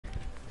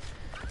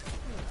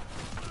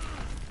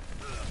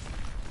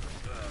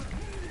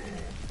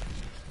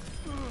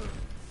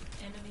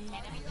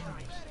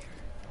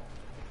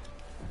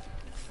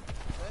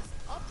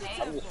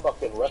I'm just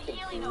fucking wrecking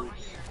food.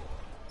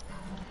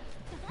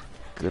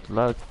 Good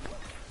luck.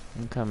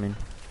 I'm coming.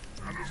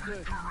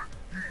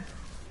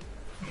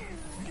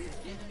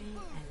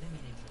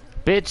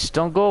 Bitch,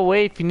 don't go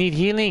away if you need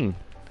healing.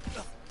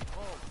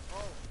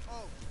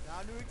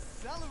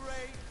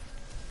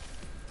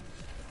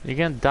 You're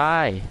gonna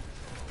die.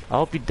 I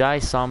hope you die,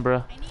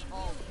 Sombra.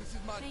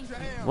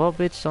 Well,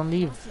 bitch, don't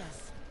leave.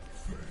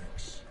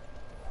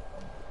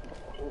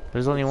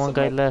 There's only one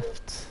guy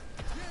left.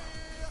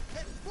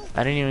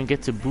 I didn't even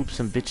get to boop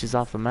some bitches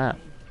off the map.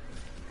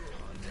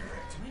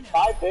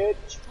 Bye,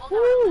 bitch.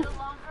 Woo!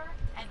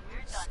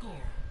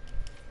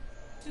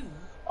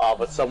 Oh,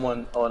 but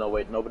someone. Oh no,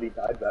 wait, nobody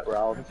died that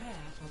round.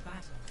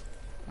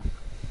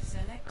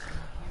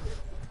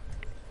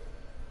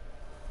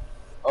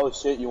 Oh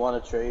shit, you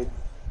want to trade?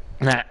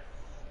 Nah.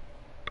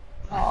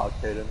 Oh, I'll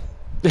trade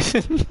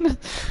him.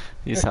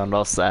 You sound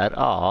all sad.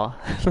 Aw.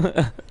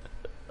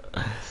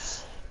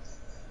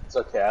 It's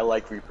okay, I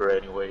like Reaper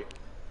anyway.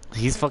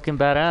 He's fucking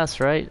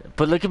badass, right?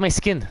 But look at my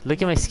skin. Look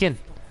at my skin.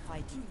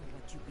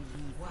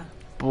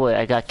 Boy,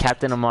 I got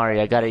Captain Amari.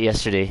 I got it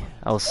yesterday.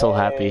 I was so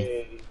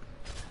happy.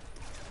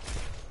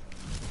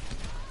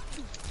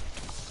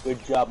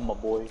 Good job, my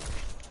boy.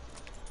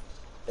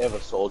 They have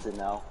a soldier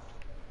now.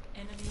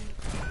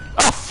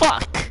 Oh,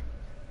 fuck!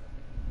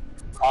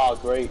 Oh,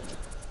 great.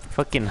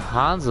 Fucking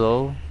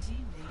Hanzo.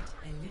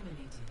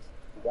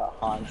 We got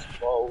Hans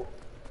Bo.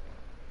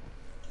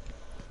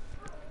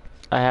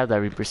 I have that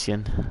Reaper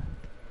skin.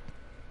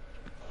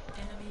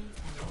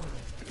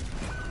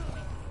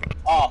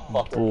 Oh,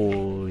 fucker.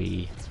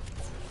 Boy.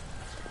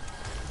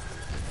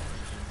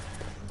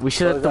 We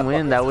should let them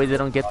win, that way they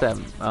don't get that.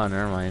 Oh,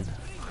 never mind.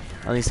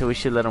 At least we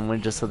should let them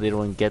win just so they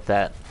don't get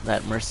that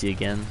mercy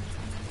again.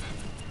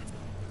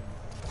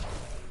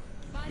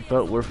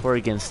 But we're 4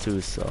 against 2,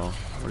 so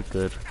we're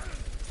good.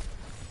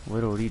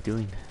 What are you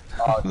doing?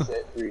 Oh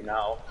shit, 3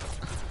 now.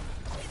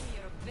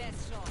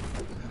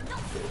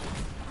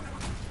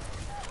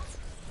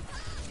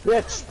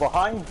 Bitch,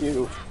 behind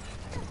you!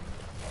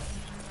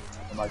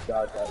 Oh my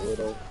god, that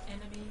little...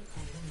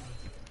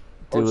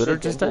 Did Widow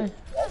just die?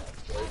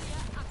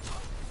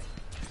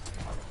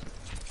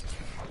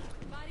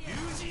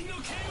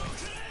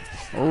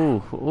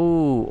 Oh,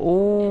 oh,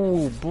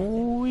 oh,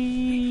 boy!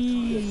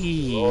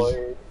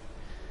 Destroyed.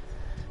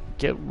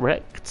 Get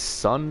wrecked,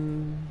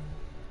 son.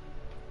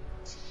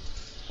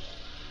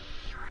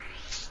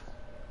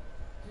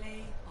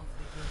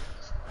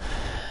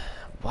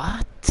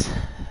 What?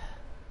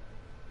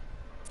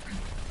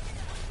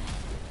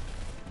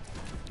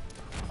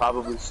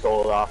 Probably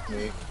stole it off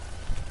me.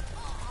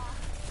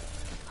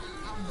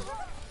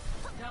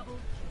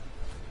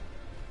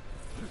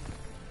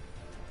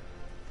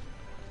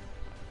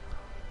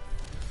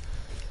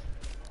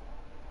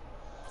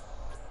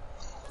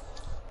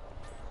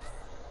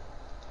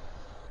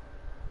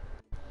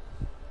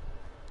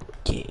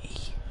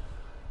 Okay.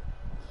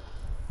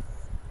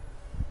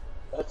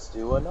 Let's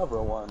do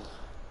another one.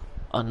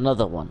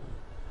 Another one.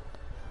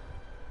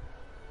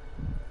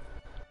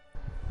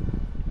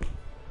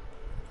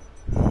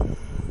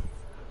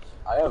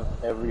 I have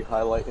every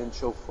highlight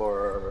intro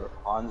for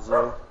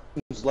Hanzo.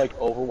 Who's like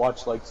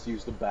Overwatch likes to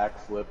use the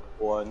backflip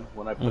one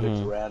when I put it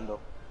to random.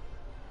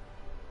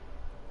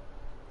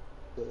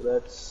 So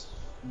that's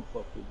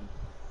fucking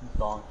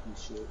donkey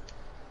shit.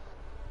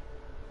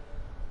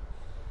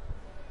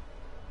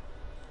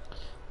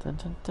 Dun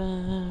dun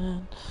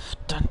dun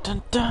dun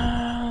dun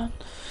dun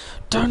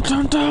dun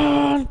dun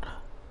dun.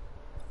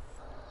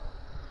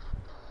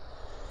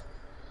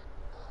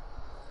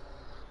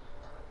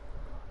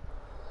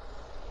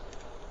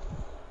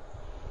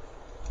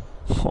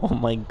 Oh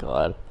my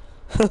god.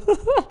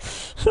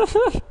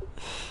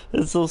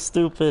 It's so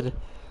stupid.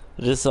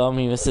 I just saw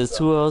me. It says,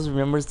 who else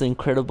remembers the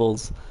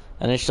Incredibles?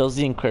 And it shows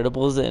the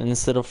Incredibles, and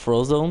instead of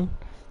Frozone,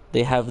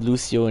 they have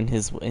Lucio in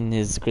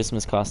his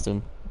Christmas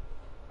costume.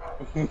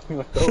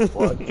 What the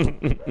fuck?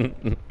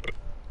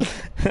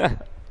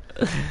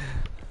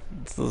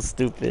 It's so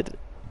stupid.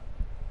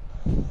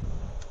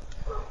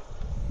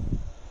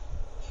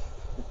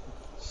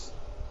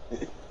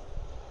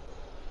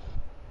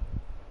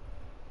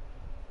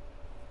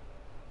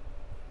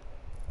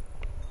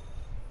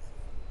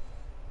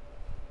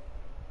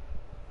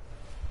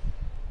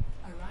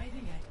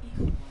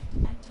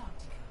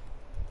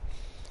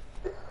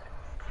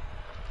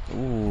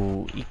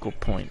 Ooh, Eco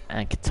Point,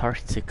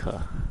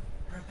 Antarctica.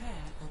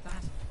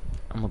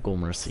 I'm gonna go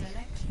Mercy.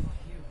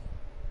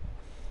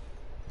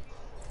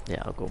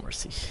 Yeah, I'll go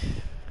Mercy.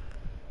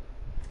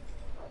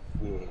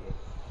 Yeah.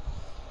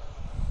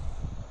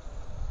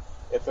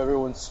 If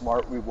everyone's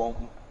smart, we won't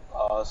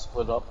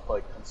split up,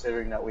 like,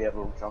 considering that we have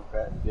a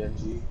Junkrat and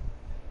Genji.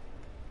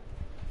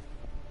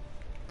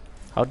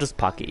 I'll just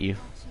pocket you.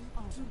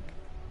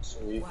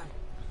 Sweet.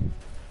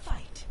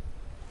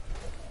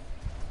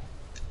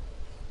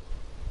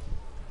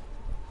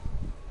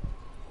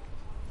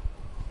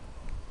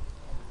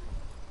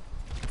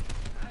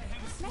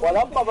 What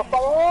up,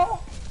 motherfucker?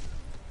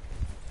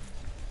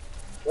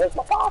 Where's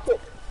my pocket?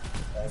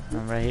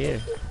 I'm right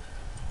here.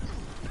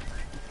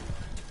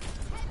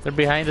 They're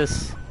behind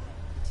us.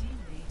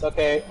 It's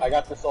okay, I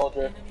got the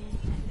soldier.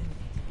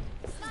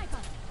 Sniper,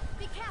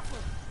 be careful.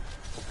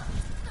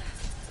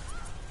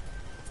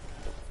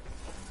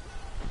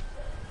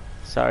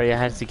 Sorry, I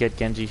had to get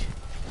Genji.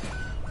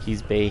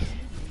 He's Bay.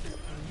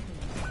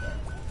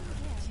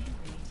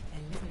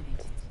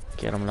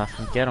 Get him,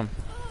 Lafem, get him.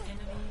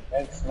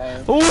 Thanks,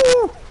 man.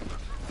 Ooh!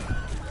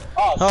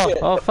 Oh, shit.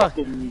 Oh, the fuck.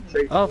 fucking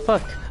trade- Oh,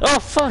 fuck. Oh,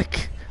 fuck!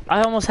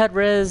 I almost had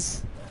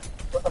res.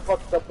 What the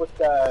fuck's up with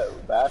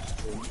that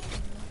Bastion?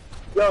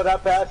 Yo,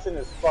 that Bastion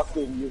is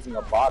fucking using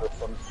a bot or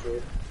some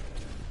shit.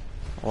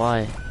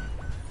 Why?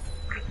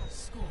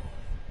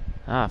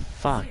 Ah,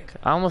 fuck.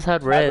 I almost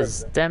had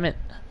res. Damn it.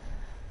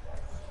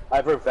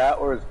 Either that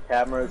or his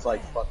camera is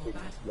like fucking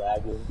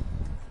lagging.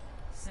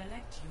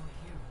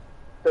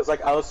 Cause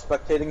like I was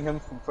spectating him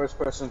from first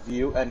person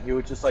view and he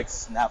would just like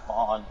snap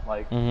on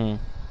like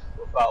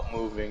without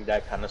moving,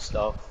 that kind of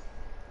stuff.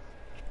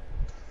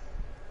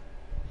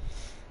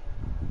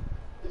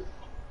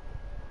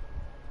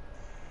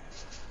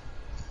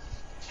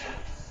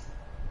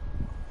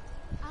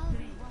 I'll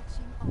be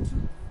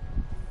watching.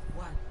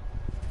 One.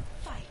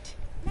 Fight.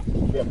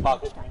 Yeah,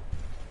 pocket.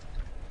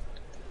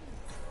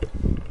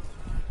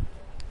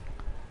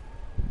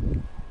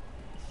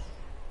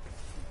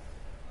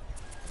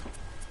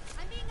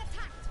 I'm being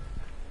attacked.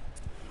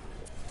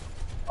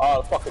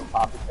 Oh, the fucking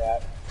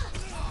copycat.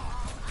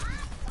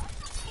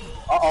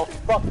 Uh-oh,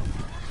 fuck.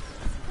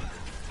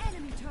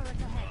 Enemy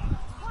turret ahead.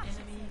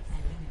 Enemy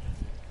eliminated.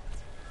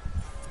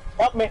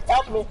 Help me,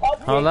 help me, help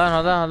me. Hold on,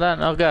 hold on, hold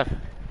on. Oh, God.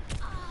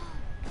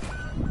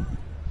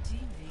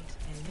 Teammate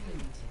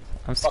eliminated.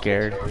 I'm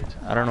scared.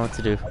 I don't know what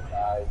to do.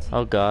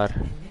 Oh, God.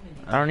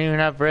 I don't even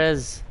have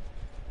res.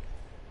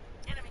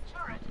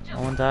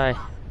 No one die.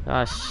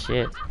 Ah,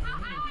 shit.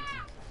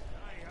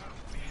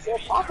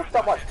 Shit, pocket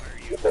someone.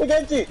 Get to the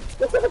Genji.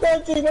 Get to the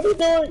Genji. What are you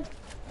doing?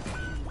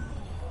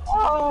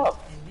 Oh,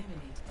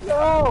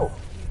 no.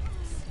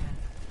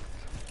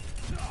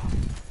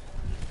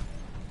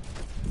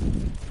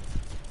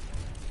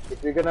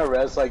 If you're gonna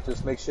res, like,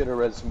 just make sure to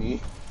res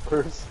me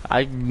first.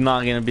 I'm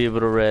not gonna be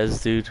able to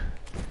res, dude.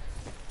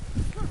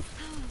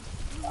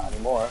 Not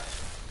anymore.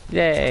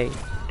 Yay.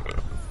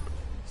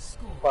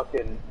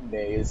 Fucking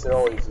maze, they're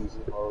always easy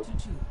mode.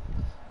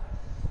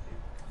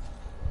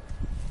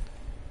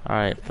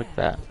 Alright, fuck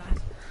that.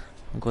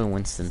 I'm going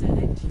Winston.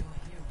 Select your hero.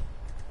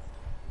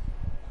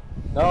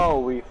 No,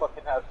 we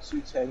fucking have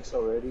 2 tanks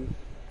already.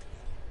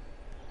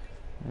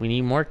 We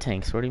need more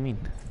tanks. What do you mean?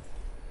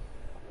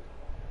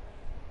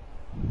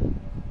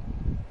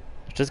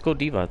 Just go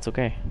Diva. It's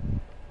okay.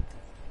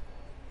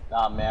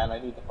 Nah, man, I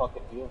need to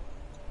fucking heal.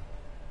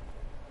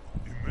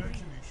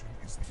 Imagination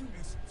is the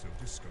essence of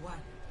discovery.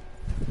 One.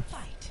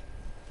 Fight.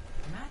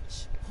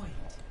 Match point.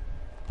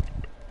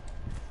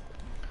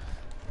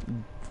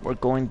 We're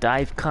going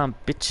dive comp,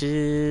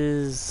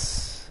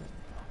 bitches.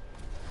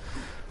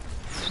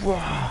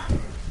 Wah.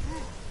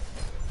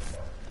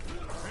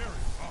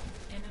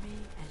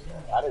 Enemy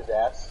eliminated. Got his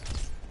ass.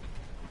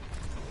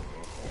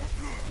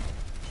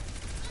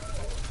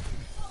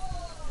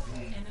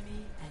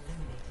 Enemy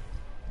eliminated.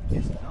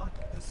 Is not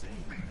the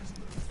same as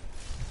love.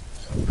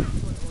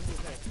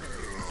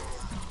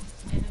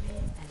 Enemy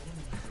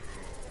eliminated.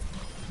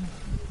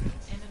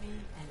 Enemy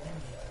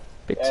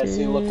eliminated. Yeah,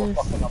 see, look, we're Bitches.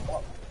 fucking him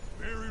up.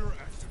 Barrier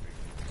activated.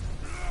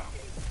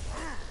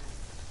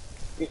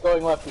 He's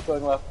going left, he's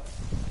going left.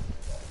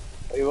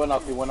 Oh, he went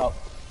up, he went up.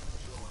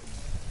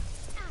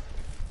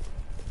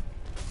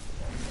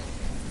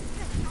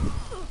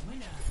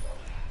 Winner.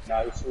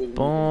 Nice, we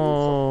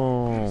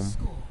Boom.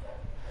 Score.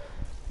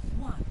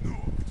 1-2.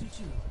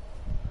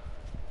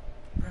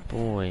 Prepare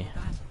Boy. for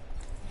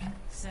battle.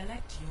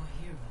 Select your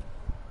hero.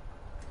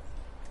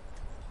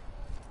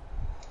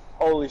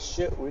 Holy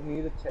shit, we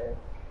need a tank.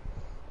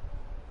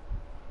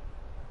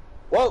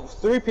 What?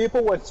 3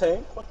 people went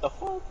tank? What the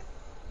fuck?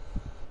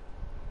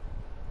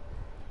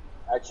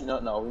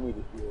 Actually, no, we need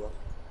a hero.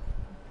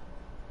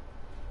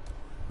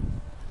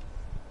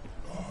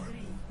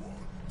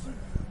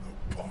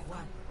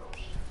 One.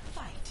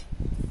 Fight.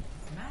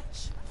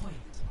 Match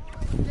point.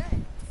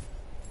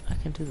 I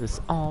can do this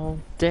all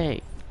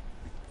day.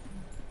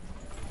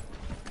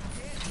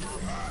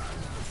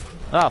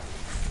 Oh,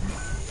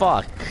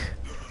 fuck.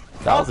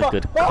 That was a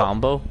good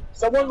combo.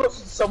 Someone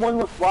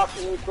was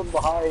blocking me from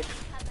behind.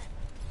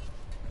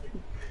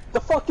 The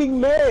fucking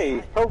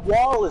May! Her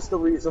wall is the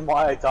reason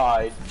why I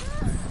died.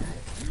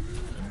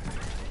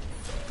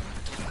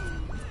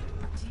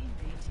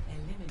 Teammate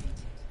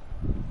eliminated.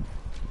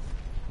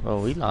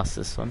 Oh, we lost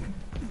this one.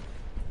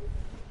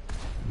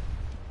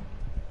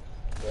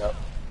 Yep.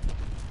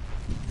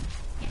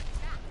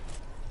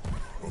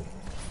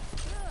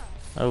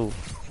 Oh.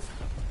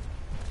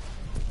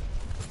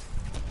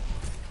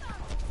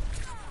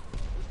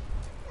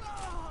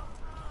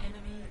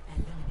 Enemy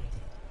eliminated.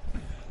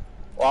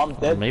 Well, I'm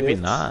Or dead. maybe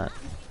bitch. not.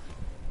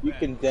 You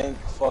can thank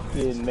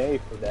fucking May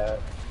for that.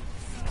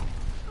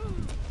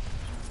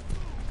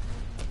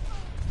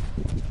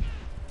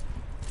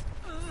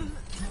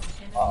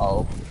 Uh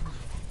oh.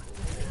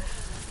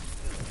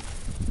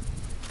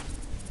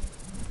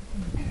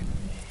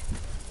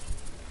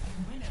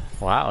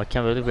 Wow, I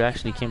can't believe we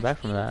actually came back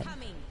from that.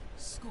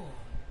 Score.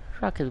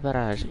 Rocket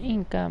barrage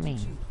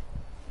incoming.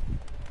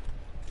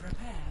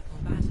 Prepare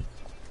for battle.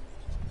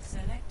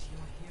 Select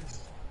your hero.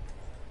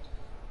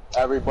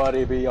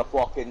 Everybody be a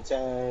fucking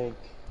tank.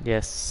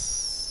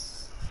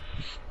 Yes.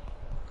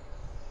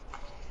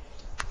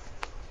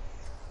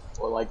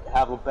 Or like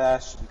have a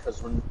bash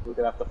because we're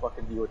gonna have to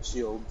fucking deal with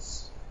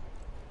shields.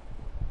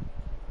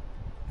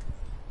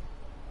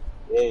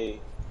 Yay.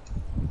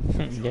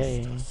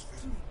 Yay.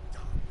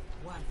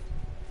 1.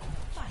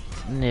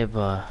 Fight. Never.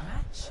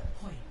 Match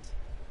point.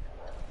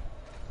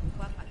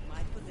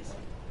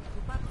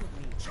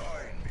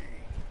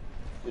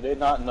 Do they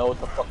not know what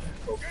the fuck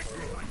is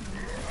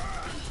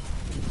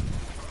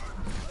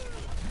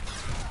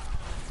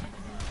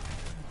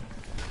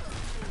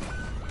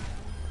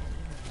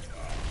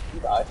You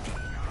die.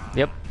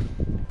 Yep.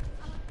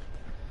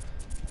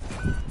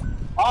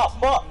 Ah,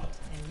 fuck!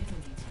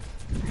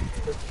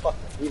 This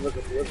fucking Diva's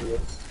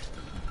oblivious.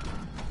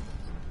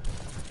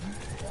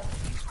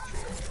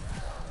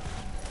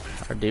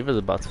 Our Diva's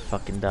about to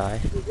fucking die.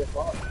 You get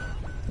fucked.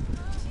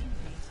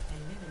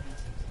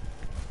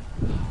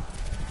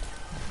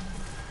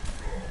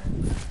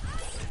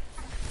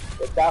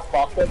 Get that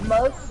fucking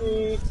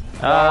mercy!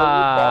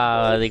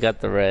 Ah, they got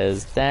the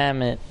res.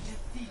 Damn it.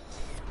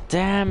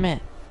 Damn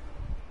it.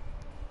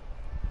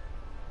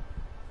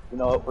 You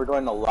know what, we're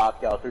doing a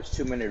lockout, there's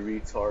too many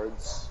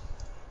retards.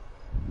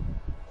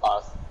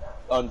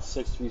 On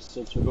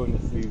 6v6, we're going to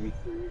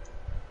 3v3.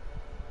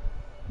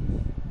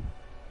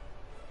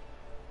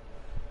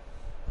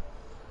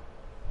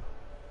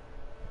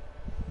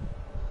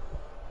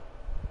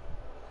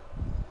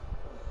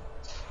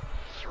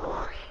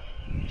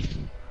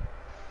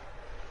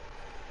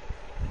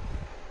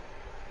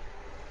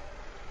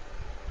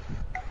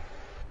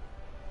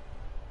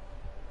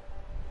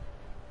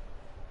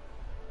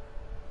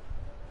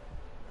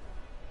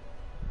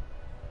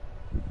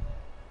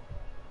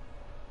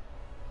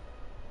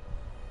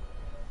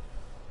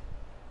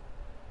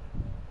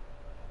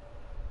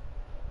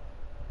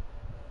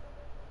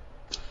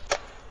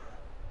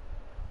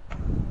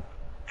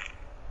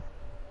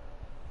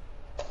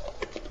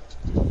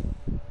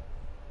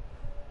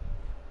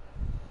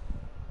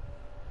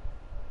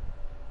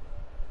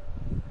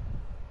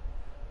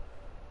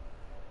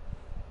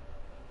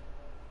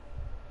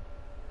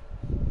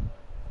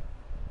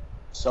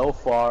 So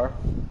far,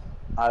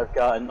 I've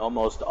gotten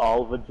almost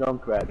all of the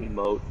Junkrat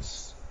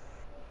emotes.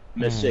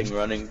 Missing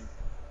running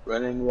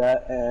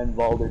rat and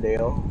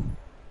Valderdale.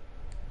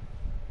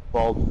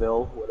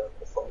 Valdville, whatever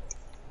the fuck.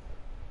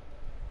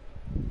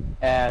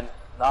 And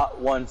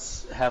not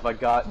once have I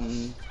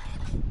gotten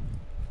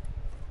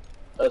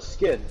a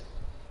skin.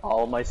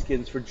 All my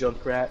skins for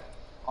Junkrat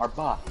are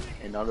bot,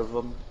 and none of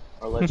them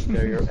are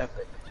legendary or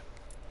epic.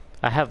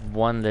 I have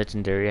one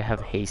legendary. I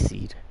have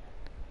Hayseed.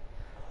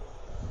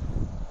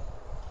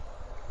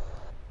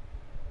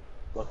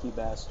 Lucky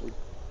bastard.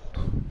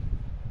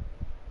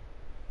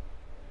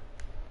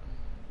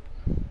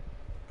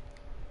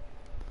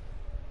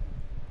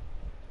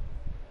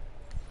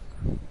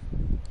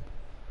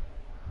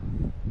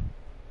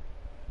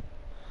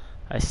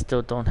 I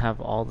still don't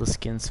have all the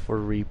skins for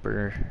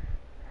Reaper.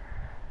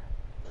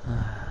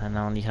 And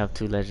I only have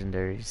 2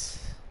 legendaries.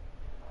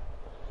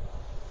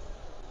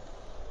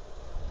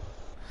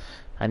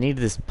 I need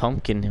this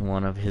pumpkin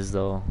one of his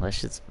though. That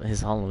shit's his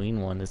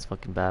Halloween one is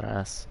fucking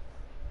badass.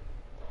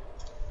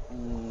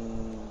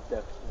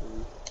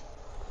 Definitely.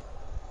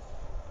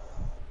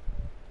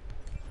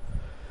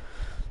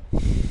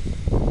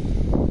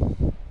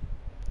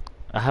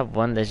 I have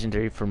 1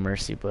 legendary for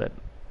Mercy, but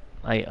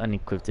I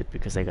unequipped it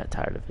because I got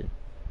tired of it.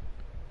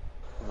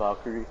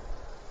 Valkyrie.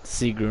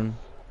 Sigrun.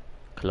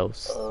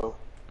 Close. Oh.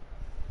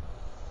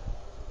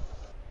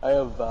 I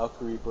have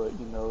Valkyrie, but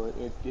you know,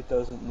 it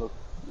doesn't look.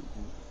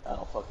 I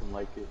don't fucking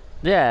like it.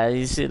 Yeah,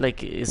 you see, like,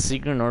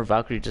 Sigrun or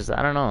Valkyrie just,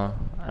 I don't know.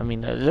 I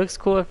mean, it looks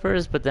cool at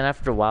first, but then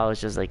after a while,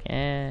 it's just like,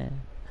 eh.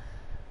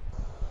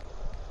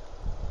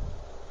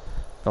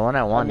 The one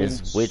I want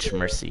is Witch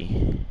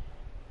Mercy.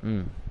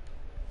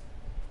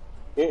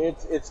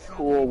 It's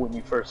cool when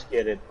you first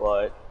get it,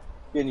 but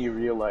then you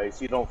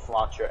realize you don't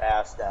flaunt your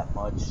ass that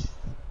much.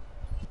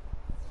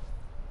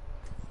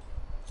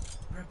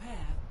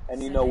 Prepare.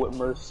 And you know what,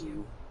 Mercy,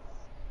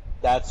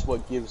 that's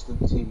what gives the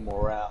team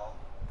morale.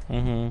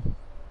 Mm-hmm.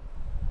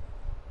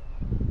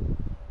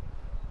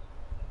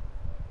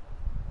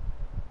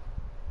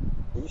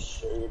 Are you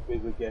sure you're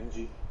big with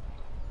Genji?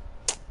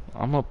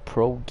 I'm a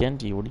pro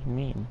Genji, what do you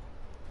mean?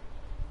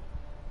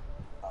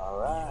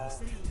 Alright.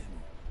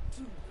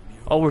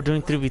 Oh, we're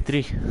doing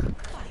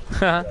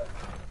 3v3.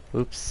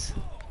 Oops.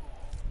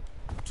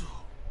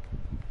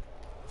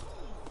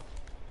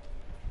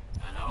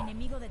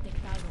 Enemigo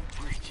detectado.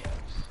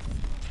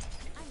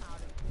 I'm out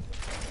of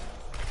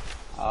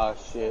Ah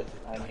shit,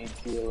 I need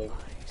healing.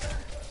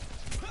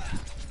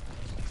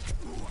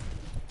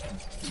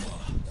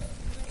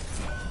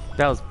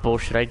 That was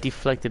bullshit. I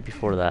deflected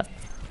before that.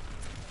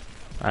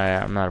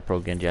 I'm not a pro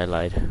Genji, I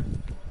lied.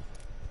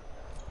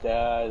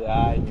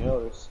 I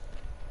noticed.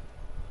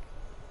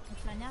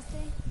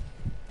 ¿Ganaste?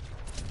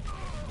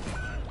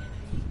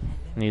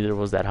 Neither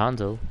was that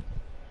Hanzo.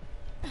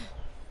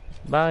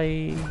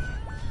 Bye.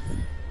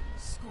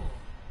 Score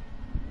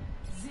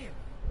 0-1.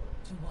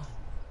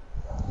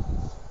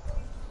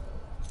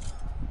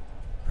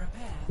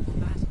 Prepare for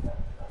battle.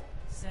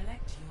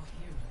 Select your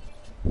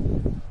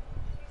hero.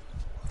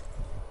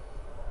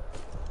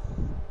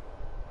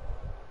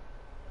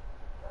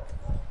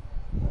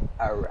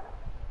 Alright.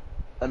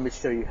 Let me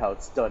show you how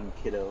it's done,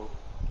 kiddo.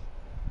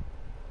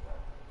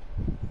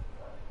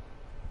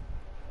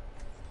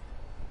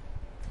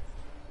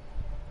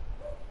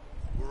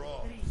 We're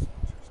all 3,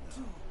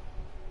 2,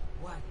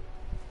 1.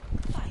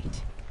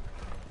 Fight.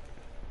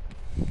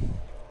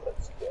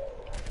 Let's go.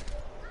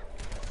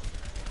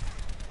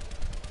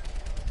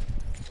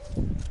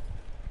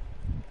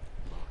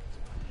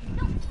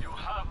 You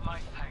have my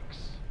thanks.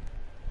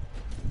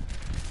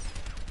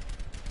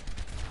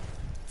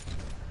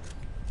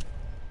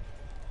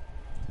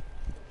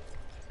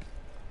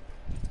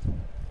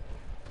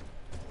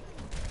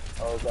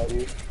 Oh, is that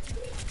you?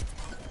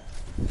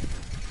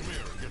 come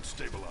here, get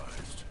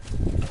stabilized.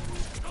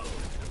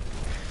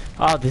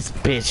 Oh, this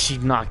bitch, she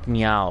knocked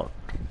me out.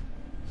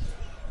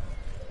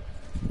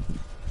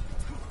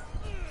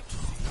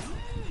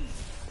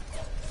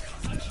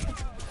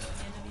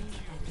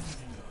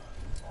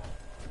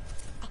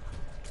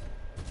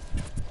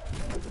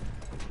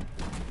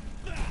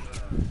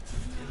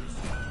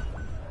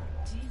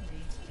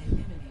 Teammate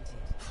eliminated.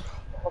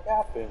 What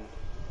happened?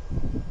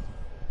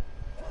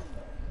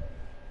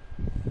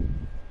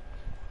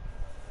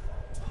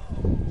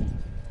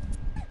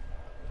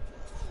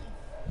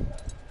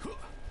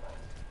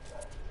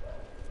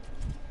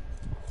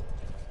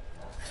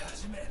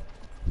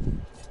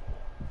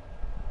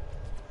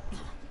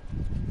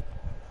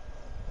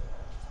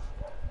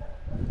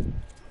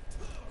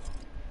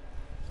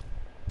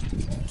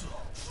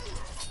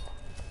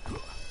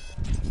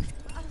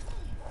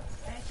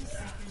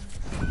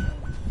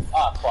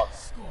 Ah, fuck.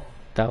 Score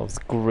That was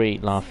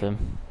great, Lafem.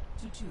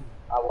 2-2.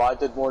 Well, I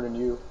did more than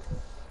you.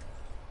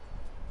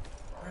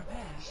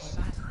 Prepare for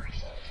battle.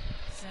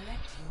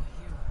 Select your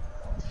hero.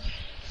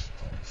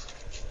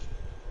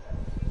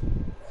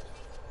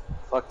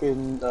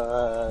 Fucking,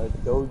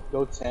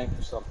 go tank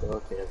or something.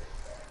 Okay.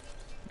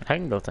 I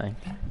can go tank.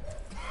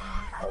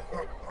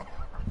 Okay.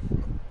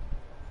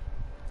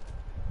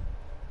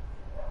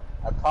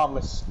 I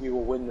promise we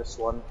will win this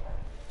one.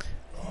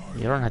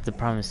 You don't have to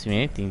promise me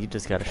anything, you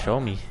just gotta show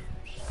me.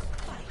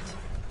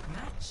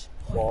 Match.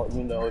 Well,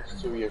 you know,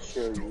 it's to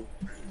reassure you.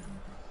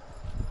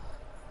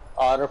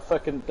 They're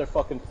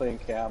fucking playing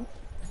camp.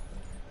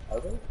 Are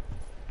they?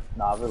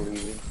 Nah, they're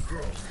leaving.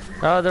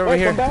 Oh, they're over Hey,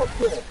 here. come back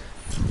here!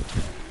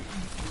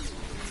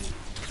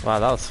 Wow,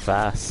 that was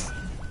fast.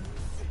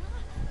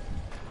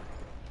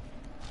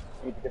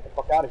 Need to get the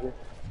fuck out of here.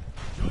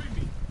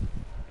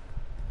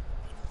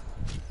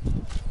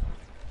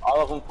 All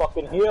of them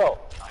fucking heal.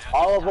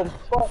 All of them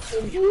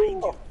fucking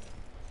heal.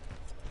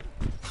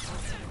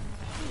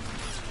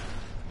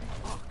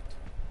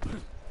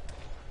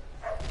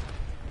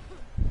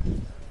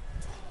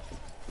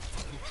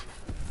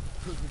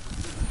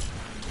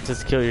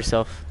 Just kill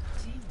yourself.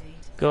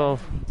 Go.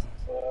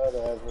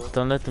 Whatever.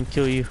 Don't let them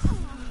kill you.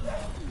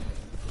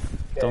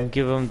 Don't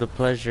give them the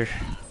pleasure.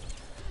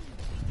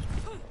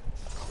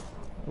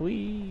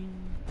 Wee.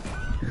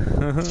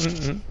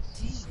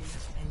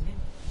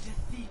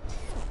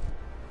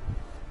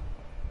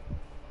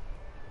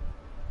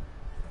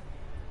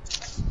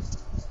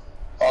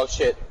 Oh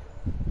shit.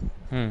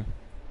 Hmm.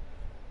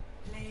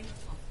 Play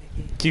of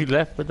the game. You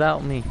left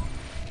without me,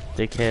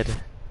 dickhead.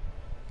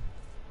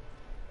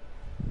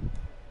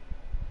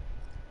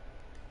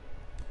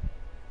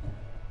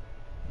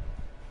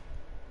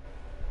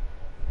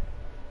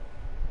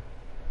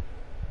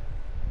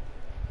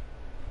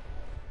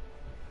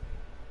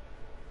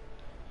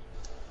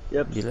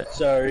 Yep. You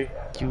Sorry.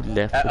 You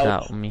left Ouch.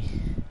 without me.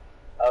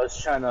 I was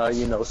trying to,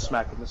 you know,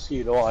 smack a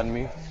mosquito on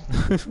me.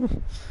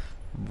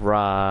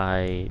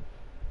 Right.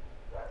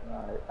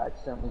 I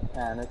accidentally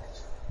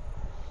panicked.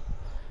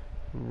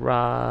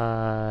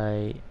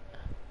 Right.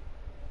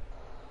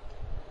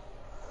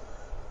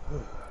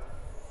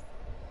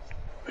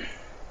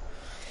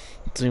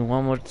 Doing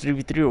one more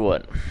 3v3 or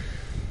what?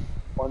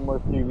 One more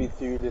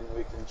 3v3, then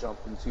we can jump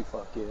into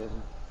fucking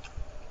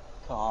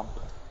comp.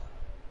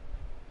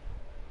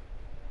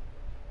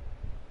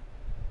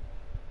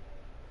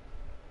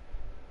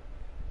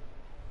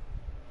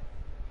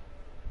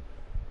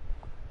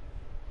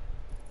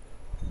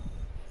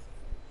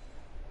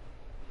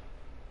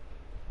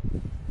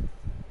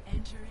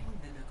 Entering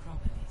the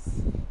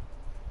necropolis.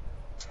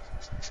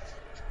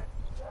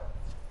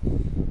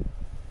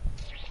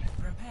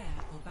 Prepare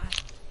for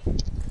battle.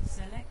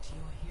 Select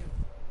your hero.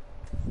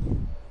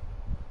 You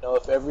know,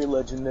 if every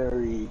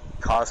legendary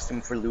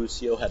costume for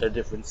Lucio had a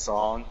different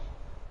song,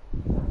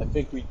 I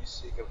think we'd be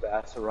seeing a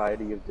vast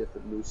variety of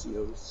different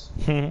Lucios.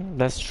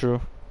 That's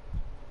true.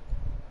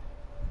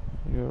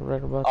 You're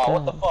right about Oh, that.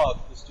 what the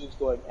fuck? This dude's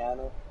going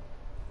Anna?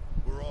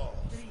 We're all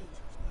 3,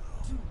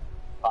 2,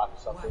 Fuck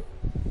something.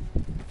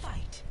 1.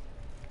 Fight.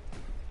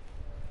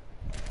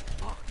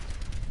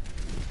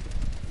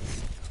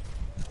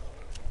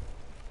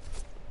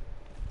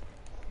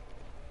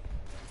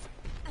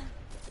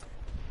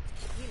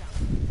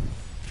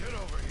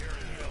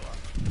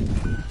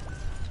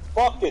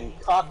 fucking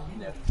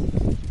cocknip.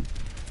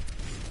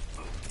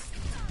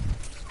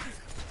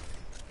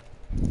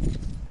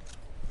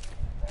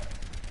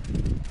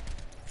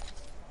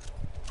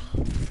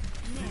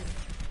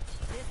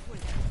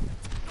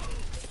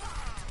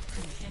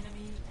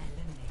 Enemy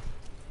eliminated.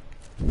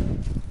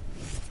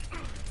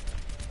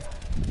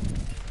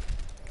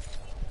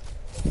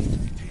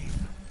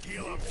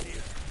 Heal up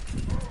here.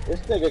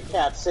 This nigga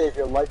can't save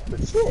your life for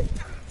shit.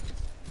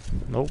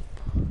 Nope.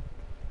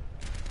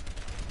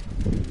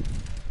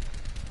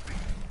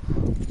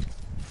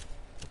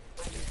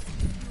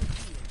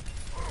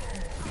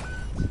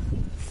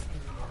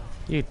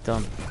 You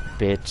dumb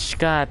bitch.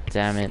 God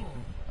damn it.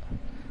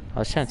 I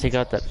was trying to take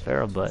out that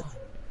Pharaoh, but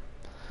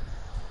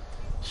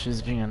she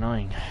was being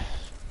annoying.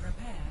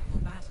 Prepare for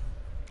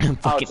battle.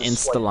 Fucking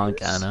just insta-lonk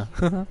swipe Anna.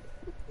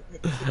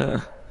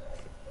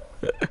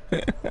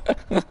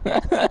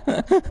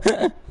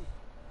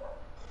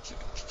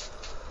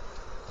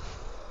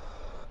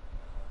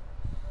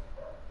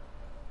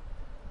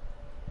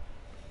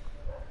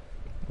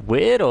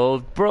 Widow,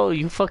 bro,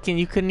 you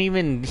couldn't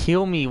even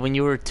heal me when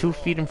you were 2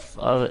 feet in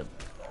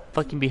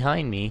fucking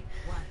behind me.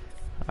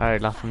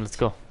 Alright, Lafem, let's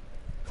go.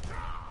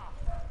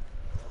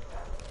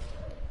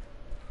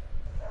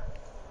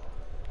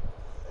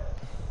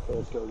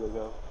 Let's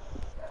go.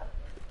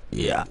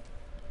 Yeah.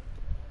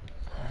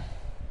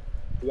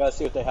 We gotta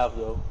see what they have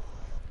though.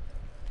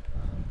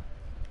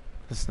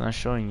 It's not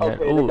showing yet.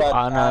 Okay, Ooh, they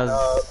got Anna's.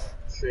 Anna,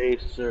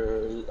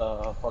 Tracer,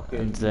 fucking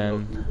And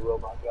then- the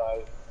robot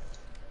guy.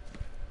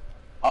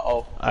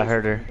 Uh-oh. I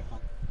heard her.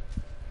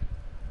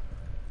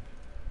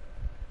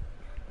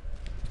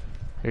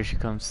 Here she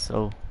comes.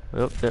 Oh,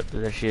 yep,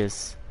 there she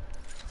is.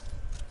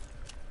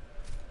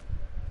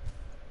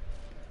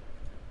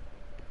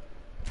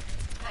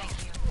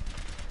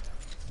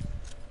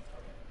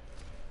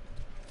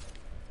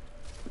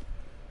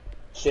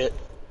 Shit.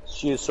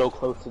 She is so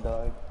close to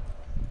dying.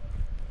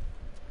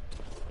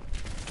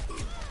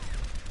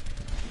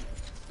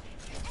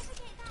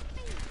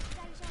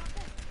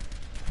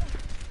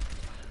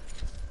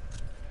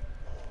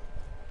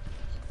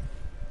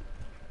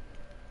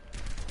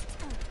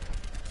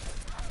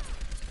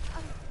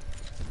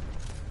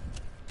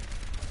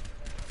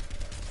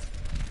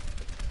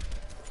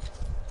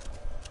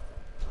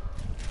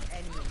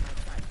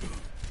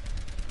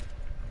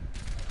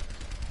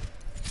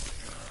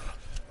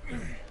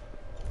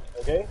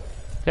 Okay?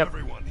 Yep.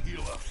 Everyone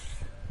heal up.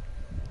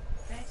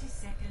 30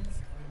 seconds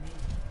remaining.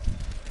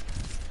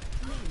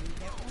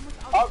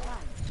 Up!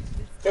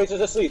 Tracer's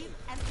asleep.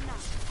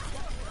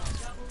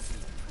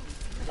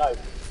 Nice.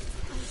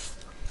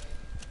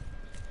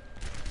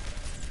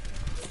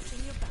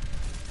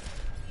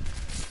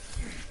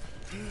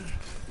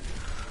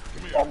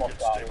 Come here, Almost get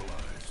got it.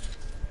 stabilized.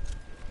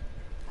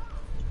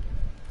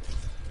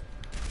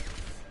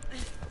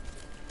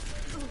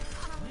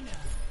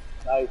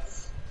 Nice.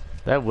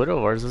 That Widow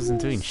of ours wasn't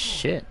doing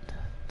shit.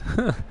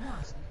 Prepare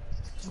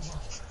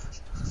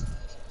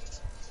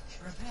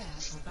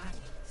for battle.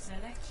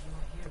 Select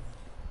your hero.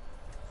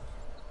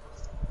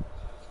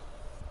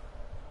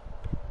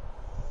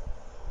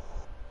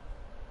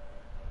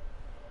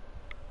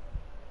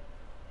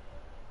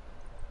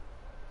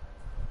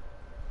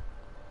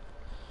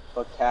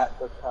 The cat,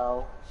 the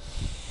cow.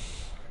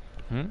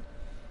 Hmm?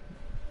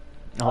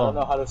 I don't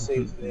know how to say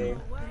his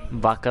name.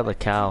 Baka the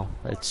cow.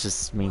 It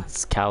just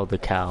means cow the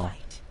cow.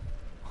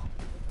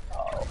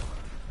 Oh.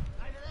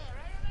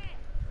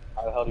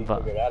 How the hell do you Va-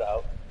 figure that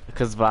out?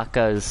 Because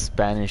vaca is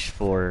Spanish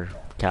for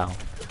cow.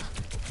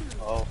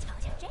 Oh.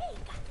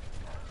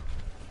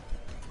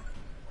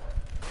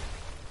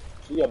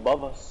 She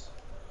above us.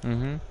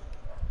 Mm-hmm.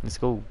 Let's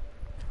go.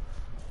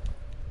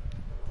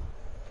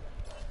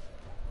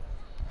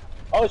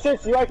 Oh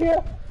shit, she right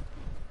here?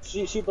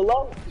 She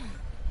below?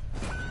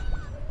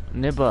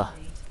 Nibba.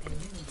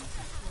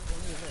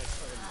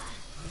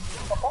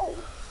 Oh.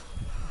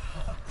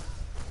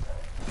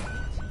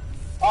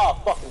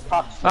 Oh, fucking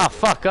cock. Oh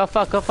fuck, oh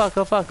fuck, oh fuck,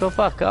 oh fuck, oh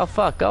fuck, oh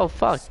fuck, oh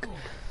fuck.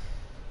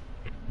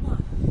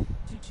 1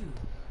 to 2.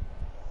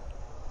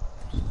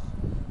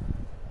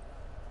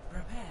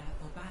 Prepare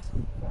for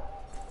battle.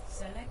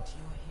 Select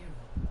your hero.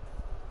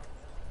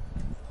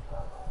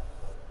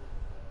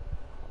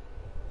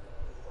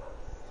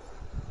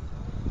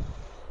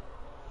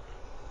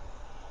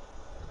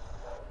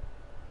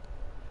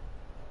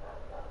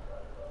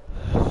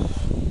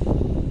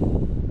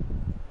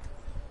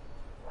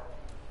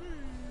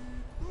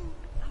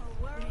 Our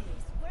world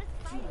is worth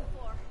fighting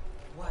for.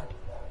 1.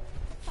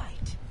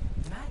 Fight.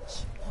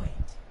 Match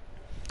point.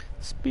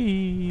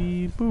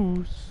 Speed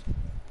boost.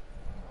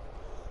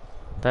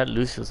 That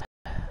Lucio's.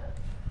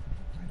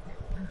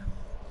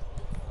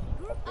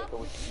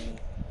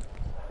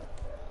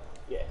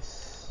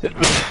 Yes.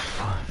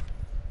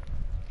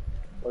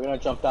 We're gonna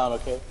jump down,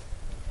 okay?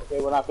 Okay,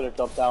 we're not gonna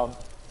jump down.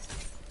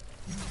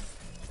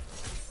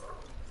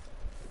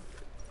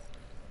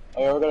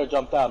 Okay, we're gonna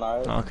jump down,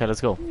 alright? Okay,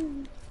 let's go.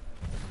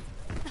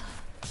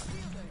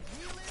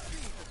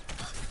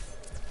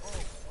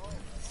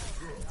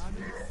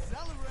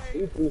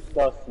 You boost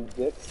us, you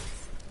dick.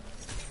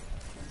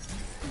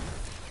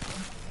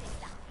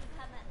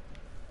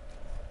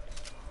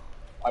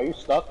 Are you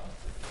stuck?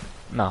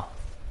 No.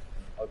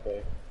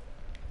 Okay.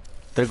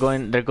 They're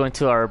going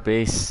to our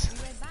base. Be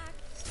right back.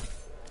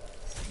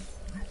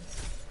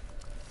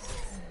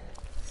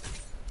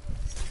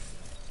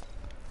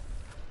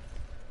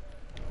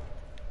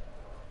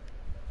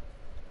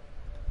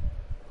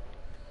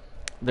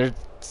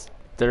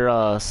 Their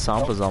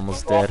Sombra's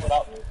almost Don't go dead.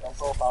 without me. Don't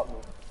go without me.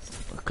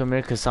 Come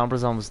here, cause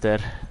Sombra's almost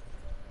dead.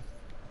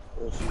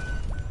 Where is she?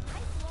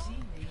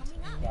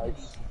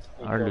 Nice.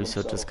 He Our killed Lucio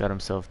himself. just got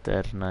himself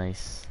dead.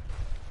 Nice.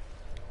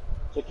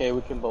 It's okay,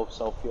 we can both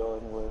self-heal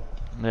anyway.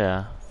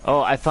 Yeah.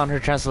 Oh, I found her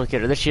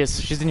translocator. There she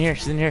is. She's in here.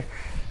 She's in here.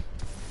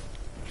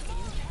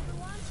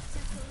 Everyone,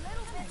 just a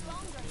little bit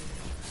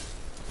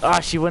longer. Ah,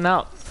 she went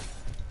out.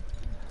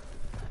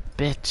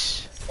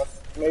 Bitch.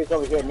 May's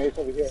over here, May's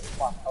over here.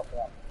 Come on, help me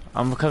out.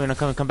 I'm coming.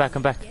 Come back.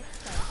 Help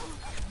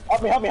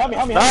me.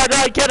 No,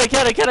 I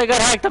can't. I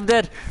got hacked. I'm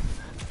dead.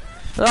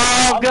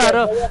 Oh god.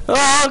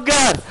 Oh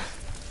god.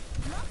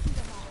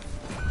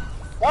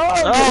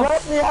 Oh,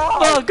 let me out!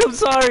 Fuck, I'm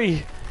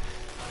sorry.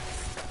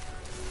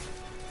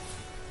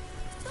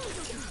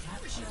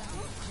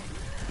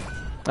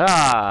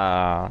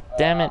 Ah,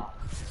 damn it.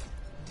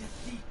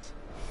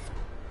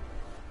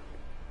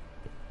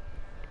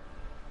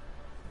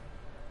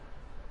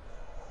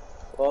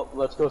 Well,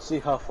 let's go see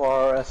how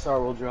far our SR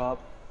will drop.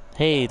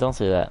 Hey, don't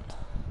say that.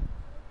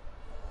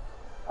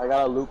 I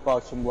got a loot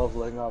box from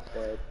leveling up,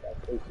 but that's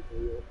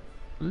basically it.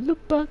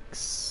 Loot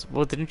box.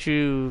 Well, didn't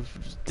you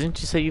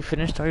say you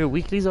finished all your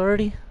weeklies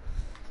already?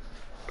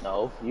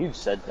 No, you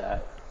said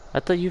that. I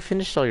thought you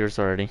finished all yours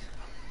already.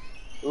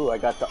 Ooh, I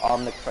got the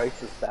Omnic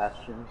Crisis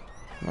Bastion.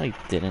 No, you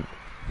didn't.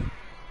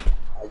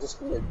 I just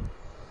did.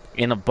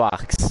 In a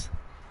box.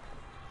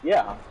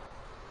 Yeah.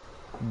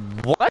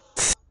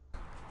 What?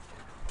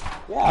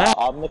 Yeah, Huh?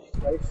 Omnic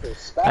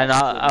Crisis Bastion. And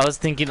I was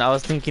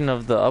thinking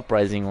of the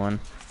uprising one.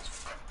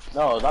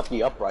 No, not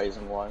the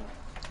Uprising one.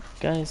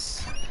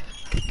 Guys,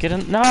 get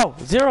in. No,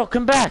 Zero,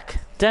 come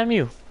back! Damn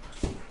you!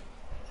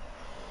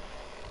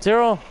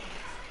 Zero,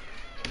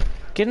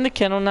 get in the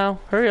kennel now.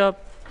 Hurry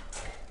up.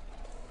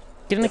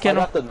 Get in the If I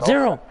kennel. got the null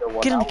Zero, sector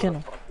one, get in the I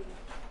kennel. would've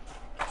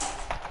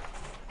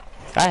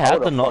I have the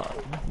would've null.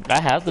 fucking I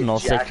have the null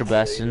sector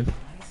ejaculated. bastion.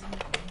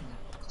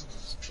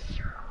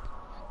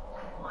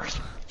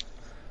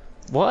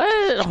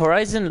 What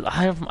Horizon?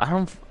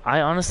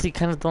 I honestly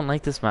kind of don't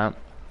like this map.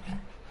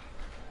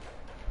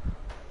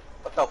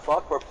 What the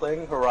fuck? We're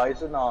playing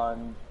Horizon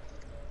on...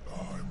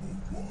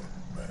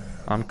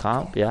 On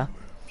comp, yeah.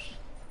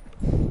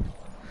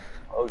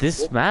 Oh,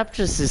 This shit. map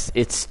just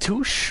is—it's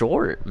too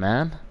short,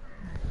 man.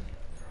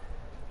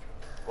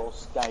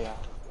 Volskaya.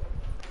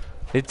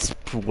 It's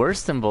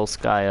worse than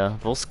Volskaya.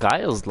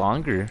 Volskaya's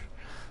longer.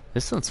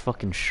 This one's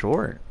fucking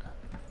short.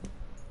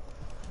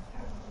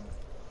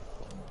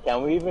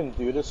 Can we even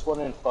do this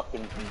one in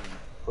fucking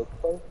quick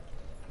play?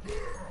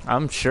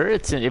 I'm sure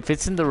if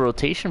it's in the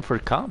rotation for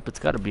comp, it's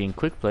got to be in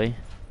quick play.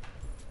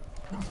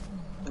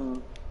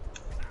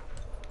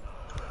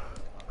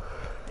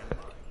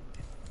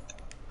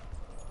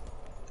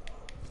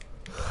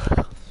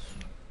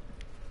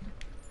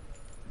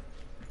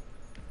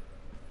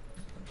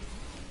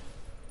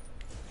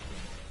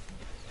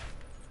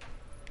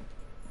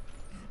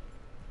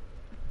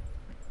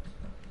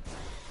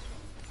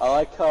 I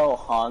like how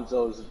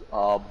Hanzo's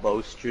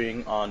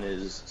bowstring on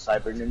his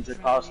Cyber Ninja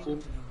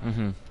costume.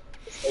 Mm-hmm.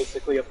 It's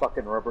basically a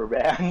fucking rubber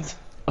band.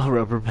 A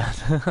rubber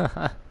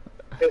band.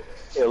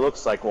 It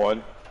looks like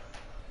one.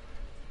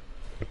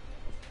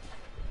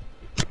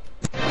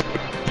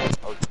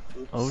 Oh,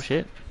 oops. Oh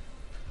shit.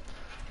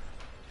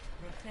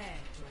 Prepare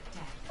to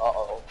attack.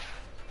 Uh-oh.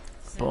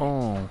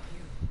 Boom.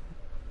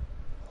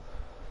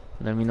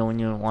 Let me know when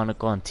you want to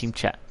go on team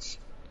chat.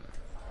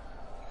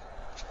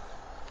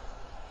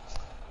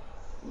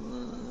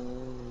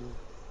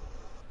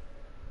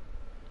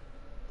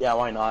 Yeah,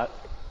 why not?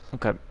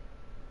 Okay.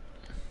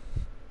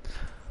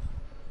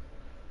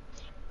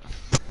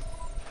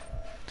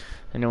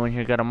 Anyone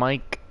here got a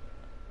mic?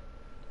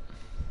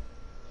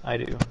 I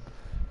do.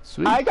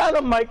 Sweet. I got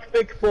a mic,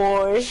 big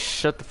boy.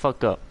 Shut the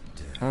fuck up.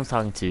 I was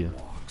talking to you.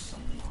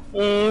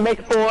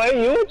 Big boy,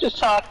 you were just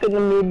talking to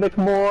me, big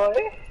boy.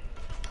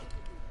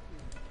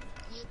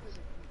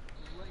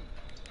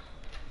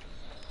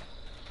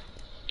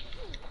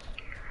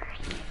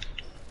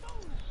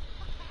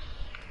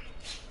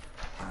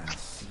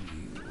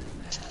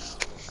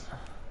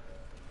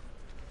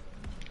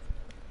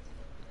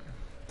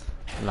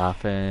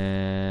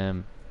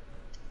 Lafem.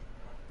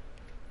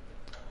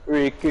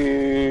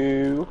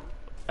 Riku.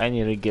 I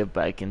need to get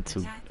back into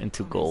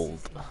Attack gold.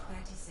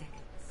 commences in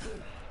 30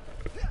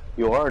 seconds.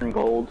 You are in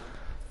gold.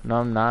 No,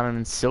 I'm not. I'm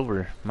in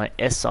silver. My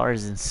SR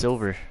is in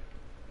silver.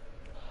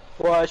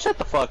 What? Shut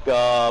the fuck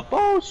up.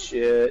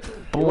 Bullshit.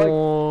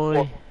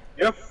 Boy.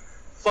 You're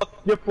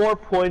 4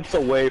 points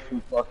away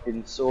from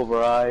fucking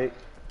silver, I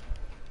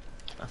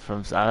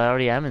I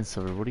already am in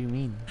silver. What do you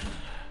mean?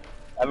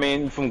 I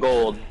mean, from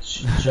gold.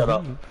 Shut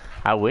up.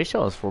 I wish I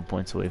was 4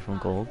 points away from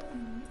gold.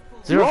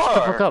 Zero, You shut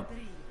the are. fuck up.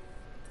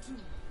 3,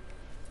 2,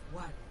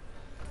 1.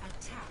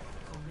 Attack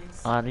commences.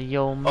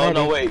 Audio Oh medic.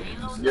 no, wait.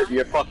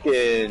 You're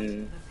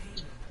fucking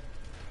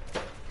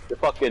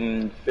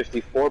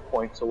 54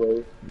 points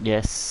away.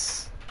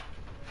 Yes.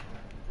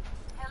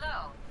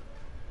 Hello.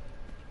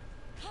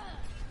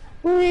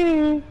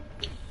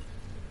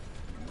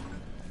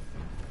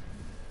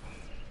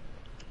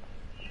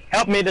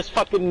 Help me, this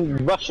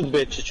fucking Russian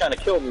bitch is trying to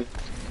kill me.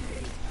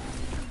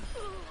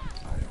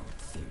 I don't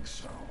think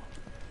so.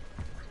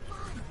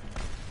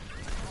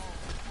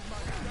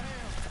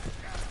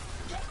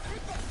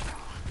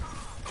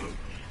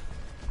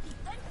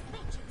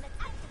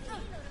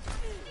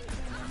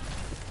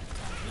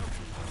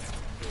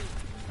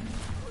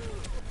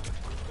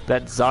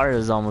 That Zarya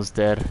is almost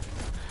dead.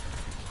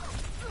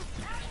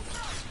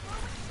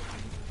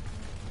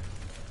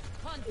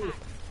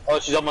 Oh,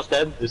 she's almost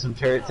dead? There's some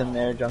turrets in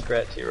there,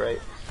 Junkrat to your right,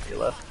 to your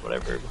left,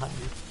 whatever, behind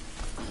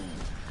you.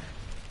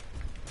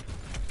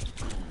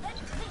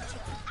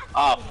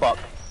 Ah, fuck.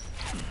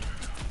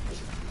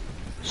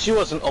 She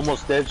wasn't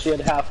almost dead, she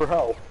had half her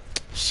health.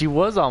 She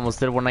was almost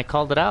dead when I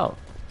called it out.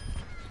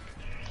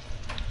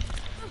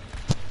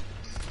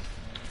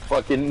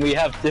 Fucking, we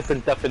have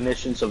different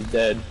definitions of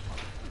dead.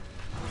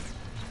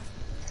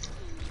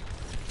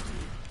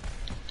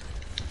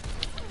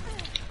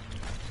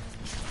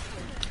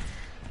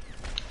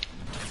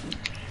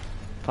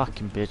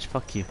 Fucking bitch,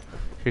 fuck you.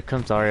 Here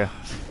comes Zarya.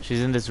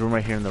 She's in this room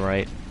right here on the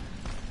right.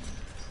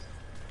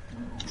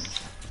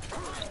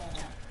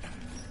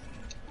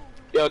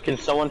 Yo, can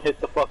someone hit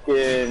the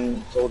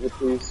fucking soldier,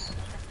 please?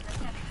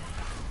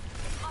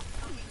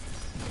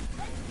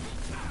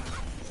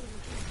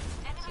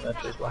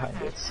 Symmetra's behind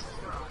us.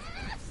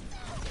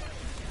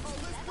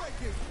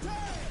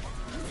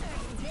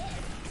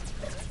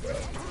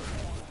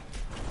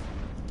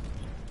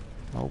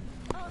 Nope.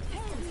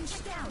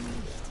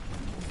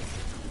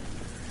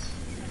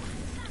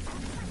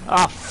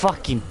 Ah,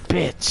 fucking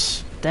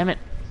bitch. Damn it.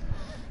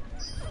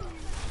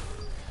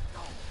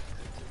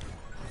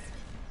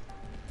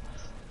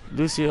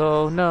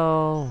 Lucio,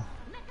 no.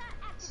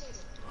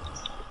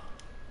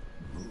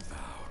 Move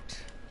out.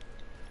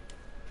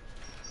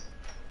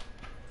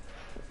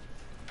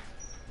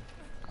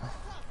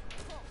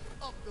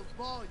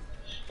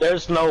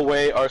 There's no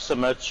way our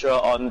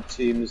Symmetra on the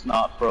team is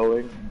not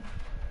throwing.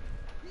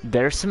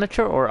 Their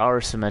Symmetra or our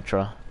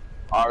Symmetra?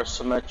 Our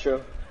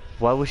Symmetra?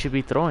 Why would she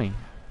be throwing?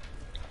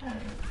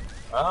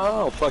 I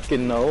don't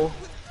fucking know.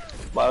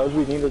 Why would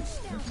we need to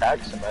attack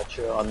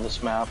Symmetra on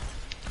this map?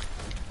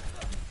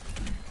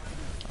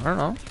 I don't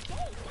know.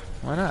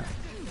 Why not?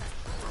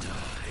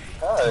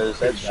 Cause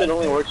that shit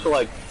only works for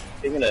like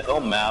King of the Hill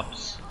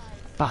maps.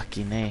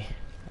 Fucking A.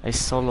 I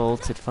solo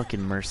ulted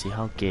fucking Mercy.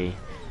 How gay.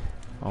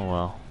 Oh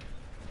well.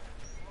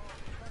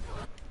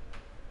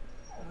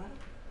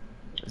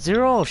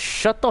 Zero,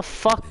 shut the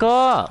fuck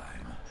up!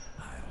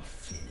 I'll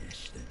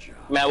finish the job.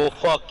 Man, well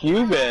fuck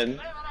you then.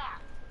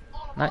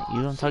 Not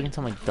you, I'm talking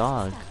to my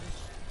dog.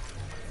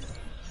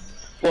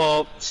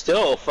 Well,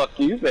 still, fuck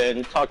you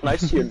then. Talk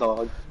nice to your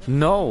dog.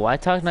 No, I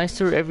talk nice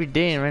to her every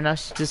day and right now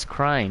she's just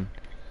crying.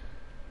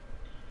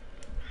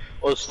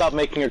 Well, stop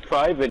making her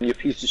cry then, you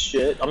piece of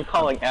shit. I'm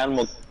calling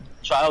animal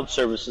child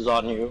services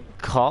on you.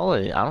 Call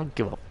it, I don't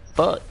give a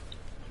fuck.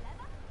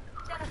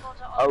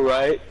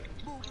 Alright.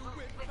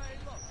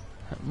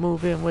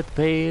 Move in with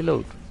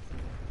payload.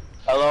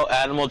 Hello,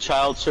 animal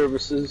child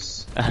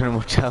services.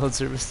 Animal child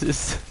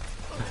services.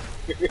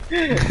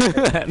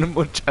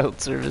 Animal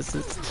child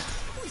services.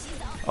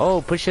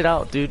 Oh, push it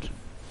out, dude.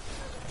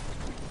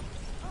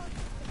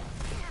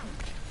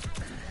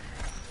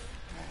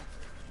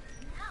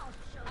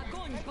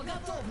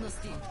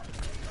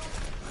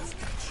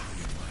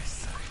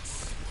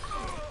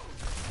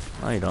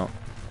 No, you don't.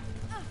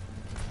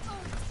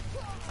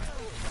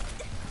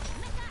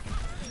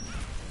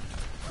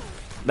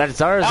 That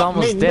Zara's Help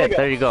almost me, dead. nigga.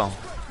 There you go.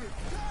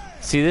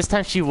 See, this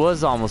time she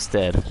was almost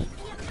dead.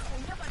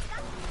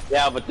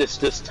 Yeah, but this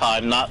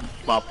time, not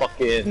my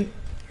fucking...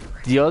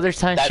 The other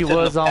time That's she in the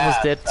was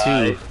almost past, dead too.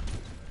 alright?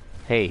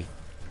 Hey,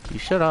 you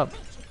shut up.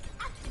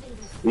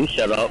 You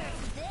shut up.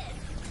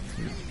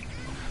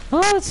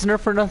 Oh, it's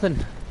nerf for nothing.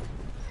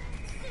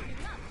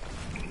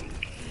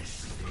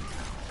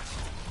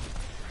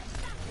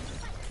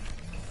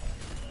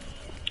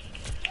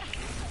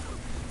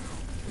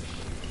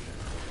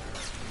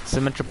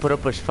 Symmetra put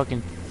up a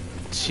fucking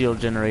shield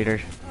generator.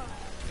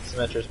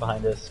 Symmetra's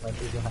behind us,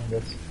 Symmetra's behind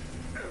us.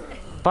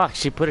 Fuck,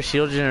 she put a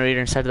shield generator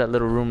inside of that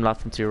little room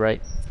locked into your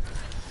right.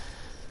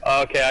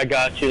 Okay, I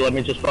got you. Let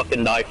me just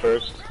fucking die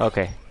first.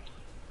 Okay.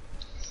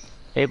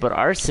 Hey, but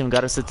our sim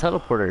got us a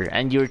teleporter,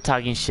 and you were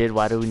talking shit,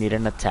 why do we need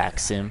an attack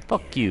sim?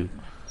 Fuck you.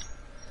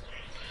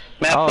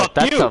 Man, Oh, fuck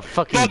that's you. a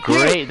fucking Fuck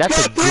great, you.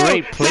 that's a Fuck you.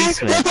 great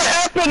placement.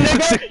 That's what happened,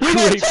 That's a nigga. You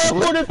great got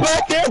teleported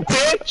back in,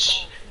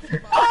 bitch.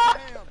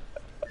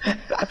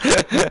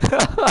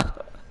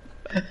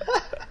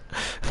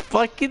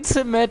 Fucking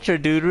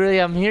Symmetra, dude, really,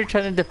 I'm here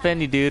trying to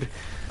defend you, dude.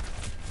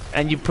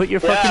 And you put your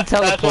Yeah, fucking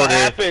that's what teleporter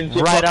happens,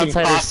 you right fucking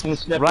outside cock and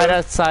sniffer. right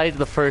outside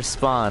the first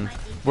spawn.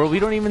 Where we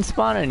don't even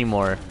spawn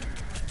anymore.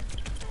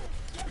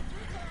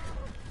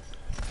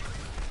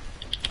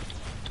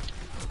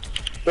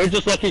 They're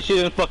just lucky she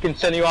didn't fucking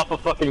send you off a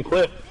fucking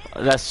cliff.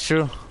 That's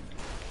true.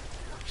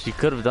 She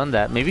could have done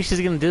that. Maybe she's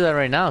gonna do that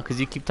right now because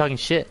you keep talking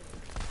shit.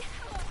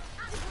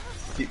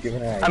 Keep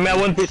giving her I mean, I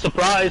wouldn't be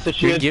surprised if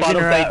she You're had giving thought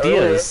of her that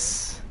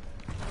ideas.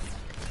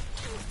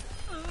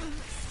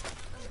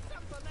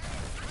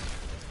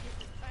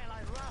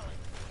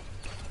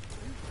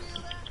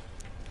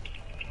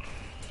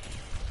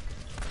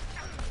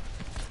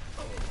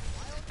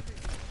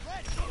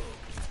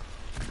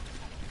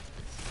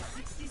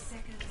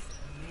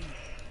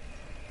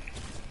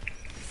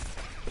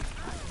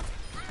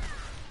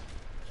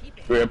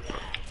 Rip.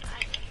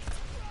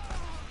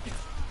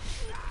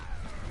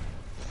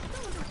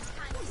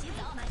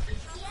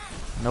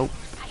 Nope.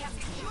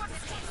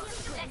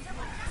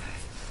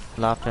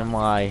 Lafem,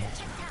 why?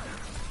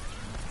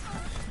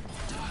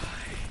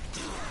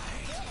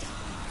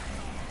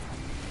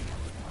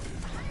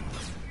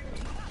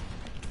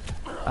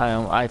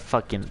 I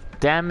fucking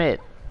damn it.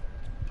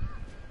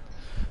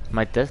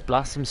 My death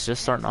blossoms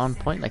just aren't on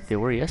point like they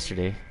were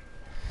yesterday.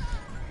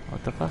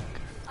 What the fuck?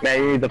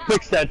 Man, you need to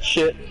fix that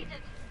shit.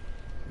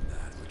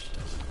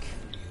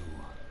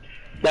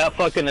 That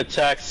fucking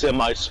attack sim,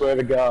 I swear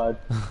to God.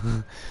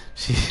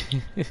 she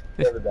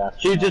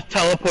She just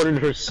teleported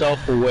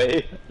herself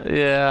away.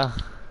 Yeah.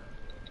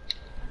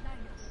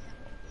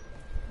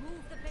 Move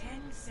the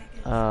base.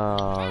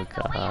 Oh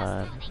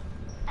god.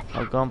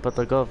 Agam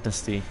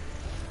patagovnosti.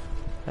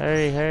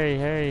 Hurry, hurry,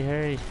 hurry,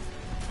 hurry.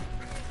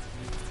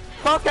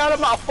 Fuck out of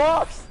my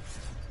fox!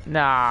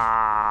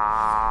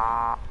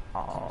 Nah.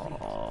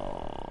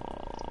 Oh,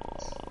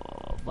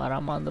 but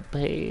I'm on the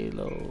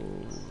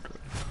payload.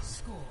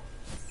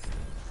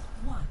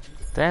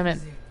 Damn it.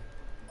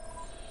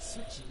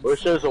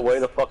 Wish there's a way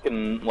to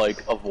fucking,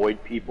 like,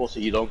 avoid people so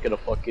you don't get to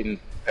fucking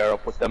pair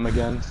up with them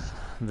again.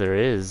 There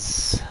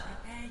is.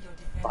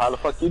 How the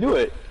fuck you do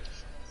it?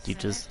 You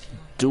just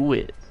do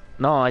it.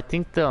 No, I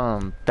think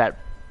the that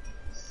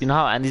you know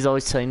how Andy's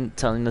always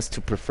telling us to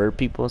prefer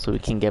people so we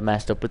can get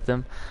matched up with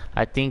them.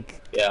 I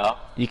think Yeah.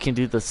 you can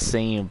do the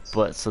same,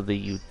 but so that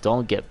you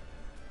don't get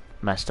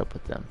matched up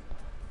with them.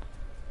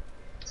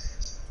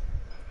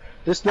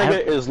 This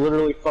nigga is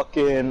literally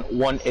fucking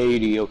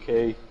 180,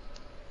 okay?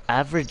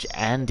 Average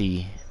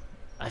Andy.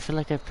 I feel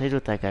like I've played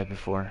with that guy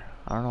before.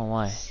 I don't know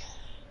why.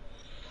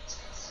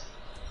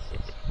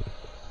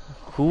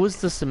 Who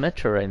is the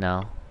Symmetra right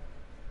now?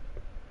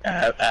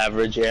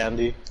 Average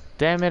Andy.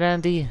 Damn it,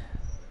 Andy.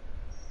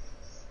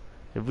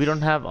 If we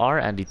don't have our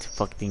Andy to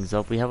fuck things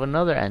up, we have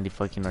another Andy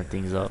fucking our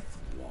things up.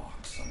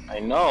 I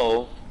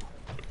know.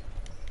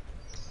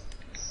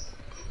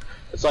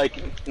 It's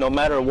like, no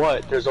matter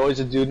what, there's always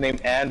a dude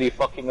named Andy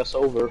fucking us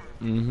over.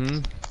 Mm-hmm.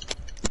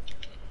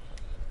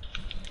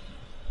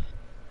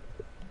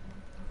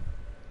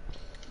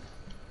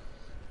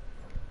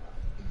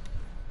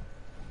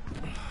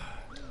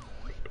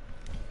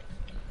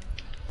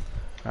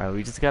 Alright,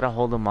 we just gotta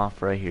hold them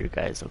off right here,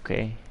 guys,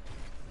 okay?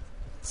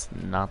 It's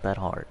not that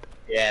hard.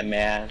 Yeah,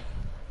 man.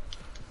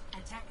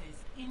 Attackers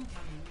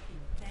incoming in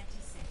 30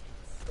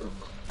 seconds.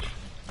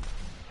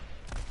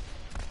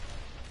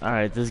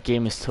 Alright, this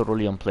game is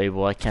totally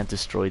unplayable. I can't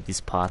destroy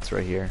these pots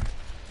right here.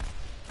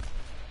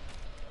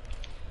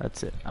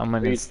 That's it. I'm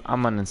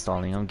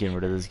uninstalling. I'm getting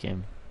rid of this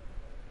game.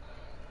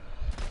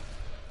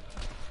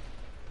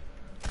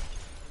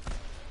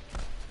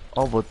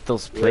 Oh, but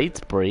those plates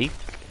break.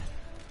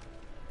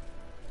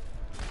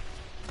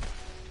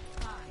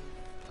 5,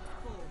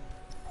 4,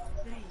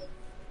 3,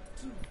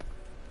 2,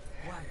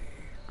 1.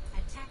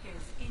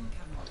 Attackers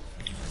incoming.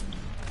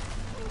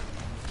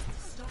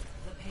 Stop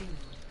the payload.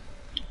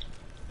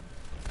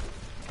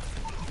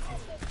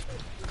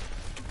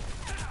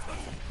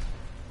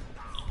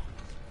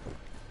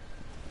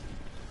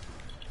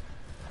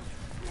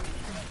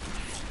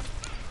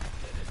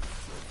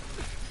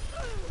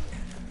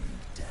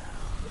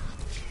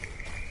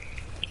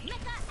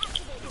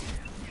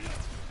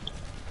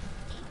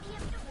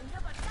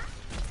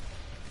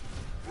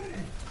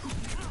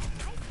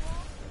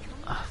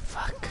 Ah,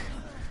 fuck.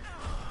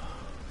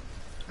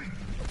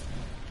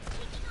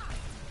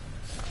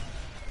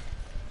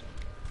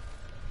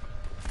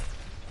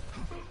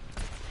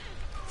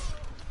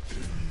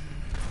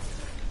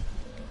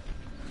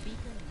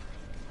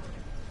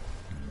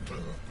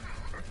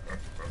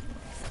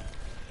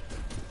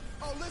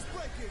 Oh, let's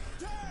break it.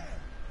 Damn!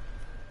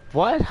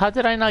 What? How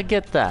did I not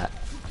get that?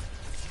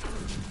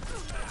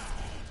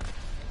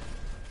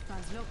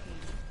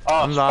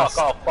 Oh, I'm lost.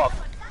 fuck, oh, fuck.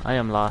 I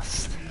am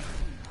lost.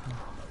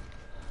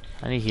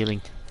 I need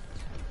healing.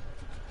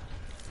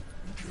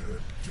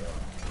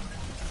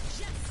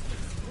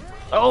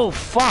 Oh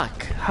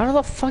fuck! How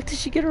the fuck did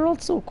she get her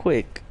ult so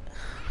quick?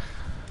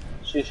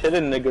 She's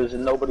hitting niggas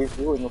and nobody's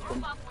dealing with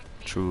them.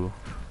 True.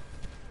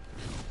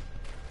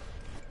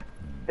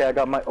 Yeah, I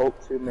got my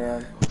ult too,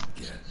 man.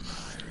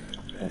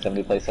 Can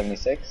somebody play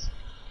 76?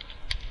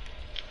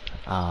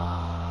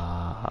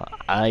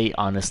 I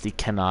honestly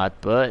cannot,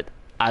 but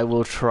I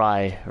will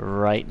try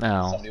right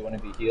now. Somebody want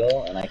to be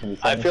heal and I can be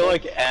I 76? feel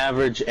like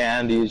average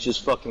Andy is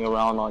just fucking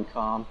around on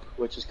comp,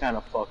 which is kind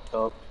of fucked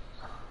up.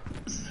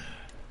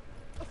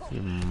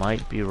 You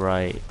might be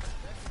right.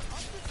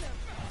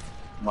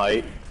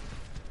 Might.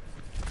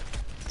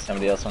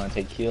 Somebody else want to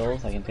take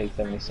heals? I can take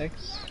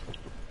 76.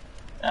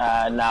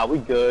 Nah, we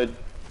good.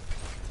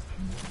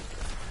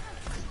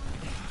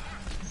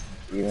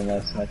 Even though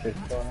symmetric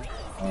corner?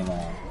 I mean,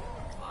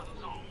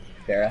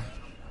 Farah?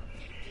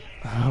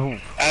 Oh,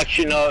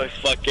 Actually, no,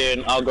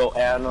 fucking, I'll go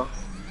Anna.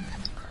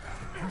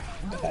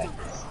 Okay.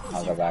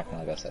 I'll go back and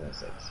I'll go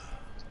 76.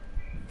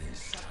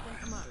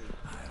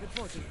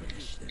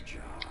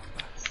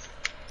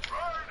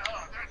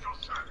 Reinhardt at your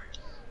service.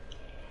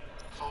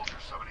 Soldier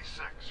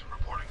 76,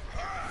 reporting for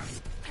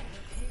duty. The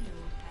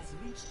payload has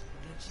reached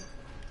the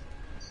checkpoint.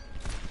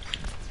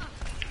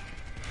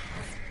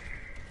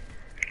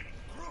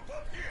 Group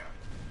up here.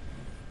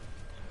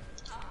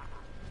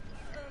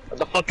 What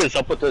the fuck is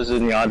up with the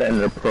Zenyatta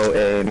and the Pro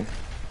Aim?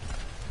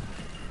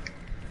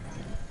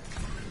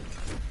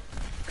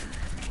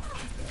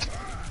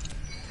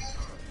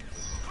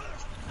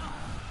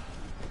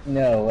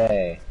 No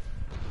way.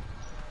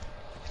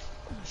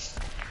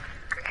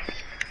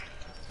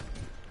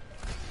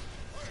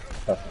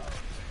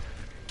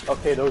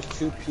 Okay, those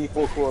two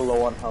people who are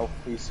low on health,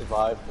 please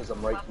survive, because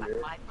I'm right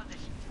here.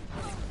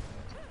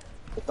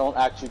 But don't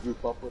actually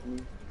group up with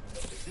me.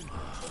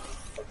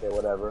 Okay,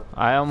 whatever.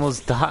 I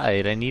almost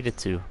died. I needed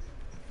to.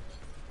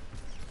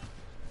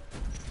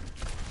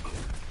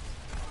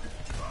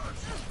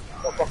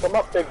 Don't fuck him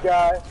up, big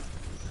guy.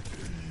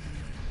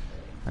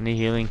 I need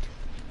healing.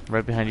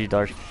 Right behind you,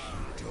 Dark.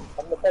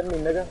 Come defend me,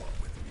 nigga.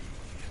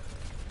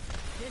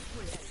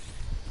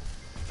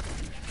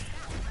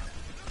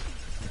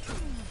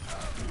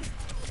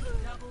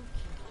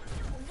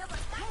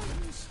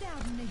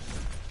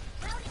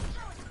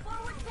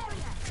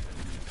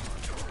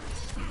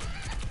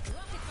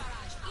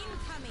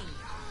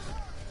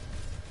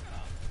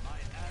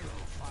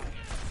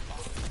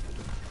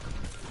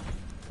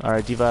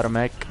 Alright, Diva out of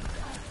mech.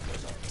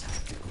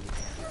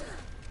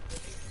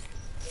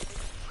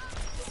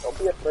 Don't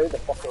be afraid to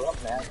fuck her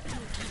up, man.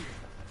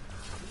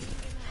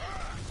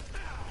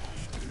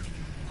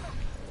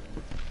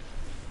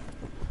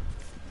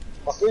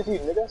 Fuck is you,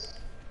 niggas?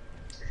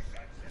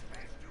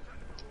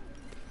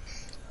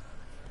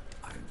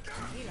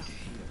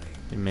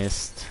 You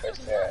missed. Right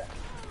there.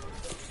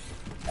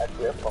 That's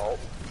your fault.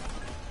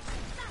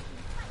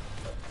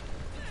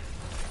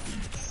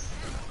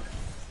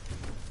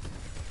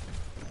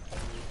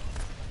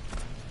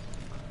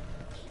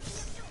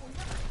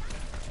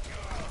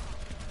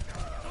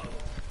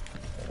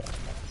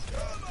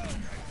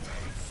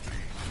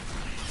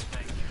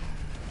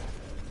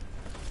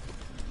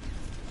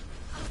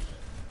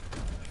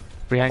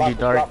 Behind you,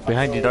 Dark.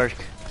 Behind you, Dark.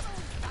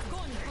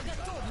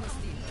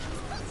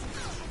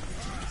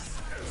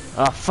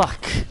 Oh,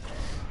 fuck.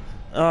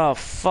 Oh,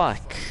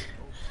 fuck.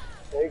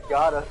 They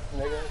got us,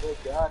 nigga. They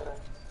got us.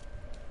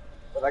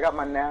 But I got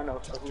my nano,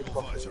 so who the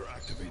fuck is Visor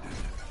activated.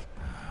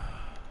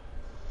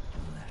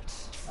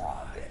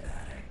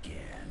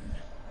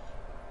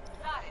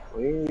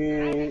 We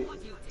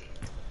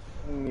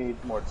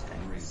need more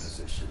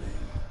tanks. Repositioning.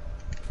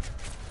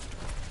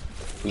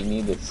 We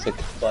need a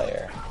 6th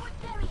player.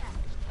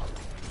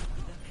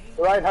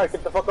 Reinhardt,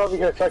 get the fuck over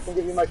here so I can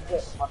give you my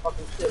shit. My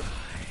fucking shit.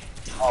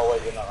 Oh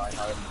wait, you're not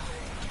Reinhardt.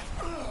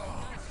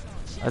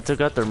 I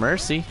took out their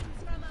mercy.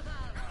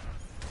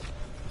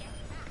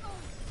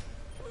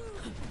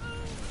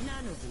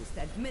 Nano boost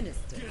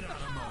administered. Get out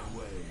of my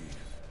way.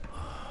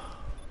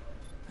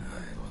 I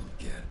will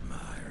get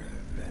my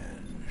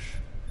revenge.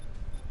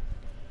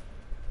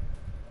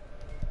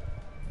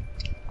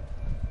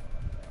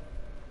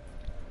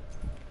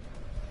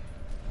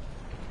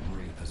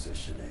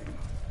 Repositioning.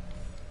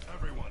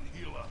 Everyone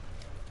heal up.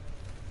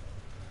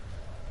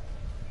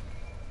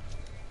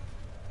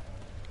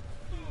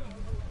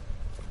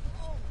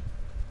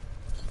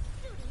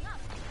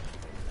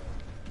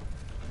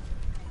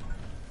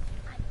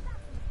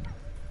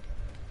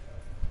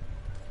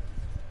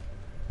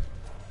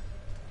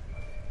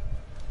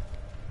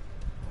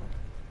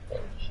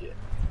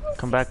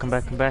 Come back, come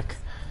back, come back.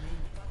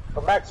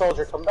 Come back,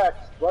 soldier, come back.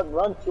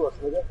 Run to us,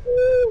 nigga.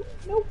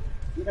 Nope.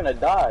 You're gonna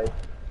die.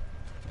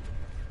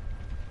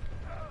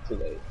 Too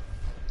late.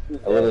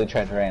 I literally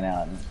tried to rain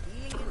out and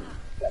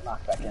got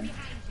knocked back in.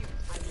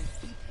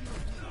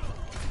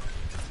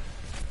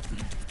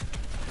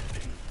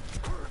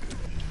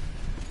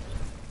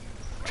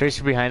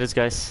 Tracer behind us,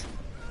 guys.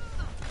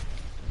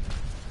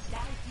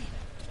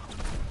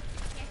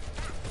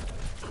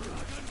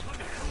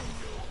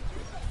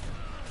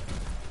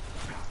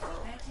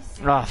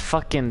 Ah,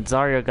 fucking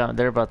Zarya got.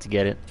 They're about to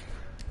get it.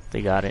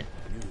 They got it.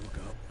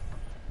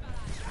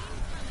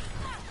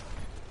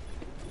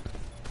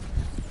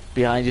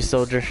 Behind you,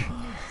 soldier.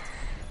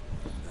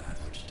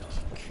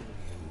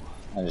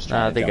 I'm just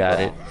trying to They jump got out.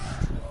 it.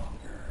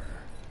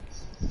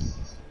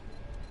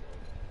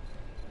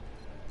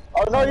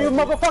 Oh no, you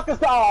motherfuckers!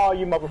 Oh,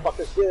 you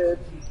motherfuckers did.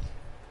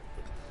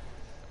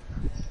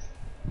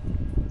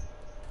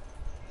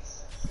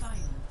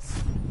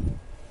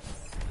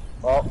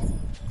 Well,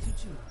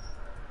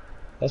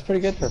 That's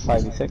pretty good for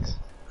 5v6.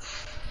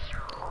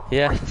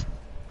 Yeah.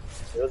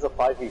 It was a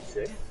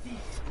 5v6.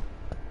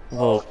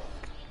 Well,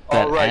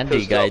 that right, Andy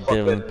 'cause guy the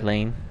didn't fucking-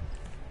 playing.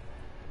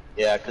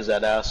 Yeah, cause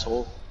that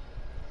asshole.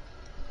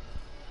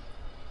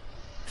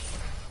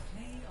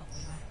 Play of the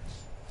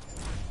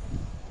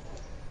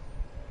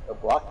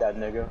match. Block that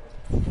nigga.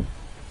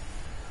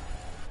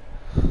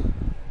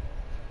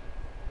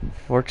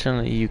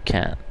 Fortunately, you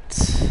can't.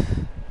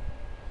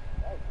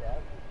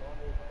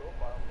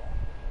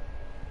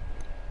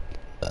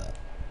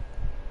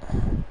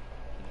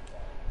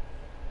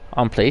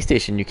 On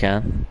PlayStation, you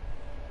can.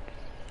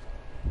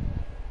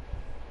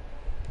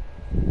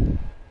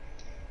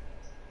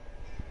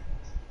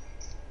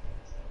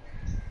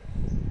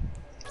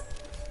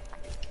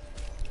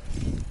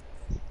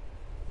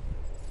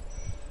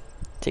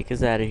 Take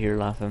us out of here,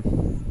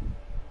 Lafem.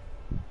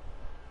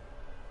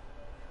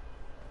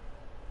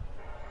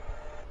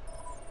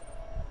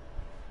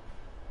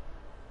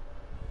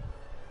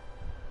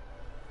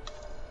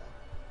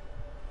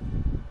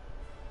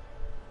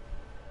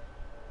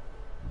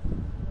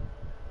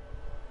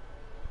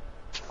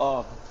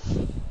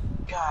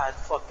 God,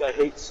 fuck, I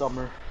hate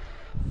summer.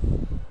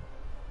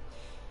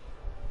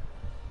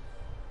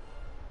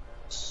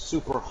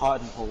 Super hot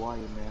in Hawaii,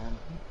 man.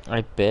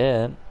 I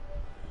bet.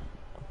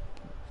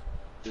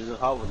 Is it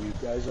hot where you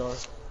guys are?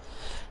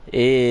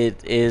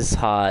 It is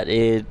hot.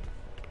 It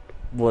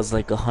was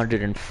like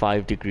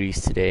 105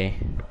 degrees today.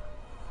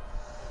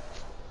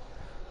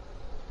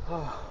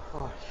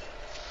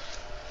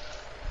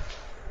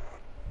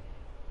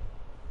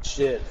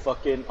 Shit,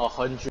 fucking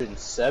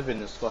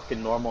 107 is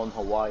fucking normal in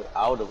Hawaii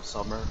out of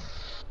summer.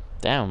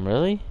 Damn,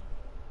 really?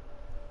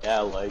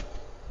 Yeah, like,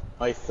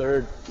 my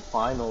third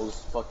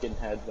finals fucking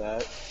had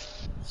that.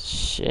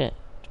 Shit.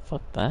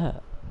 Fuck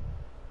that.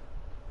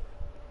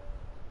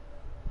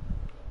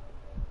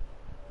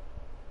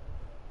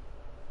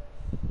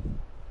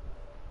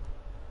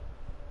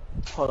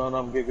 Hold on,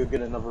 I'm gonna go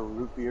get another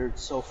root beer.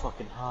 It's so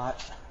fucking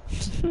hot.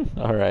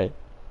 Alright.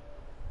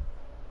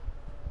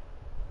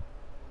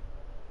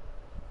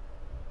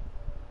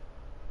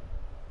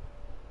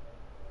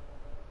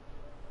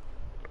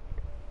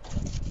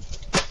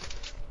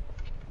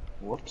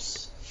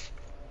 Whoops.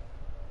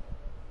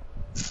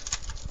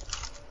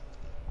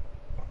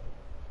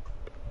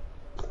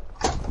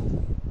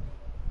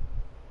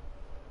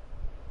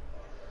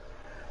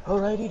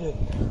 Alrighty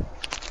then.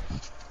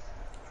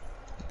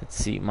 Let's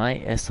see, my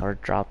SR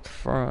dropped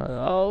from...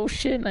 Oh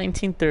shit,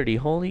 1930.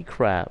 Holy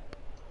crap.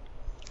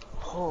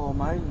 Oh,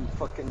 mine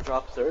fucking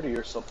dropped 30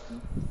 or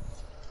something.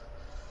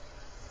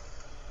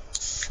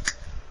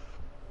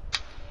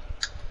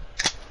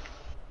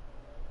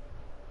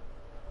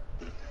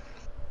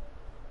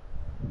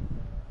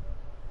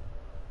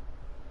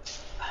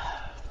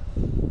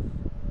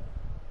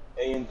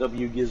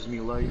 A&W gives me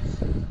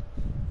life.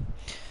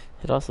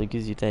 It also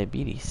gives you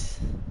diabetes.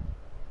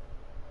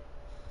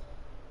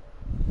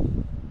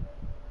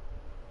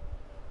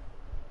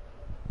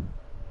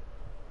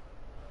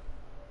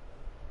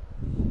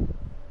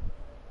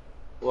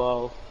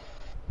 Well,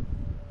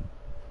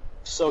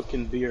 so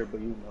can beer, but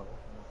you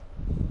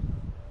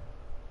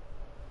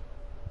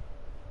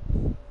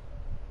know.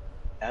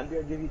 Can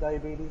beer give you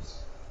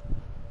diabetes?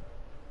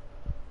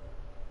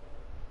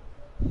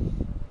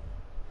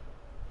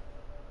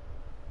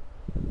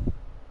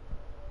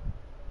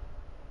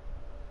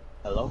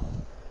 Hello?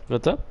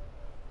 What's up?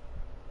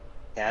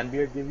 Can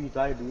beer give you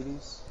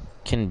diabetes?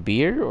 Can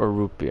beer or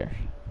root beer?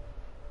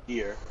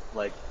 Beer,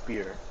 like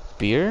beer.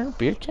 Beer?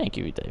 Beer can't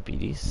give you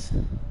diabetes.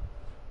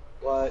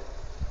 What?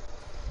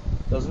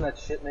 Doesn't that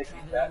shit make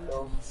you fat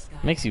though?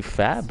 Makes you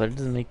fat, but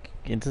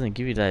it doesn't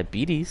give you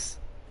diabetes.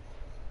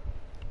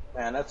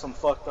 Man, that's some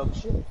fucked up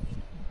shit.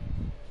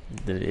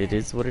 It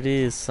is what it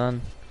is,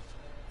 son.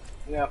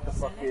 You have to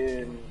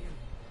fucking...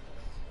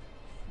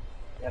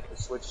 You have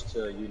to switch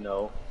to, you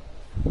know...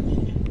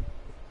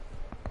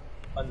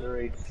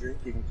 underage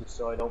drinking just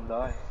so I don't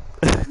die.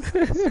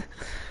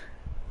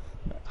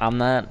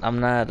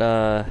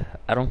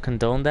 I don't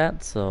condone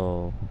that,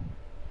 so...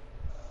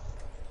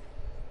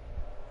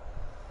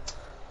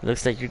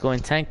 Looks like you're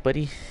going tank,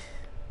 buddy.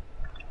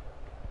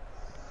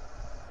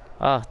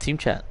 Ah, team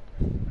chat.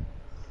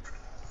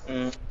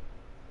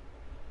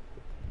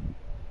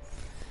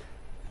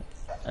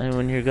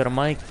 Anyone here got a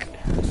mic?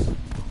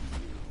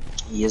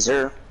 Yes,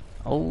 sir.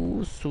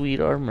 Oh, sweet,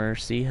 our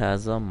Mercy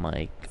has a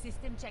mic.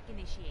 System check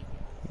initiated.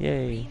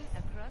 Yay. Green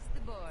across the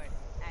board.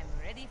 I'm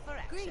ready for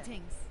action.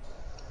 Greetings.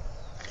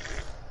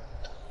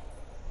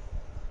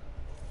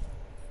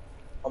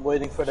 I'm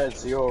waiting for that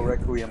Zero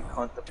Requiem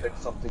cunt to pick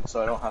something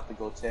so I don't have to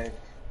go tank.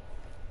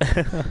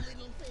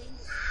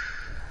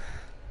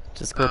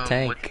 Just go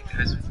tank.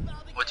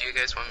 What do you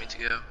guys want me to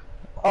go?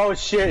 Oh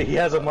shit, he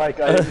has a mic,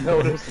 I didn't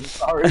notice, I'm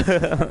sorry.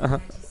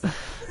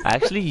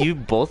 Actually,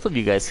 both of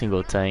you guys can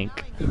go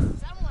tank.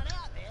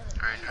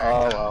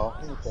 Oh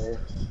well, okay.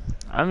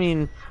 I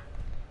mean,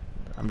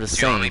 I'm just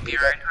Do you want me saying. to be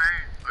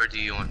Reinhardt, or do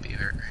you want to be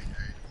Reinhardt?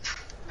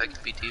 I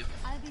could be you.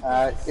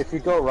 If you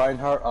go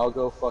Reinhardt, I'll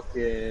go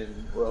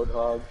fucking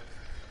Roadhog.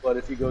 But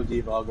if you go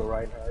Diva, I'll go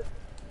Reinhardt.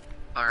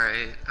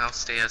 Alright, I'll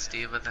stay as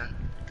Diva then.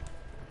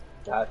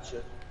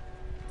 Gotcha.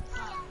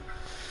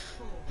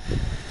 4,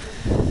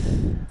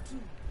 2,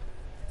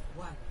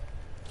 1.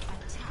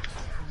 Attack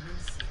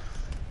commencing.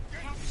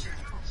 Capture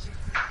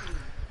objective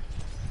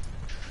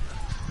A.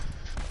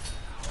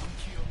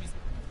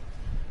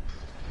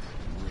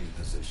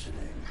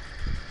 Repositioning.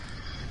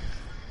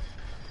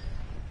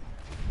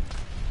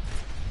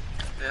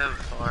 We have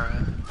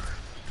Vara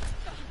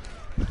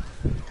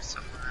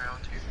somewhere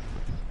around here.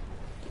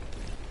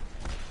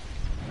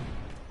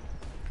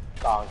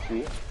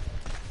 Donkey.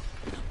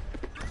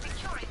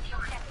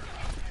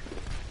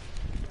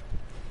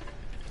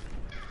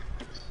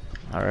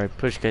 Alright,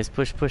 push guys,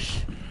 push,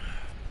 push.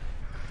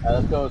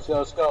 Alright,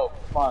 let's go.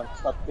 Come on,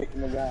 stop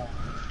kicking me down.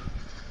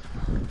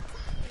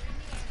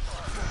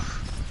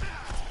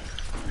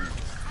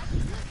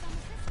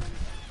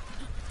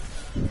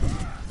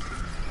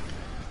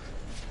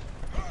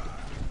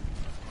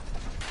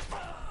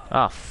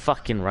 Ah,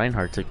 fucking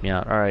Reinhardt took me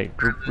out. Alright,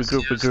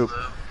 regroup.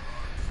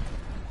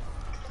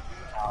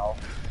 Ow.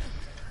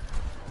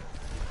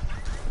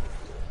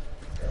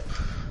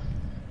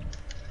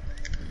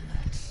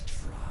 Let's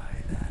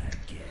try that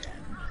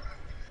again.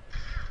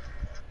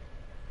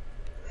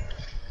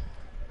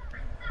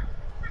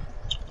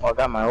 Oh, I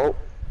got my ult.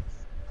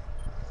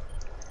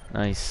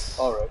 Nice.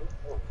 Already?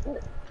 Oh,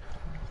 shit.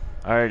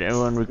 Alright,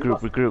 everyone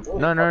regroup.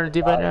 No,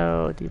 D.Va,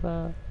 no,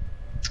 D.Va.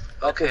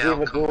 Okay,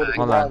 I'll come back.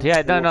 Hold on.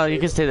 Yeah, no, you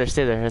can stay there,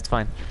 that's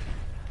fine.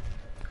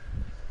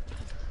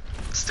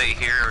 Stay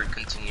here or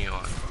continue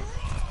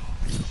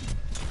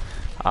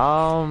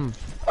on?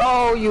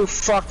 Oh, you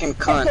fucking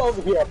cunt. Come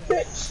over here,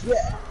 bitch!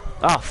 Yeah!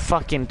 Oh,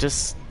 fucking,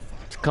 just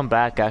come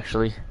back,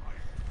 actually.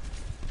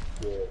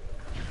 Yeah.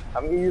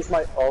 I'm gonna use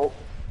my ult,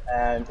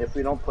 and if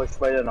we don't push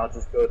by then I'll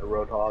just go to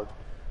Roadhog.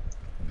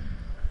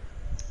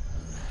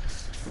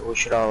 We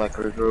should all like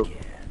regroup.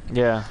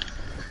 Yeah.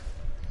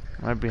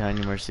 Right behind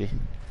you, Mercy.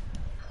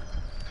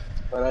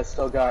 But I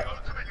still got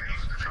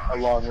a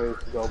long way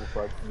to go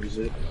before I can use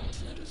it.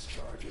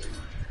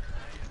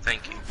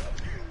 Thank you.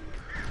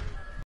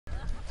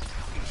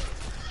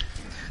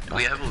 Do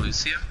we have a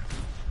Lucio?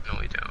 No,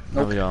 we don't.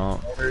 No, we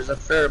don't. There's a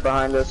fair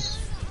behind us.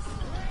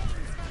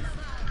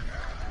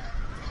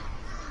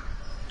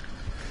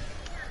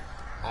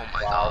 Oh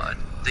my god.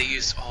 They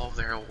used all of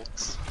their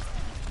ults.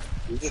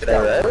 Should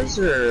I res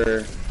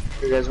or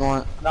you guys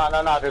want?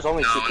 No, there's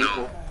only No, two no.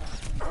 people.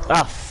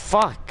 Ah,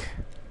 fuck.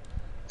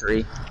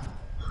 3.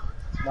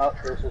 No,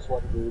 there's just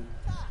one dude.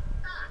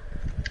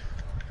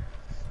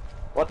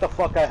 What the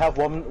fuck, I have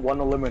one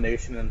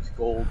elimination and it's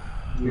gold.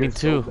 Me You're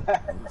too. So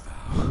bad.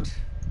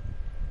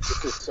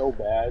 This is so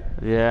bad.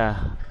 Yeah.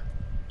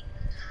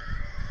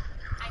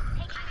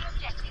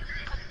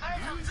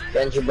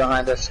 Genji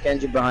behind us,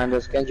 Genji behind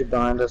us, Genji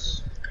behind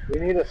us. We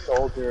need a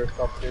soldier or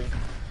something.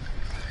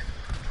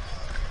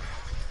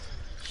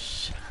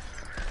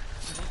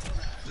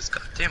 This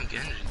goddamn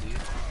Genji, dude.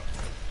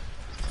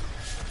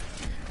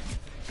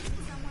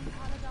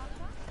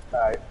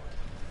 Alright.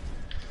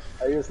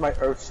 I use my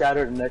Earth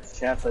Shatter the next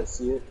chance I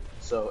see it,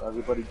 so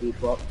everybody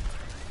group up.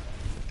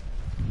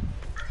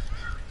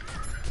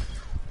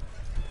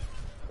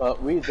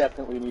 But we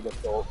definitely need a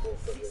soldier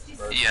for this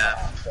first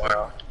Yeah,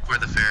 round, where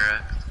the fair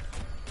at?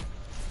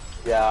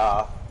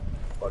 yeah,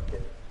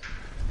 fucking.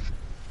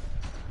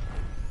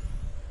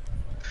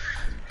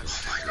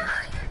 Oh my god.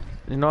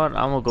 You know what?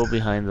 I'm gonna go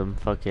behind them.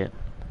 Fuck it.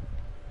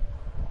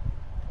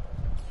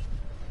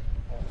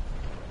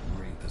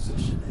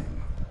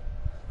 Repositioning.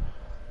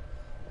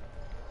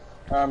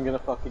 I'm gonna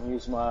fucking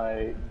use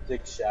my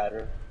Dick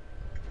Shatter.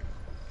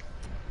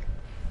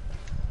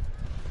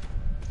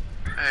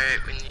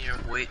 Alright, we need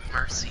to wait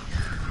Mercy.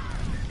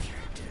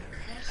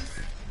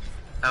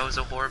 That was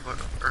a horrible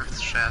Earth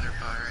Shatter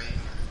bar,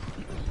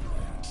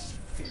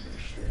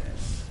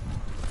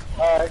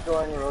 Alright,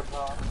 going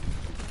Roadhog.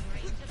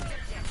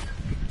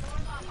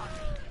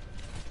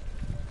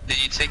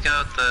 Did you take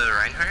out the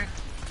Reinhardt?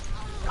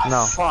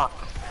 No. Fuck.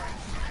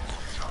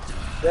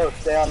 Yo,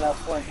 stay on that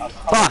point. I'm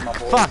coming, my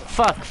boy.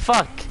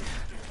 Fuck.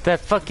 That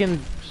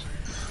fucking.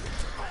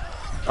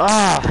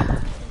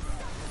 Ah.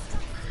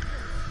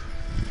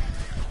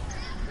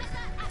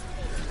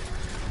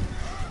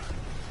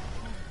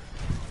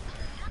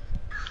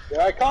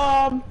 Here I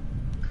come!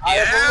 I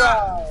Yeah. have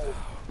arrived!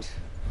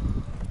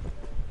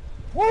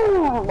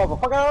 Woo!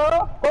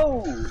 Motherfucker!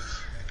 Woo!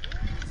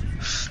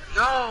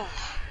 No!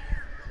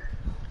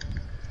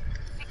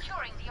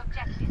 Securing the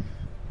objective.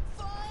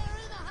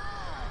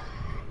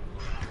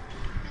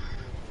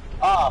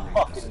 Ah,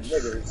 fucking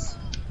niggers.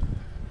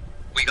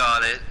 We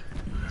got it.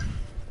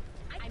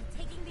 I'm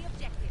taking the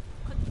objective.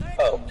 Convert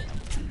Oh.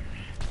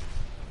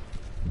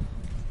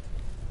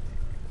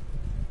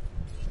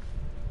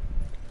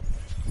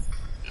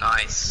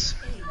 Nice.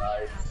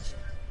 Nice.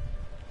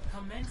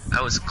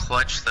 That was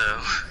clutch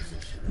though.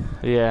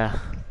 Yeah.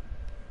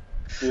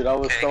 Dude, I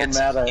was Okay, so get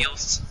mad some at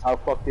heals. how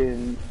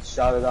fucking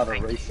shouted out a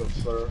racist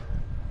slur.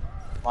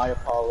 My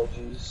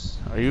apologies.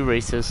 Are you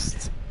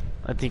racist?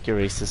 I think you're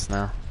racist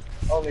now.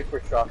 Only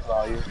for shock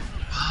value.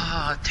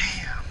 Ah,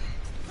 damn.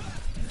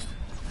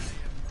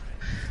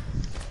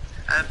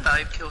 I have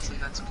 5 kills and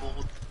that's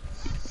gold.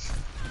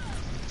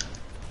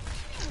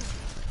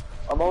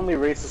 I'm only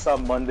racist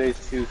on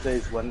Mondays,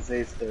 Tuesdays,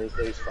 Wednesdays,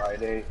 Thursdays,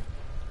 Friday.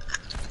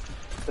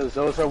 Because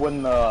those are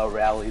when the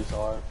rallies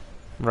are.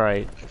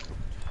 Right.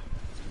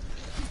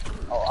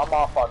 Oh, I'm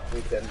off on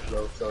weekends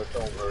though, so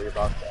don't worry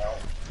about that.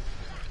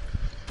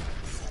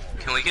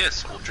 Can we get a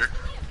soldier?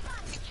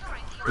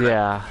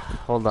 Yeah.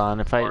 Hold on.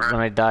 If when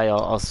I die,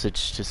 I'll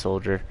switch to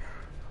soldier.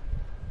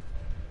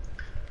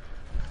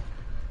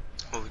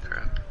 Holy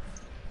crap.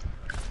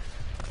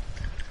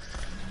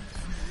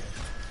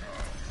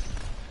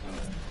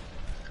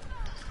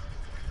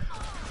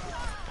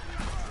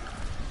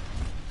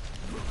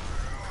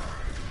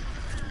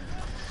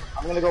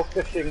 I'm gonna go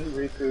fishing,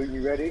 Riku.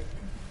 You ready?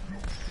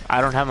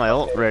 I don't have my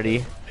ult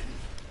ready.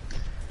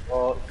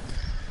 Well,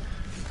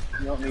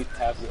 you don't need to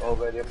have your ult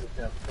ready. I'm just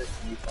gonna fish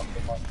you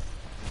something like.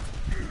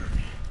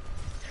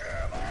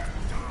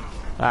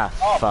 Ah,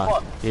 Oh,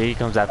 fuck. Yeah, he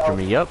comes after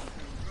me. Yup.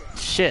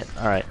 Shit.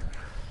 Alright.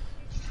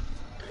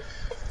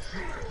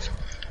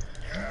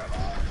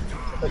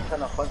 It's like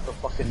trying to hunt the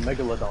fucking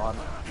megalodon.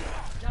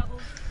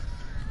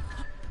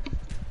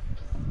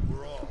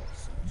 We're all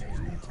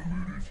ultimate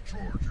is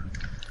charging.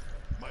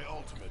 My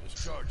ultimate is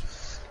charging.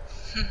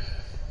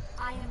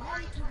 I am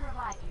ready to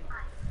revive you.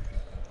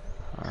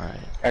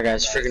 Alright. Alright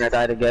guys, if you're gonna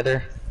die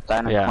together, die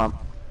in a Yeah. clump.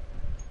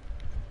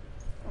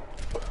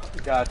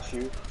 Got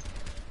you.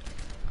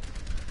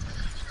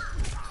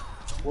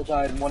 We'll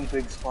die in one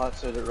big spot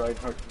so that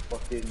Reinhardt can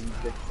fucking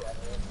get shadow.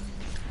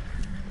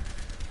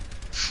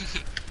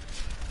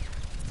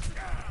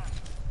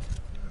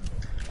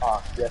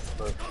 Ah, yes,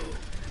 Mercy.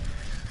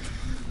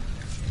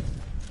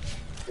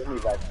 Give me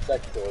that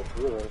sector,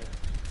 really.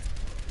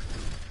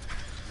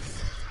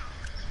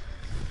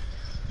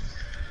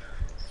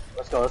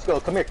 Let's go, let's go.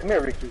 Come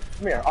here, Ricky.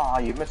 Come here. Ah,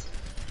 you missed.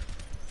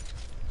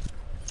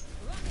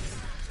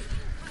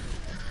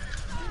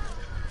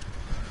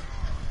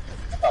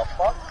 What the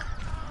fuck?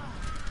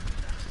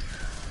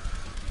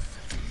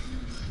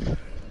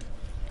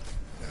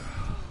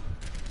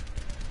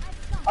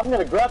 I'm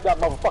gonna grab that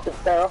motherfucking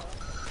Pharaoh.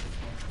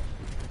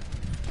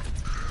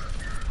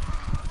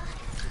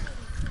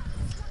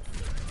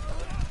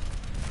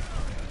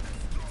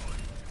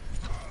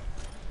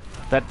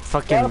 That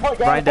fucking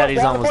Ryan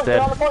Daddy's almost dead.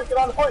 Get on the point, get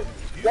on the point!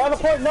 Get on the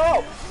point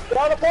now! Get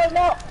on the point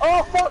now!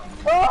 Oh fuck!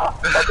 Ah!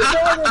 Fucking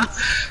dragons!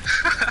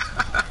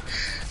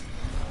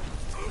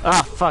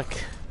 Ah, fuck.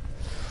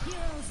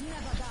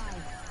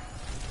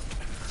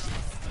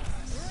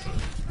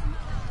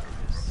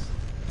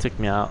 Took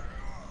me out.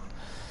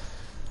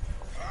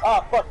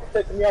 Ah fuck, it's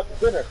taking me out to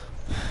dinner.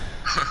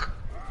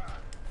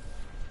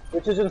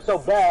 Which isn't so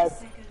bad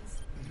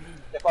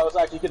if I was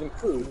actually getting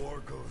food. War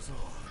goes on.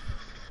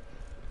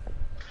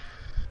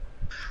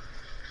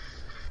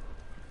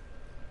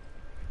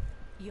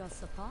 Your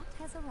support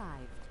has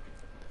arrived.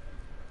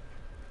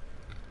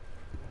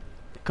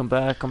 Come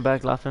back,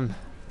 Lafem.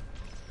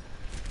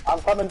 I'm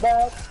coming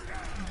back.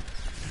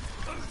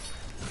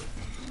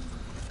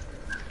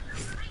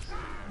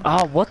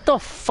 Ah, what the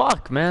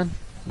fuck, man?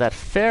 That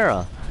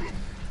Pharah.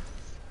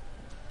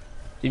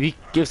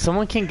 If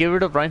someone can get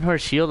rid of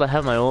Reinhardt's shield, I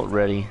have my ult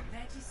ready.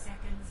 30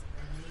 seconds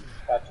remaining.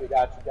 Got you,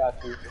 got you,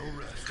 got you.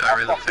 Got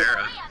rid of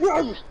Pharah.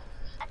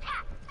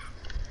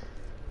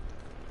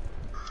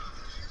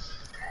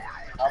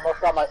 I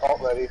almost got my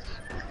ult ready.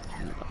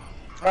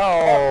 No.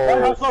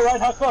 Right hustle,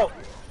 right hustle.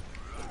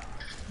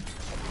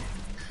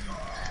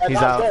 He's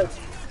out. Dead.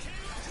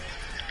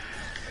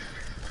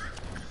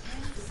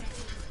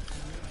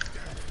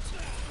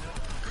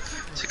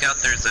 Took out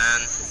their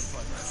Zen.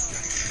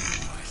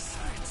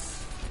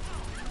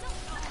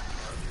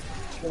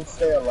 You can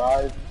stay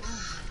alive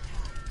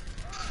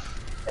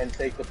and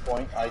take the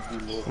point. I do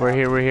move. We're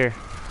here.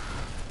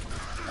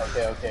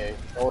 Okay, okay.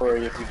 Don't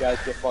worry. If you guys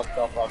get fucked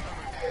up, I'll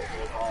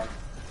move on.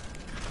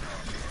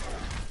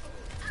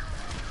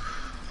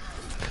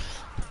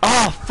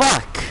 Oh,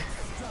 fuck!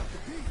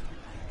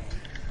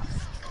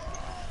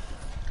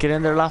 Get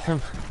in there,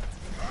 Lafem.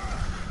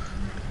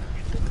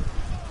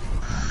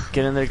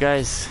 Get in there,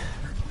 guys.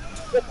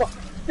 Get fucked!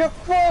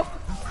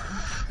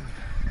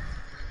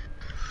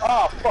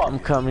 Oh, fuck. I'm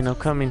coming.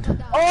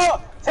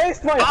 Oh!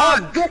 Taste my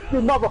hot dick, you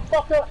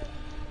motherfucker!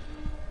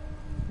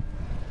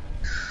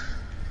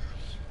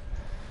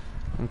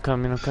 I'm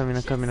coming.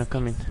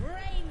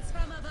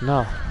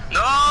 No.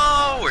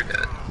 No, we're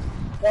dead.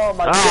 Oh,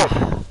 my dick.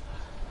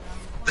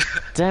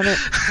 Damn it.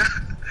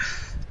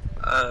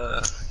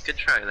 Good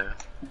try there.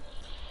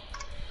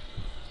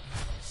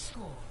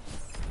 Score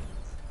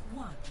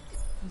 1-0.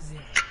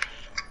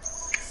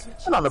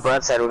 And on the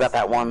bright side, we got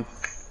that one.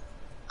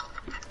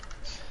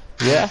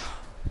 Yeah.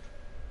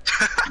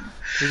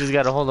 We just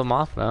gotta hold them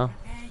off now.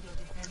 Prepare your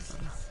defenses.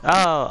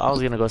 Oh, I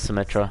was gonna go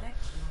Symmetra.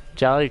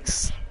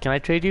 Jalix, can I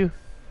trade you?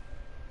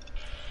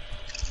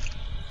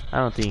 I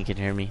don't think you can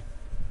hear me.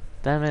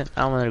 Damn it,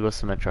 I wanted to go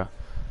Symmetra.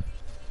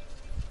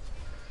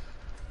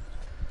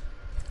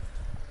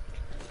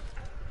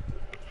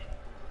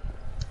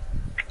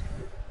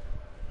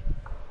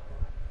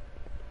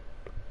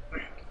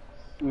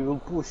 We will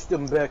push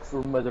them back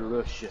for Mother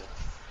Russia.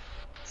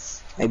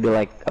 Maybe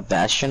like a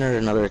Bastion or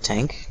another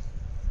tank.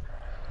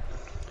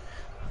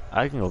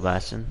 I can go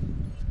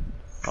Bastion.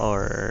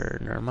 Or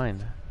never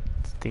mind.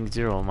 Think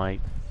Zero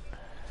might.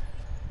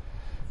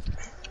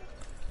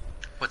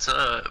 What's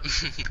up?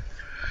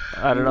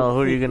 I don't know.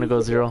 Who are you gonna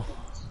go Zero?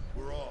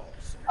 We're all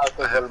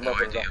I have no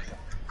idea.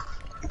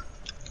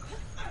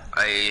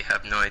 I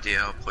have no idea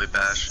how to play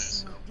Bastion,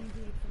 so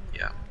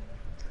yeah.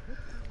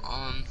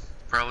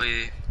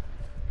 Probably.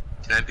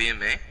 Can I be a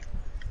May?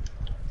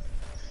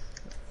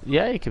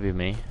 Yeah, it could be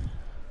me.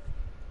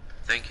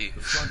 Thank you.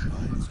 front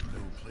lines, no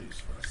place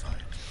for a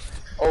side.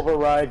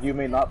 Override, you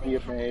may not be a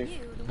May.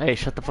 Hey,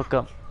 shut the fuck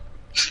up.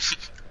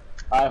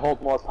 I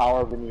hold more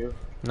power than you.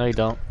 No, you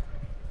don't.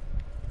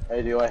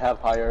 Hey, do I have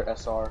higher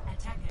SR?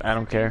 I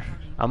don't care.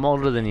 I'm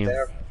older than you.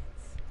 There.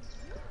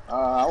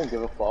 I don't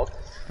give a fuck.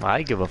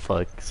 I give a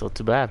fuck. So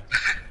too bad.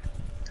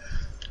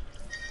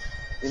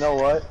 You know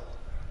what?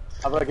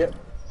 How about I get...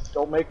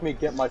 Don't make me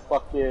get my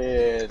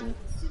fucking...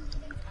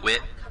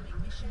 Wit.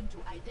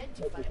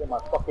 Make me get my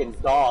fucking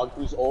dog,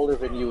 who's older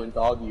than you in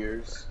dog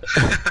years.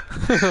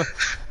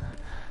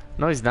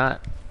 No, he's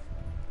not.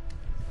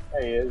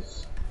 There he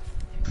is.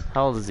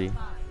 How old is he?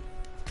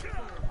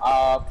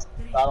 I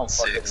don't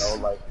fucking 6. know,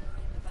 like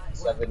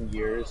 7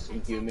 years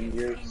in human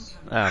years.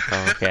 Oh,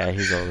 okay,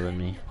 he's older than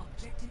me.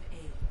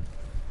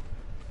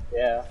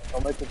 Yeah,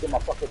 don't make me get my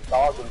fucking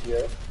dog in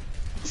here.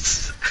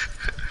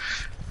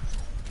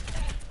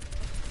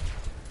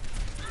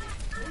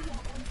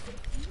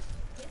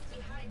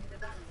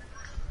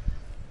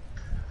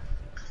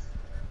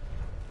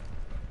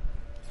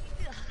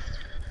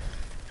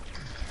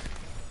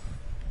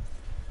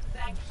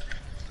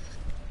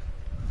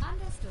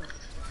 Understood.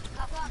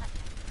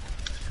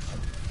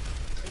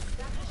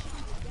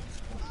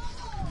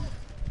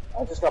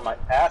 I just got my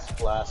ass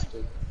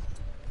blasted.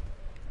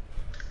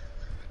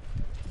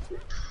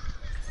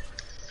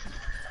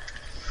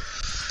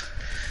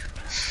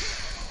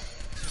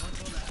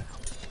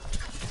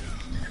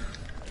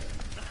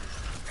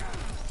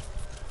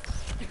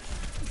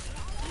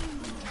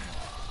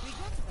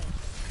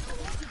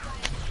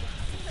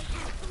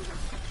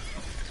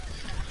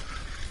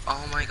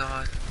 Oh my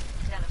god.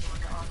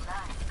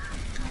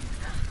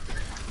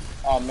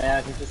 Oh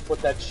man, he just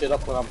put that shit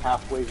up when I'm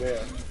halfway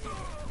there.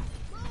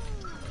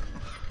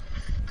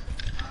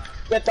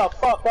 Get the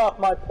fuck off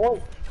my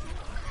point!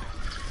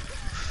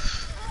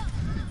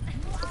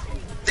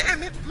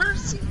 Damn it,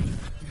 Mercy!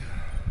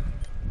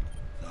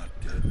 Not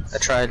dead. I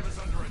tried. Get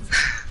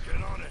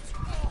on it.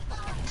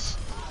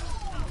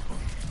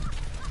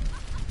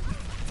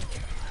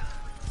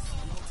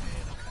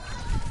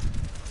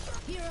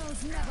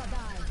 Heroes never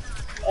die.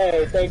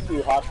 Hey, thank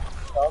you, hot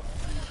stuff.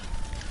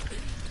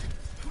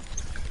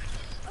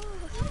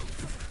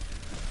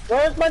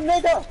 Where's my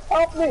nigga?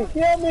 Help me!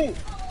 Heal me!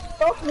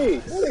 Help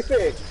me!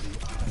 Anything!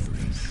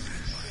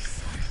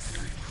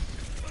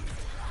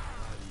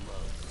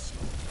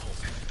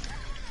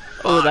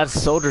 Oh, that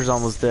soldier's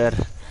almost dead.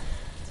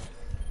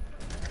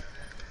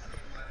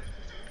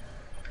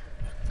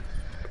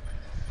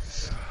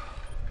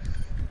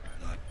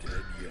 Not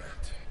dead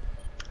yet.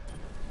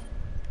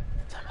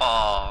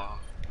 Aww.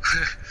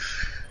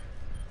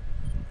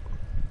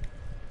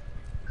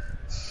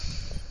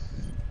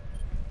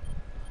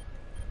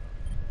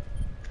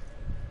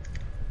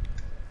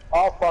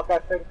 Oh fuck, I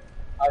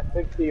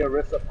think the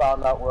Orisa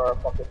found out where our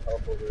fucking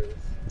teleporter is.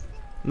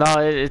 No,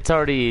 it's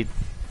already...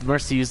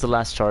 Mercy used the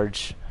last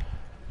charge.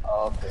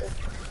 Oh, okay.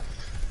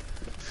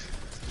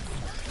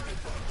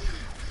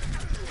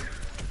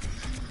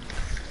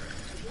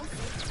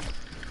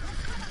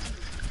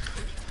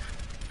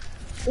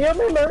 Heal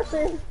me,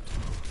 Mercy!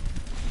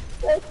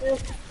 Thank you!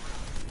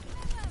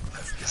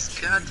 This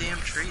goddamn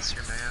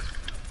Tracer, man.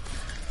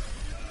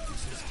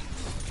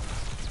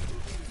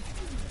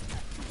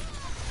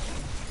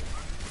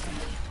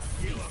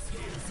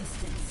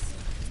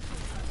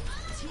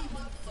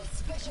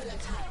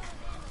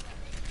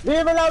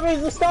 Vive la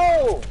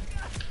resistance!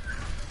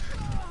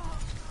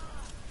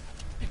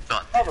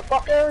 God.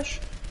 Motherfuckers!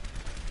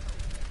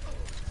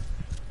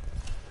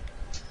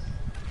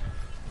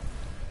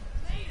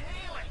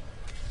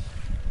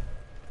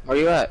 Where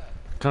you at?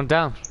 Come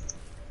down.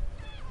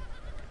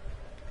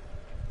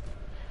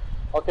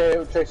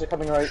 Okay, Tracer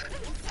coming right.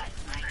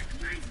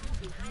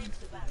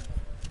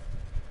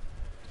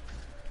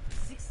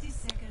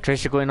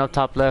 Tracer going up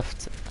top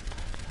left.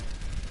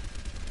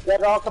 Yeah,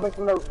 they're all coming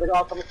from the. They're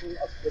all coming from.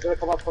 They're gonna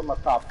come up from the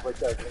top, right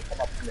there. They're gonna come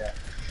up from there.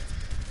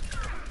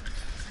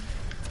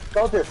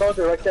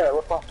 Soldier, right there.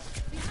 What's up?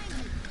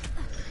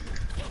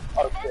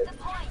 Oh shit.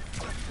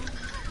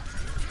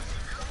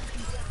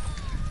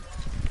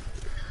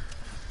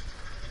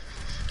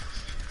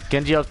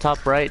 Genji up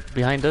top right,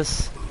 behind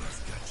us.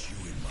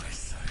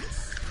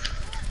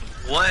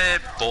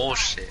 What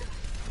bullshit.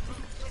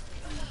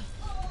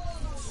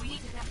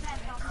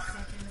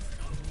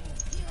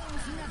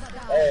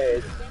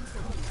 Hey.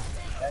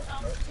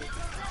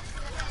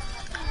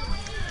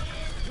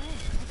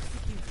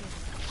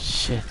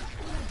 Shit.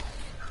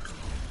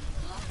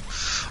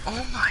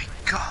 Oh my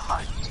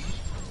god.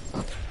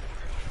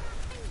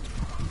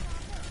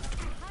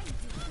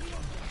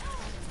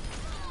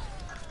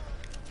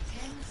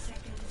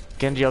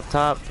 Genji up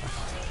top.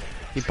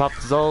 He popped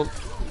his ult.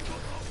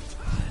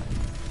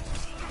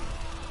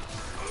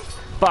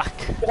 Fuck.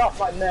 Get off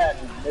my man,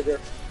 nigga.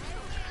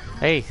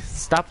 Hey,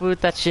 stop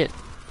with that shit.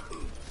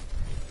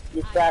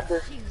 You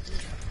cracker.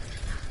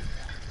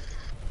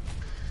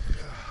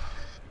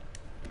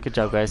 Good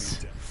job,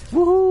 guys.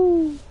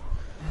 Woohoo!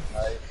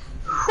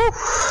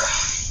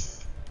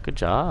 Good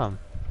job.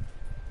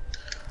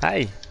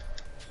 Hi.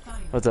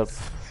 What's up?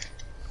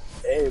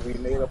 Hey, we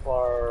made up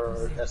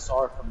our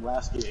SR from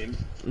last game.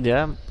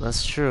 Yeah,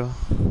 that's true.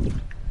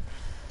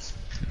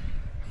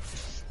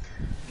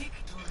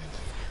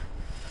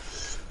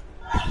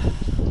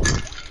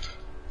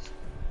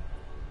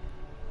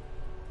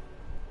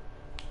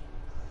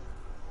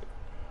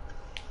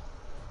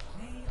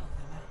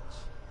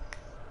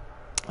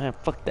 Man,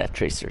 fuck that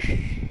tracer.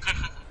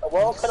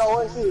 Well, can I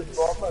always use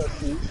Brahma?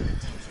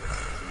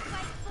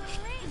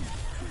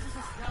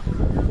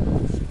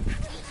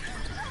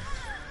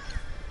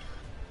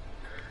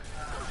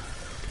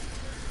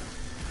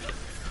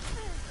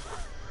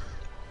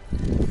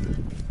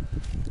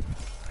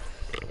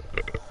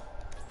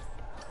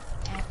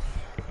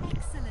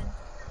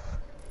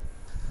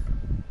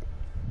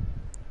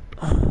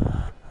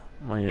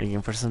 Are you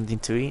looking for something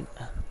to eat?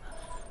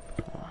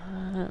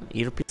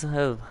 Eat a piece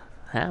of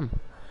ham.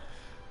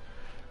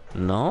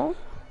 No?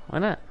 Why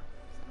not?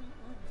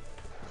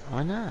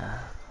 Why not?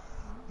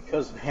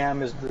 Because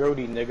ham is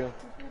grody, nigga.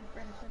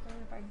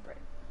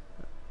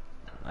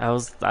 I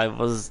was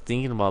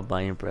thinking about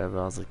buying bread, but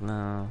I was like,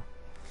 no.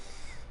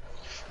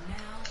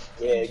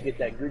 Yeah, get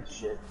that good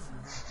shit.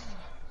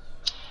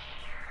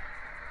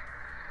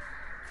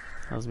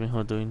 How's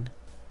Miho doing?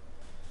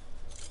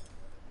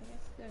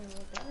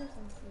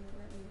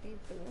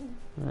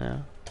 Yeah.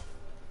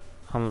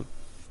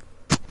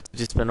 Did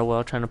you spend a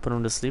while trying to put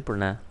him to sleep or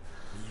not?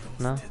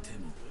 No?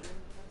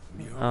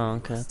 Oh,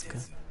 okay, that's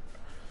good.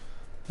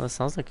 Well, it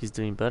sounds like he's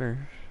doing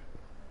better.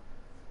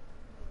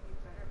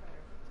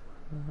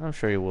 I'm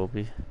sure he will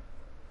be.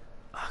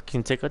 Can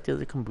you take out the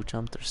other kombucha?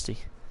 I'm thirsty.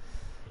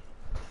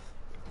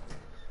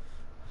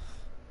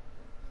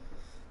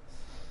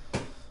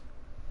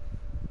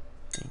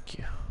 Thank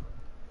you.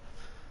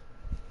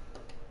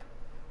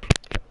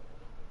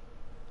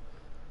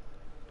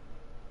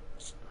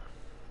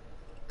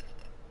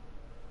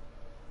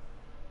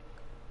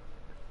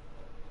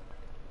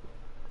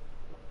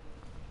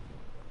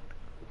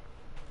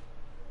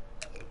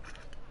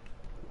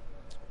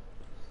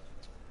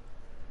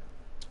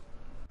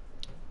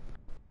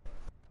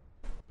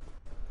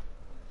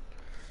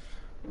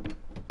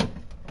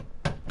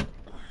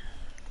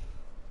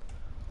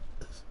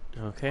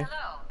 Okay.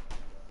 Hello.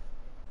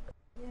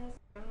 Yes,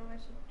 I don't know if I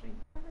should drink.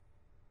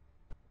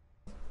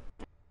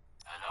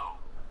 Hello.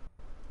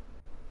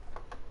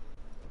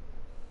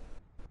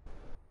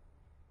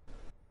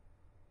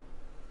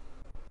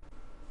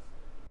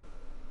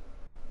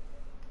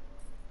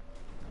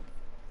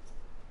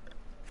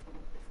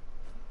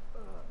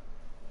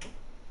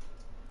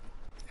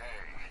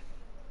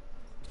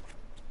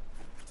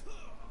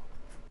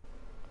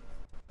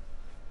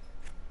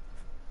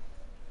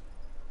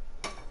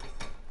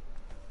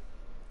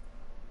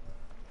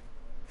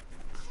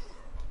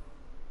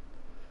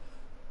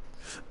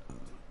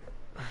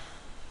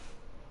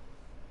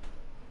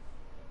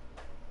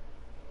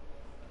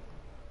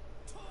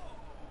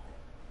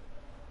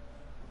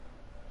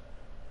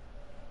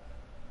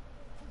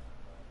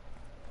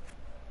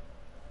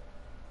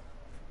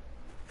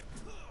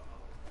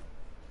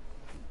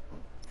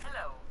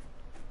 Hello.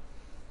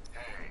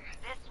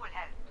 This will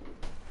help.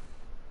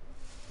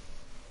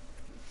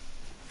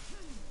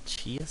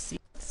 Chia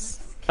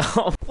seeds?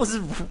 I was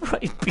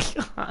right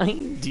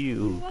behind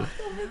you.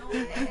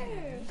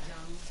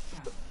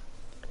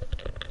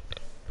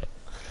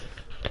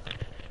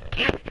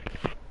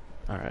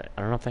 Alright,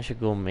 I don't know if I should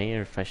go May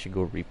or if I should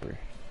go Reaper.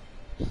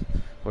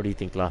 What do you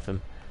think, Lafem?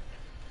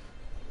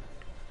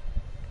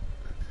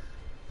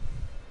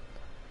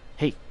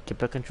 Hey, get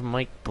back on your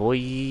mic, boy.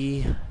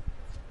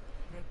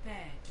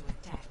 Prepare to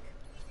attack.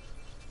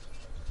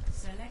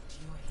 Select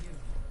your hero.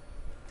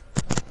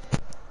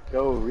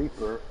 Go,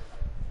 Reaper.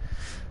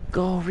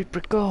 Go,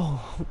 Reaper, go.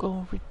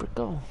 Go, Reaper,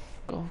 go.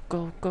 Go,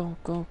 go, go,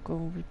 go, go,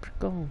 Reaper,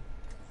 go.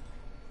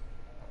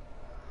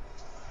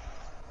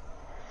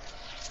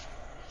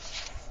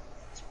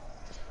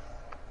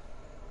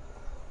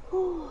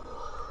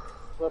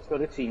 Let's go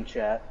to team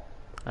chat.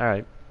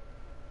 Alright.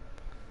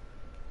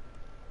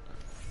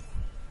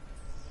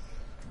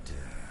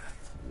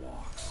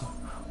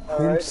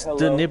 Alright, Who's the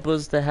hello.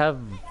 nipples that have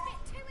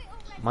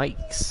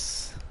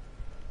mics?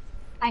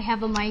 I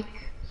have a mic.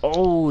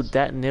 Oh,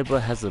 that nibble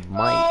has a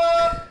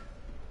mic.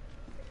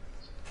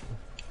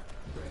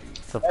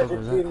 So As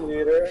your team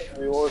leader,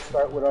 we will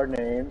start with our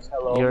names.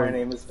 Hello, You're- my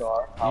name is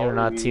Dar. How You're are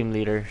not you? team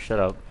leader. Shut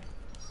up.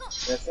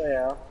 Yes, I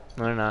am.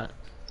 No, you're not.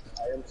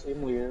 I am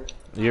team leader.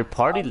 You're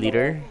party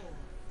leader.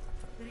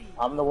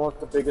 I'm the one with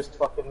the biggest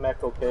fucking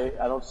mech, okay?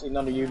 I don't see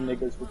none of you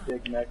niggas with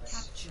big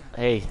mechs.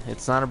 Hey,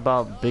 it's not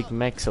about big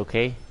mechs,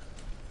 okay?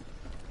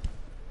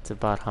 It's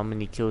about how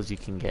many kills you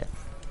can get.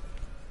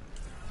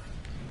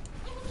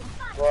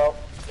 Well,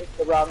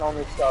 the round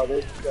only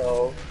started,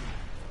 so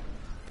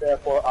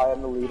therefore I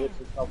am the leader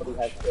since nobody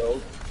has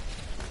kills.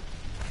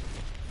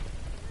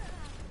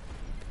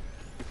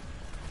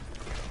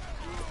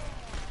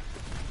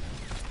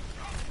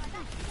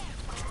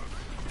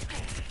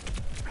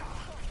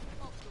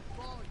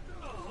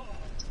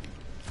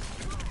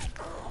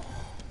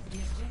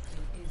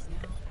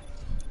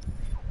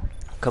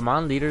 Come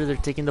on, leader, they're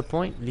taking the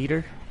point,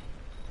 leader.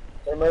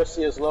 Their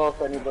mercy is low if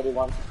anybody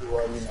wants to, you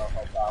know,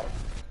 help out.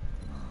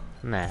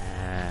 Nah.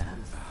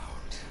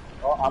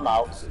 Oh, I'm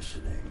out.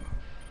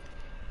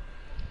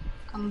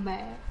 Come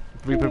back.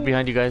 Reaper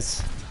behind you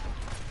guys.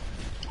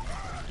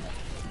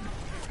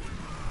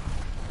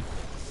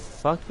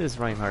 Fuck this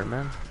Reinhardt,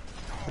 man.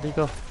 Where'd he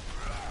go?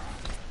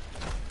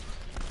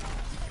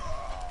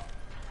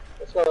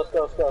 Let's go, let's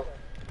go, let's go.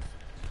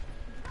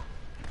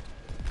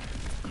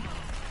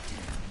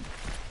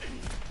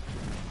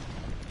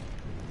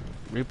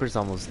 Reaper's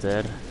almost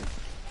dead.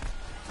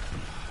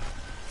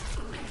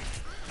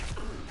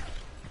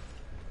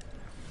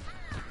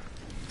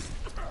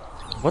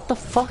 What the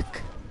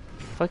fuck?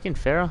 Fucking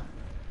Pharah?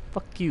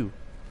 Fuck you.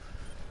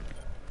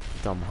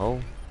 Dumb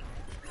hoe.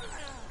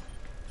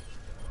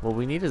 What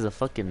we need is a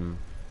fucking...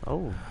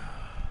 Oh.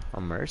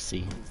 A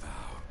mercy.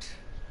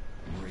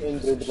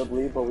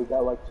 Indubitably, but we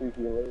got like 2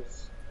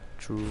 healers.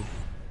 True.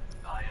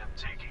 I am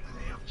taking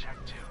the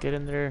objective. Get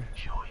in there.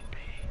 Join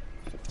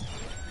me.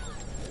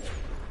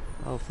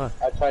 Oh fuck.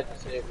 I tried to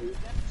save you.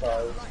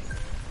 Sorry.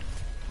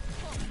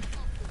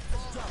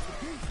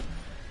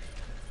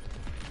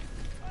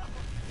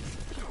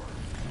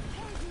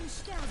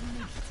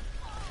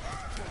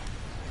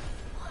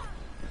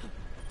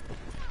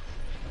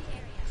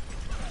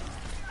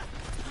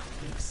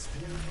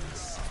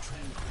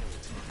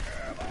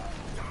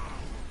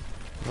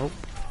 Nope.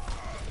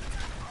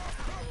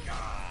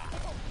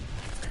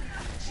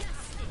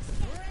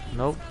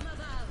 Nope.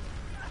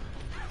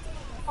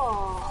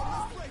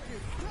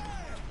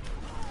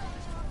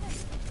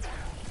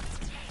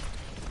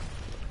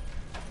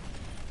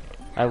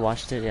 I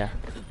watched it, yeah.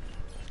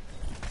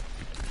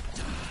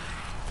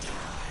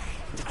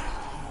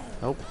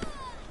 Nope.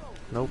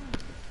 Nope.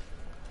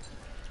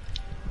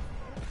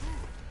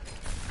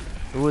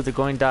 Ooh, they're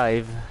going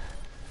dive.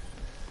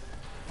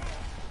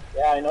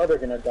 Yeah, I know they're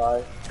gonna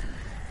die.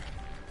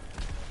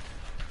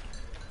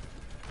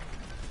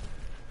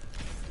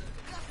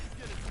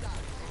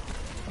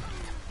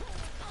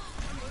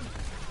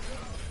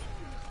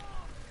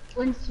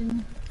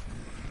 Winston.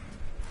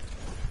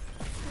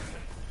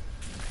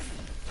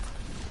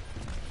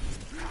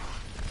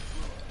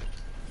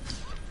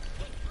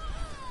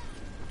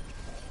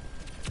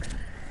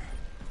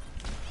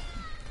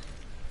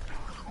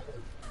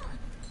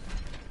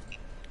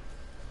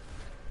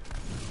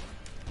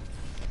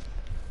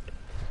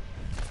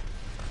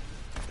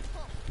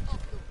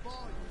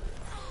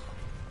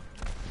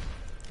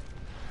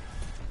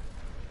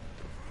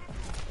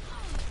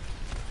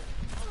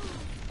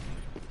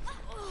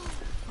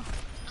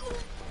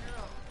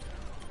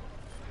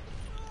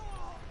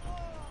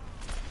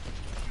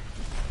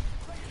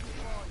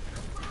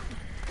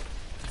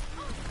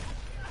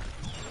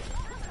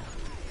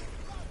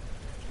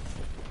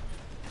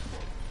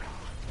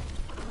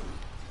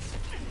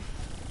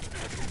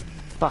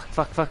 Fuck,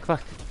 fuck, fuck,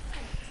 fuck.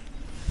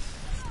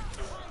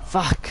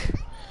 Fuck.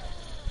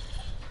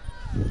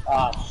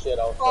 Ah, shit,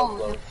 I was so Oh,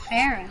 close. the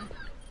Pharah.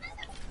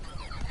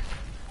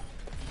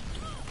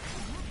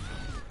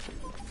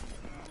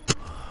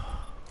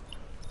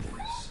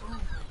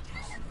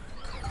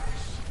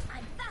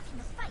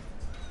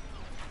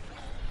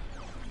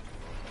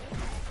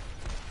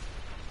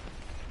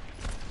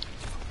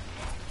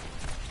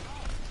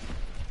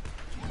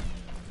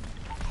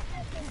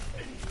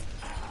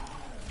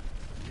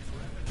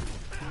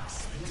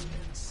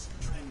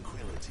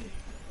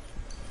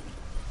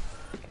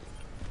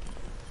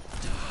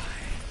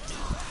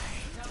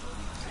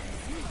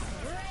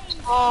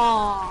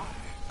 Oh.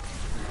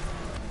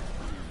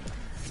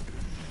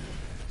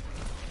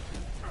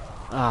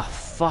 Ah,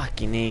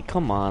 fucking A.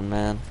 Come on,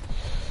 man.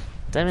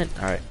 Damn it.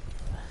 Alright.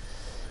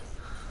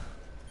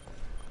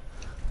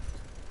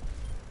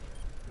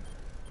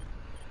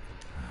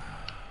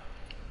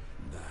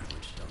 That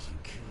which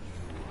doesn't kill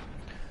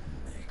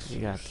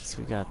you makes We got this.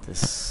 We got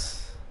this.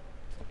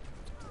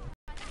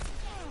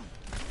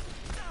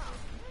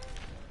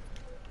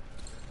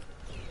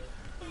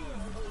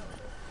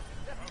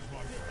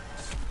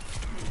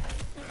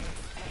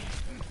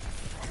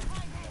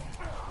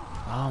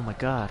 Oh my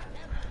god.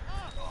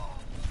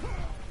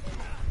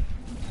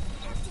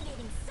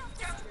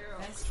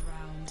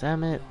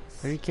 Damn it.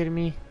 Are you kidding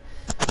me?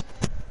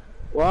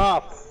 Wow,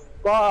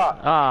 fuck!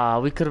 Ah,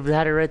 we could have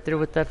had it right there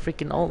with that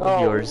freaking ult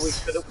of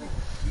yours. We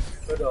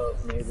could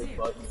have made it,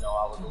 but you know,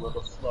 I was a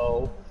little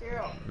slow.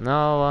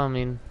 No, I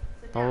mean,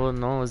 no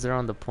one was there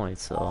on the point,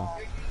 so.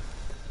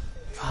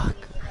 Fuck.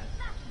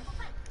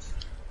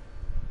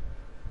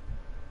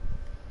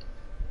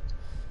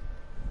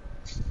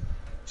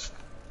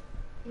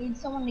 We need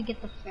someone to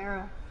get the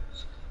Pharaoh.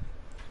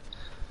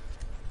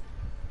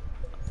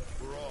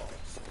 We're all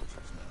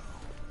soldiers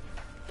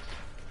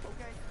now.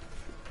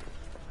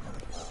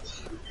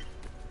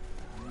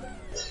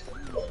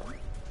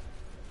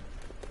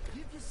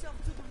 Give yourself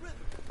to the river.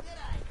 Get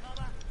out,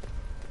 cover.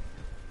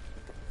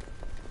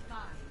 5,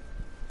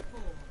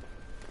 4,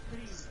 3,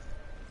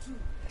 2,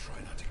 Try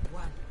not to.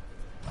 1.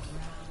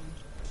 Round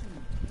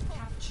 2.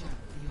 Capture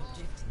the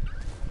objective.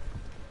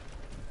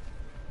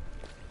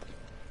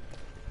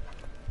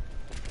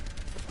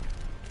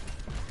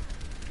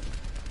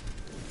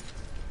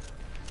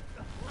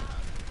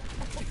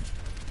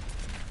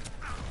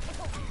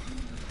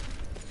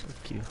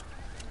 Fuck you.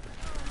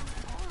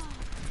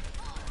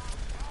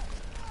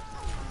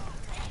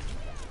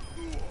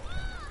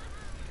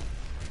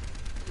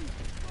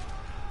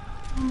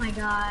 Oh my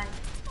god.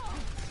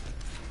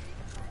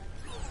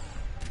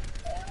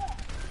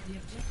 The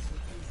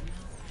objective is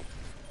now.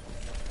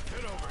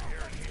 Get over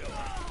here and heal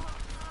up.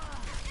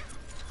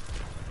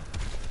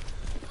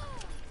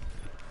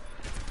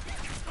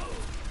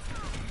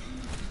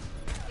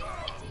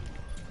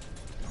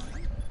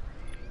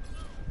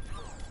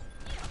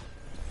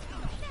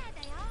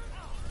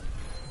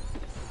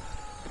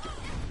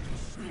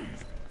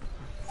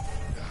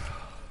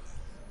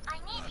 I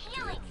need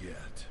healing.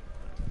 Yet.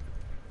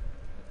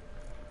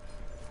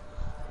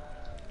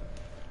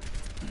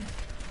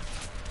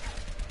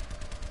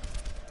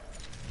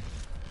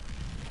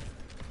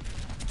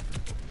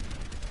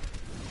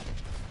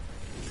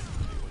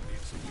 Anyone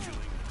need some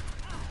healing?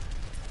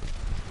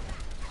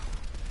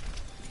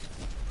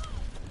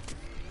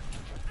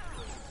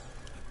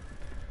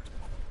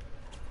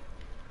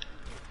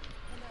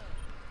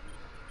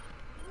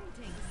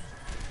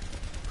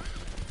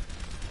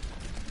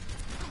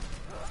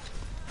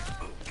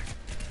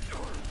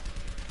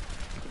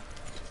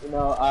 You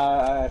know,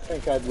 I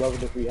think I'd love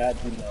it if we had,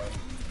 you know,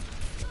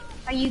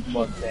 Are you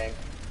one kidding? thing.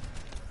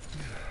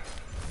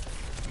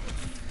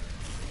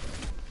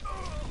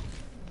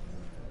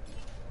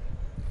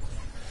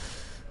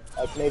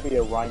 Like maybe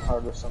a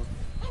Reinhardt or something.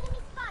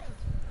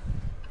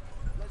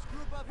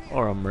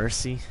 Or a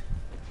Mercy.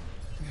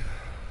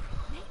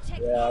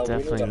 Yeah,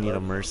 Definitely need a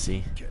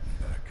Mercy.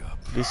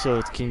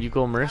 Lucio, can you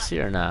go Mercy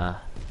or nah?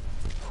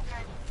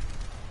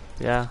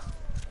 Yeah.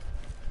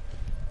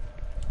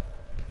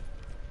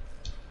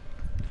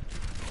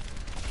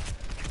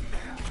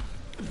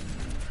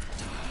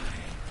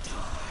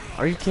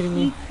 Are you kidding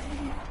me?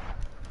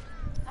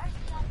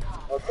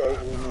 Okay,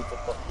 we need to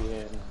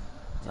fucking.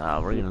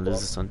 Nah, we're gonna lose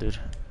this one, dude.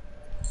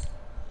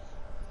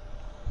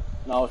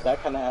 No, with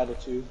that kind of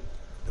attitude.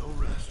 No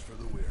rest for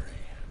the weary.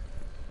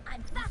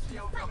 I'm back to the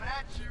fight.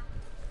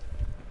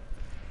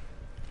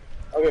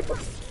 Okay,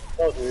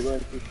 close, we're going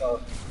too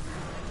close.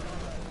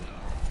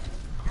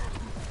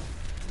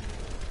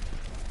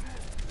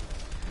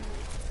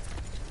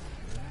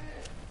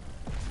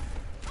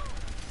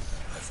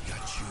 I've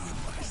got you in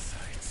my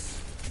sights.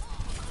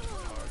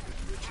 Target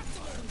rich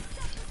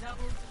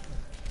environment.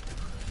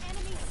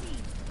 Enemy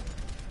seen.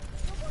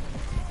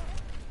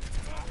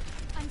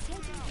 I'm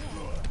taking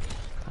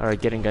care.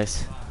 Alright, get in,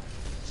 guys.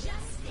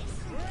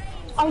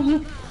 Are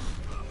you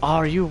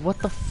Are you? What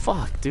the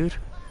fuck, dude?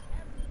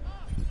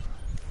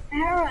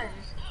 Pharaoh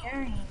is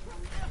carrying?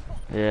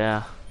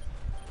 Yeah.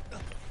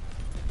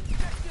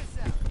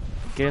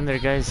 Get in there,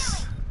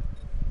 guys.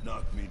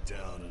 Knock me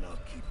down and I'll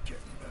keep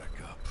getting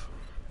back up.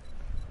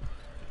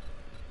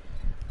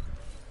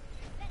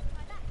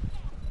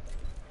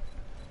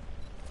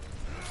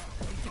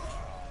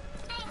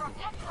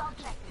 Protect the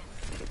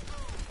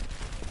objective.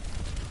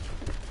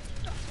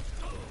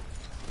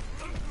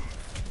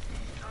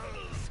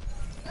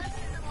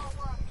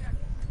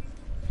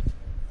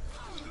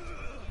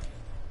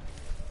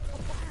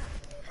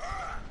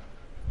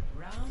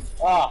 Round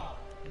Ah!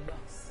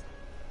 loss.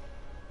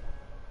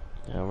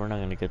 Yeah, we're not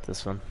gonna get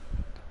this one.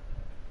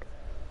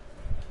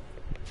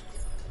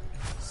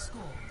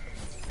 Score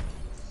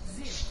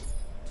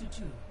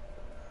 0-2.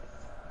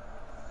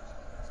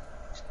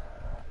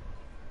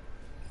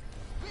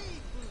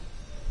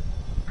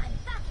 I'm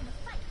back in the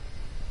fight.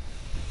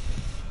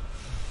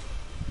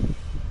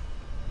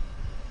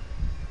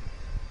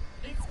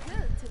 It's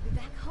good to be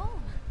back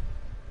home.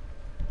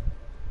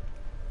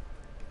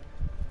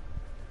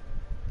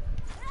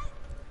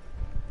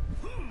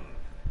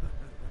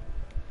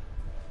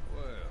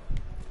 Well,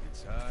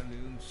 it's high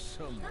noon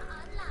somewhere.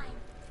 Online.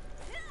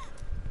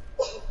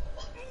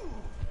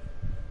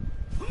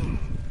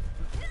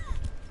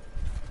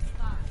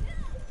 Five,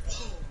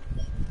 four,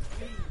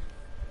 three,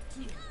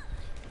 two,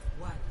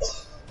 one.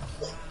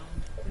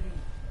 Round 3.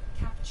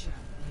 Capture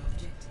the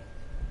objective.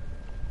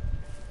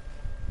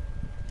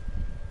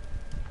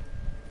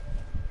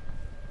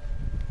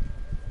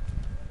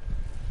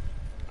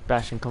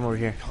 Bastion, come over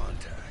here.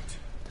 Contact.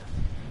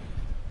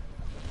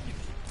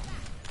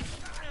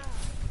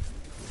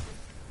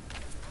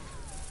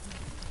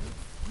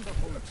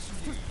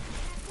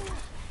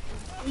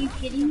 Are you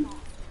kidding?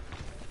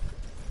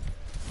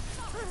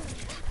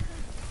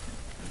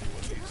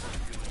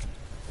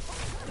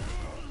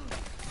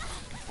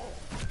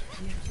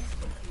 The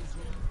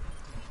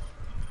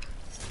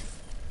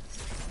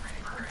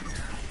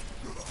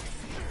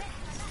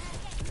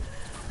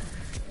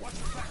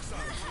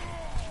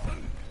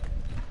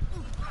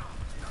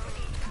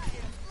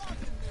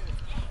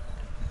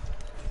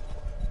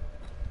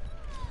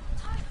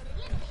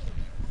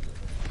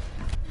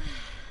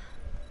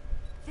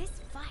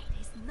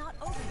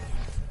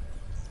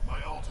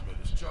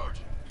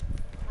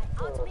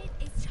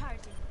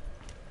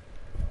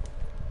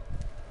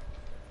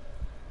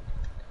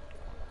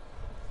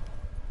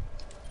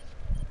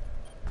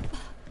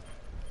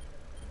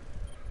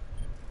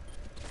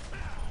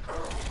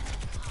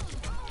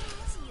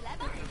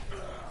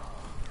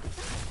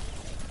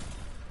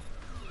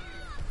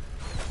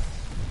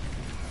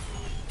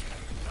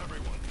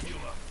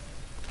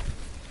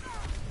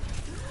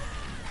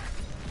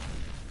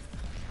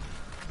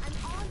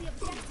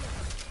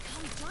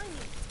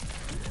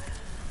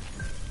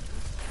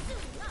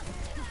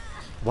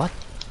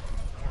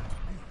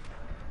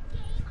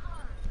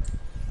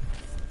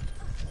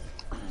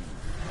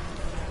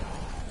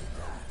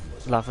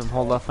Lafem,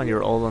 hold off on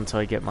your ult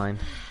until I get mine.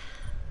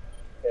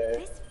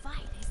 Okay. This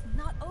fight is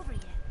not over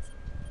yet.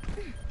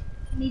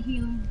 I need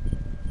healing.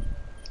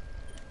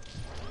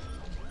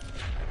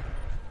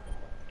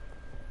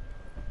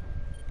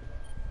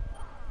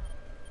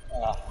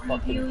 Ah, I need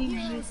fucking. healing.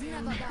 I need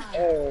healing.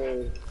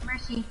 Hey.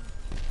 Mercy.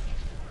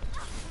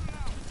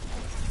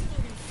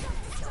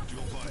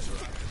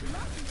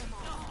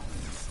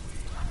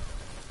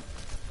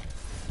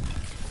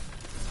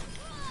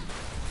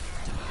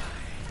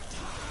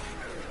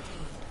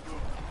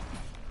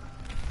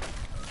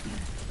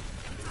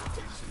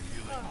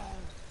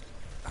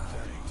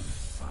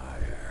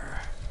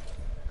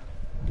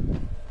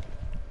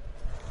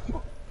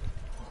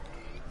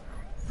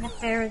 That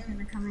bear is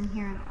gonna come in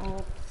here and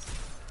ult.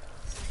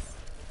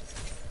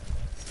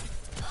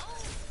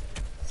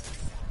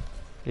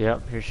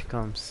 Yep, here she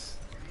comes.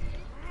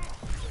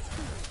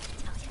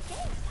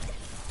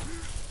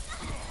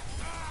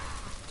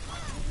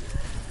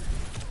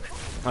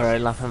 Alright,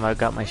 Lafem, I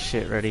got my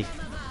shit ready.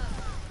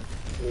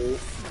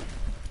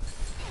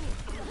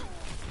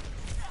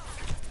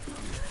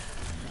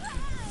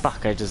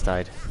 Fuck, I just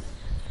died.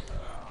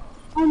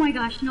 Oh my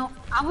gosh, no.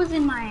 I was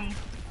in my...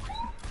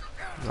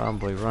 Run,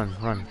 boy, run,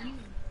 run.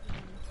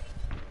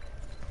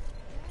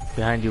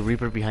 Behind you,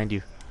 Reaper behind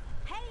you.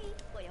 Hey,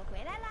 我又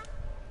回来啦。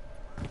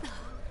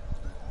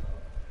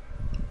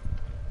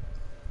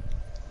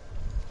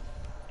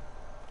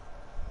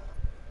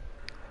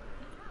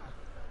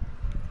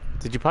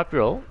Did you pop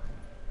your ult?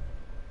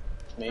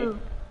 Me? Ooh.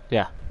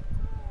 Yeah.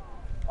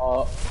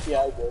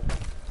 Yeah, I did.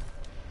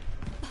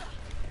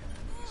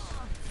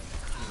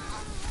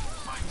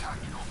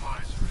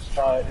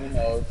 You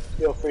know,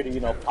 feel free to,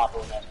 you know, pop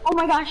on that. Oh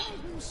my gosh.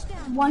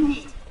 One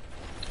hit.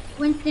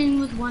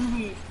 Winston was one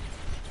hit.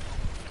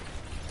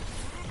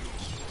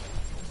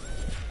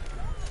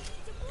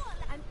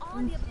 I'm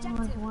on the Winston was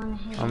objective. one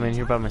hit. I'm in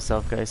here by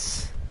myself,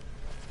 guys.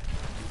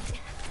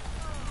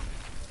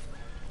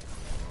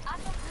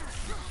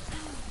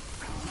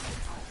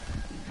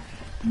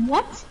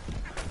 What?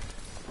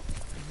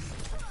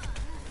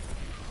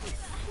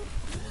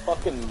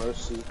 Fucking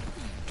Mercy.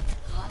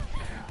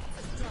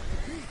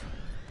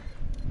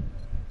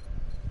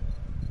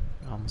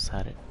 Almost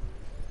had it.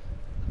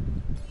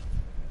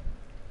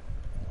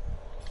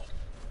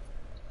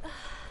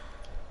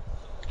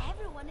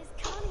 Everyone is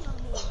counting on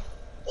me.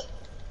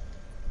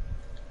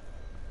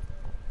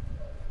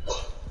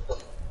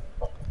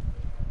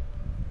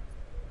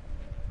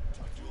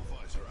 Tactical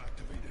visor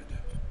activated.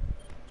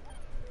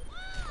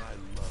 I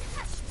love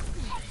this.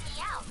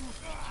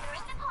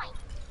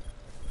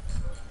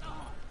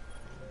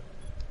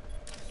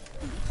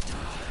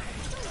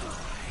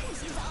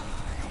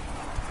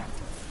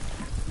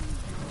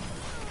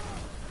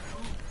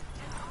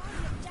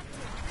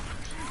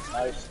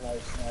 Nice,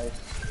 nice, nice.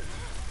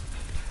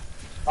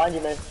 Find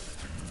you, man.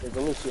 There's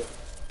a Lucio.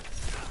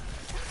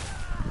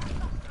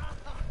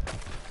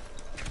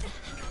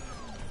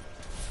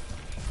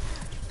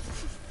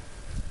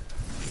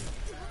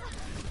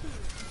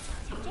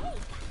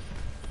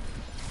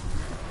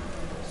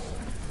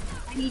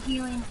 I need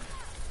healing.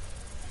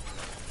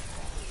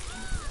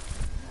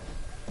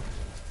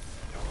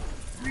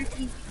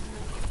 Mercy.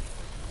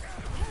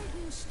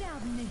 Helden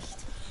sterben nicht.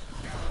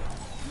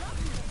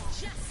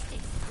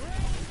 Justice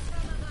reigns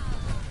from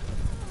above.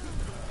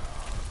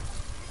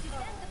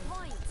 Defend the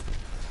point.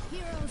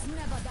 Heroes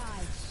never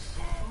die.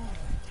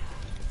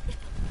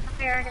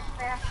 Fair, get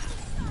fair.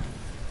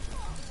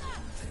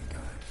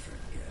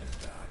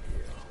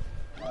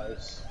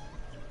 Nice.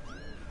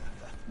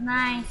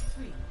 Nice.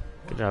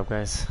 Good job,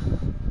 guys.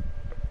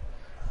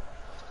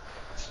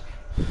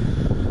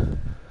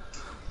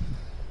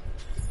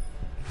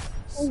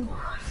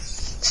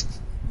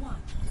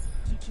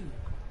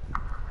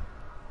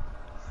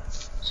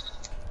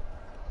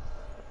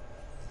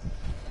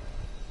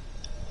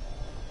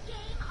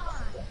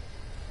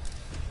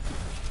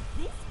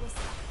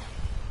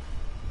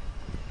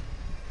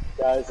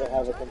 Guys, I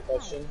have a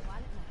confession.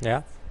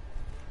 Yeah?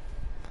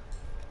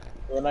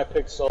 When I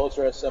pick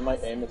Soldier, I set my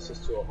aim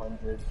assist to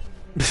 100.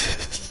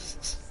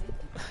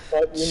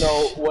 But, you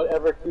know,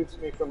 whatever keeps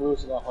me from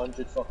losing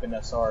 100 fucking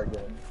SR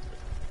again.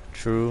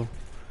 True.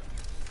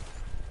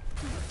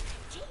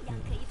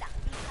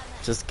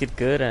 Just get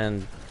good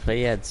and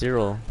play at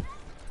 0.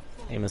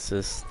 Aim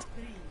assist.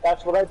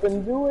 That's what I've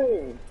been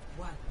doing!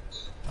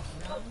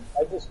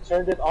 I just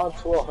turned it on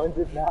to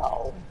 100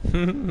 now.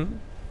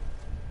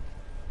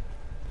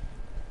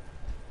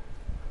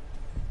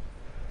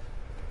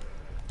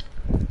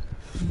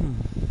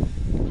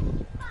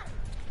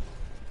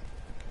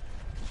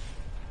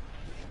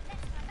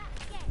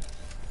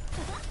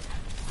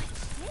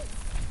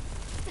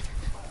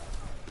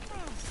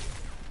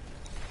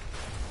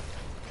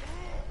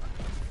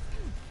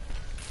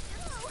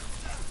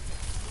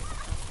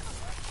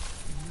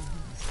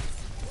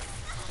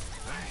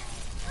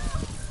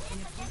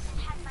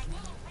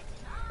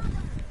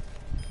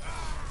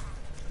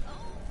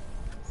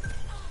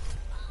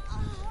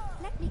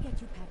 Let me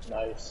get you patched.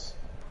 Nice.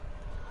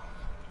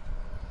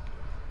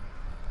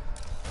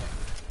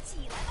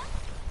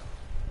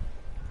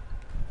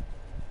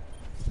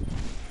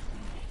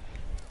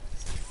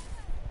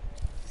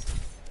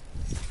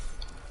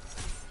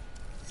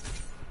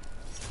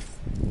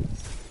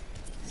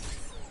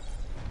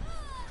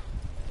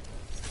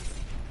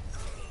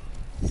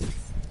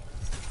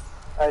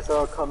 Guys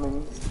are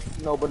coming.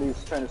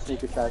 Nobody's trying to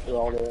sneak attack. They're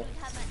all there.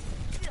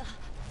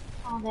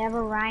 Oh, they have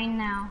a Rhine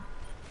now.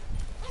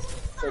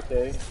 It's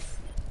okay.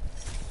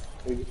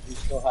 We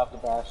still have the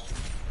Bastion.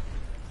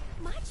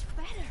 Much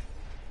better.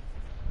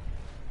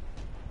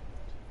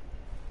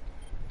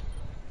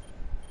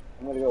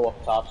 I'm gonna go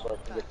up top so I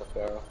can get the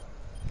Pharaoh.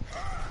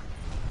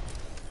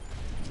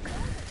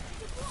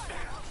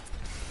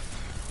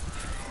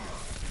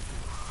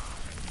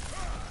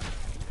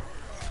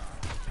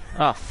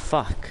 Oh,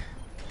 fuck.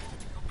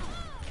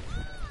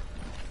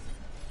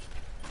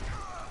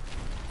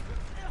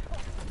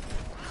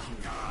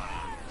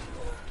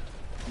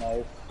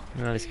 Nice.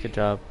 Nice, good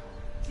job.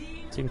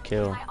 Team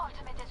kill. My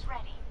ultimate is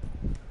ready.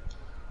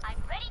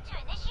 I'm ready to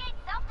initiate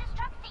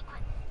self-destruct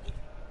sequence.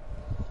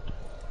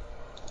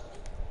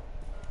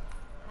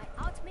 My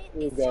ultimate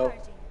Here you is go.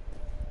 charging.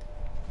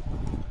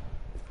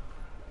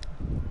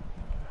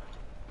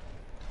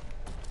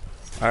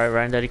 Alright,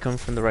 Ryan Daddy coming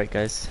from the right,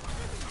 guys.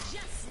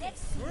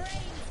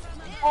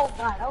 Oh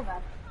god, oh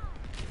god.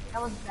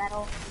 That was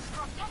battle.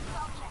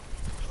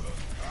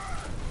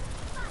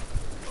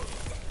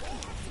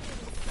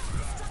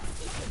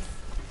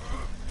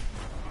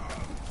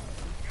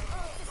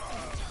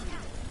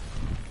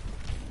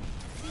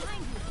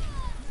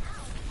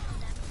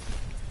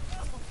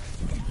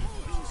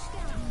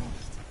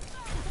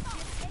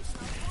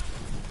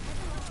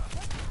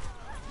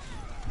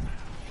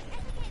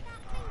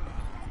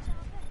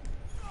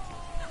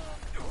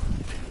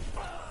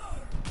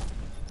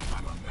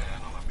 I'm a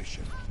man on a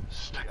mission.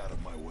 Stay out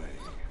of my way.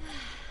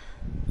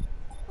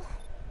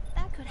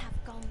 That could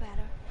have gone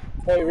better.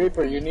 Hey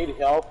Reaper, you need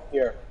help?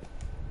 Here.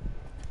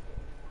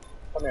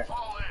 Come here.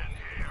 Fall in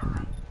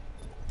here.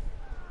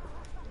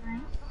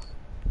 Nice.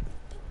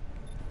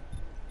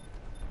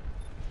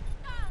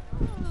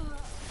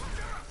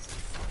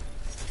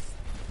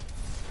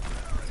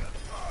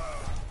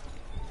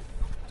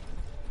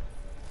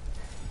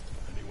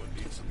 Anyone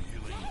need some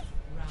healing?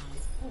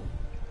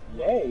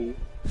 Yay.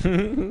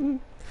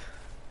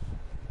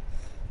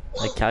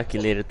 I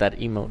calculated that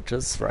emote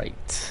just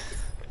right.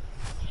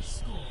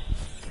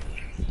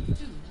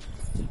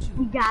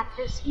 We got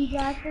this, we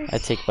got this. I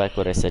take back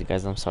what I said,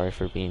 guys. I'm sorry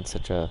for being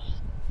such a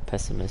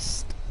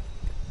pessimist.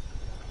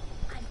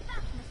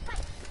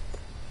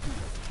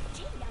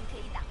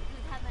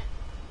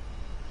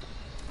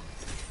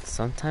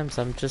 Sometimes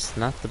I'm just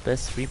not the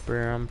best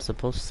Reaper I'm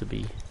supposed to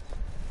be.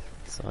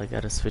 So I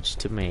gotta switch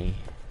to May.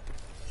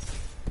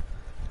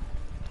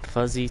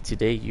 Fuzzy,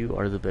 today you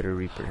are the better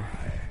Reaper.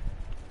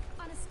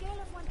 On a scale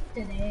of 1 to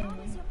 10, Today, how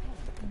was your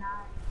pain?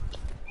 not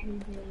any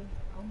day.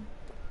 Oh.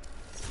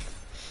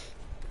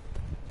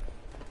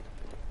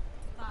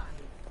 5,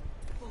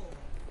 4,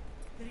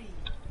 3,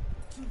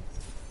 2,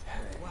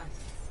 1.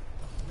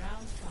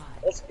 Round 5.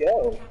 Let's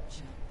go.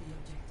 Capture the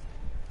objective.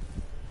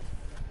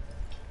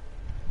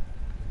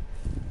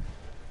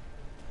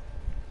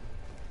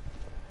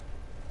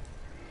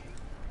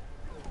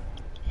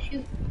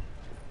 Shoot.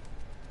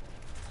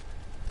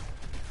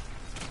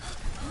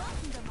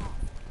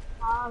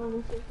 Ah,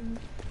 release it from me.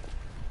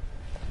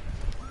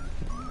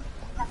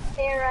 Got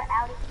Sarah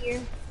out of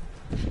here.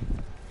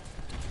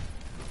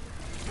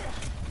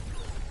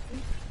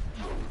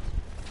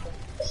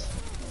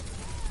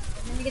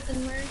 Let me get the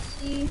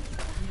mercy.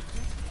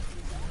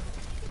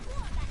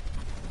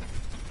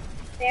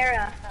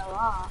 Sarah fell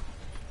off.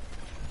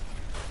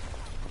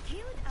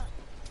 Healed up.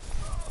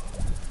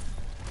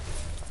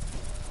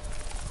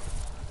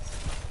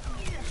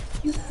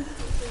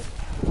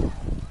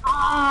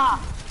 Ah!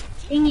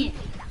 Dang it.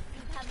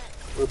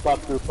 Group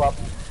up, group up.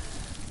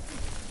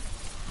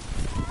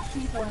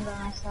 I'm going by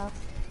myself.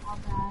 Oh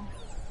god.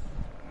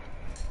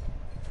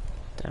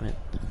 Damn it.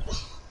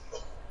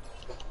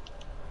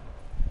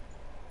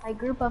 I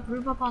group up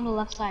on the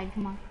left side,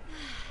 come on.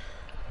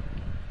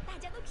 大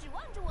家都指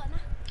望着我呢。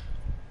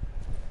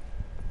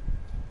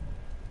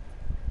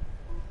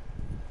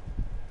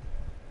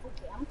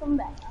 Okay, I'm coming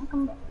back, I'm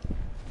coming back.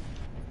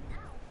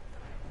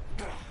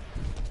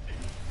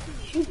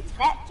 Shoot,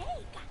 that.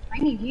 I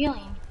need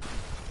healing.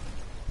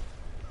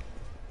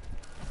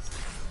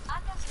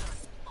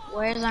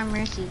 Where's our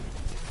mercy?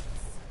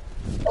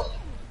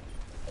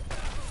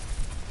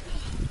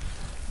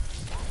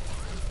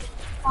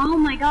 Oh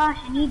my gosh,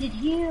 I needed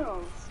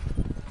heals.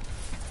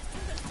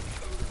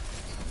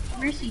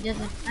 Mercy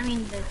doesn't, I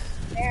mean, the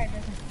spare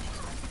doesn't.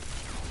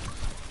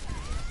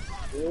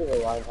 We need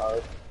a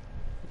Reinhardt.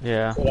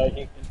 Yeah. So that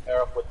he can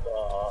pair up with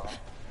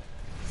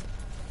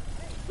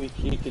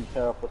he can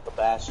pair up with the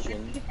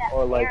Bastion.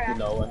 Or like, you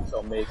know,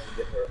 until May can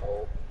get her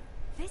ult.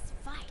 This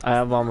fight. I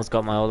have almost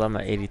got my ult. I'm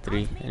at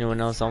 83. Anyone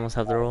else almost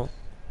have their ult?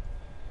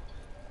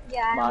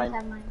 Yeah, I Mine. don't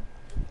have mine.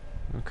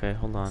 Okay,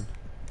 hold on.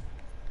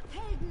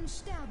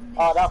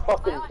 Oh, that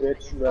fucking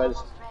bitch res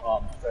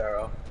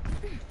Pharaoh.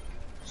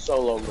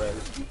 Solo res. Let's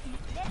see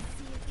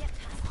you get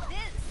past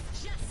this.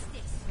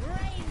 Justice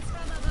reigns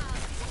from above.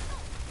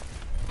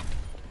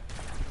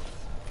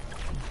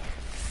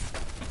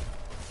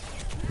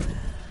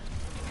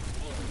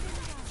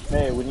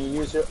 May, when you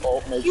use your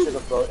ult, make sure to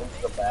throw it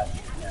into the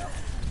Bastion now.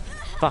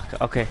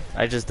 Fuck, okay.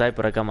 I just died,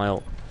 but I got my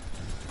ult.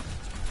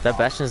 That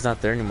Bastion's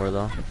not there anymore,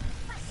 though.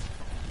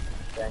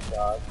 Thank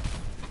God.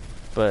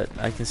 But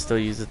I can still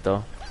use it,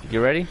 though.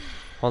 You ready?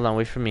 Hold on,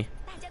 wait for me.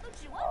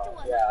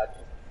 Yeah.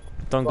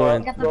 Don't go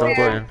in. Don't go in.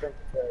 A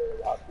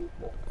lot of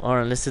people.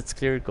 Or unless it's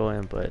clear, go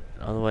in, but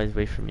otherwise,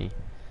 wait for me.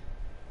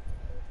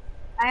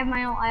 I have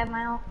my ult. I have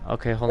my ult.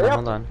 Okay, hold on,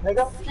 hold on.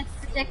 Let's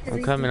protect the I'm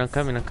Reaper. coming, I'm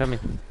coming, I'm coming.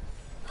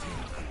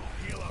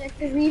 Protect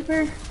the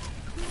Reaper.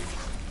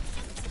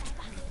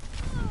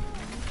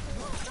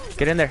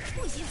 Get in there.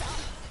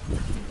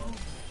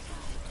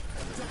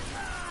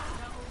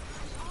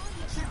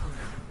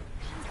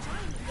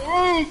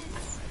 Yes.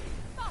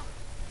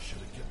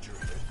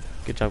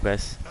 Good job,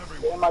 guys.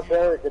 Get in my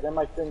barracks, get in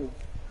my thing.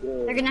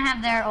 They're gonna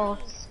have their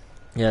ults.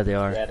 Yeah, they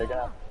are. Yeah, they're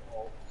gonna.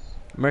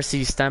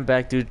 Mercy, stand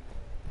back, dude.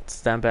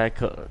 Stand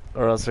back,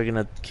 or else they're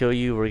gonna kill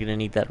you. We're gonna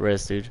need that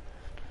res, dude.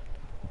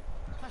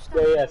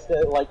 Yeah,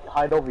 stay, like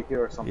hide over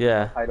here or something.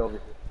 Yeah. Like, hide over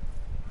here.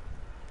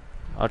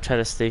 I'll try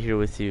to stay here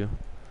with you.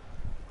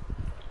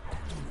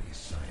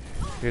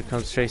 Here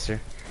comes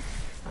Tracer.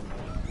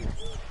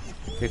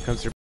 Here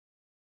comes her.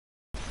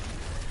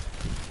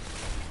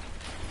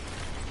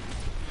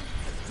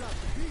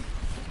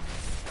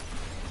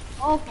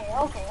 Okay,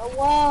 okay.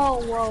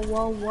 Whoa, whoa,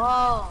 whoa,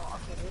 whoa.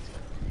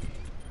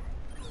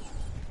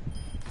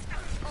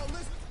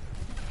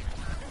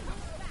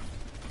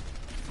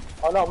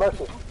 Okay, Oh no,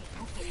 Mercy.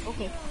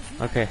 okay.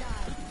 Okay.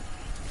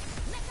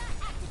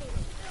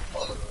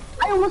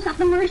 I almost got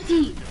the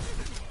Mercy.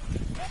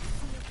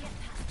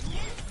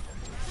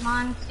 Come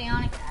on, stay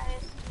on it,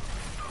 guys.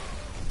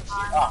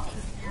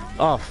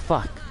 Oh,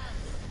 fuck.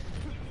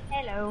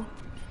 Hello.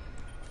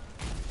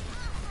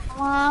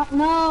 Come on,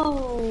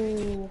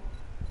 no.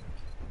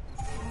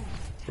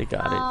 They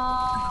got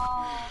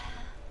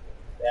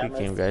it. Good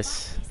game,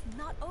 guys. It's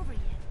not over yet.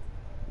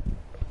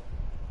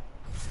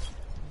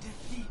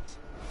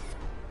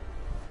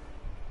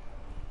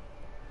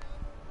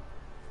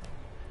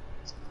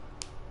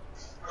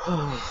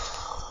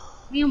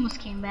 We almost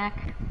came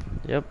back.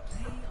 Yep.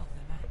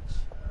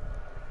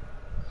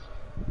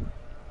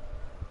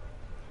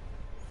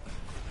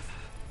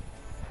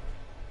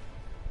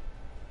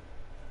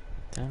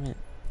 Damn it.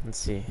 Let's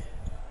see.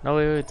 No,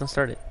 wait, don't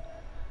start it.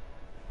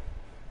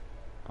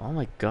 Oh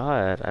my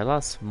god, I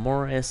lost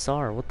more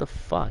SR. What the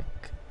fuck?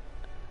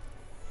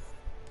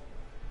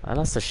 I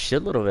lost a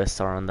shitload of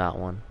SR on that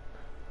one.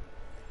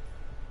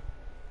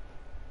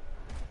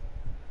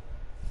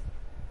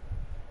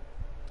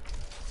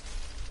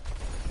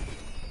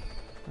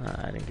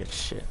 I didn't get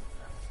shit.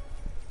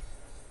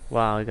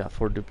 Wow, I got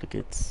 4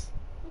 duplicates.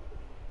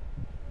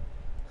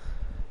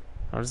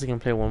 I'm just gonna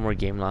play one more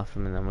game,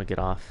 Lafem, and then we'll get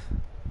off.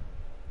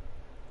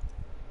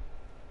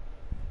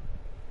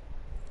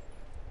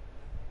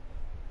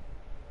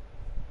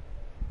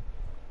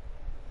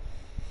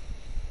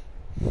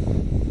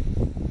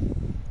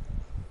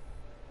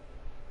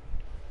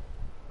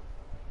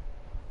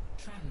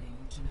 Traveling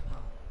to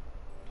Nepal.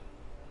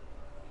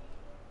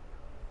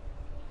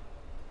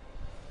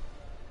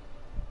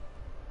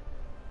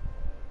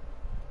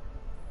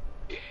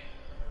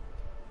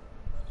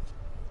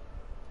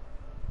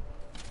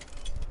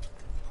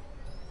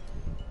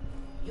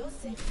 Your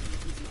safety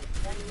is my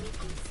primary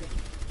concern.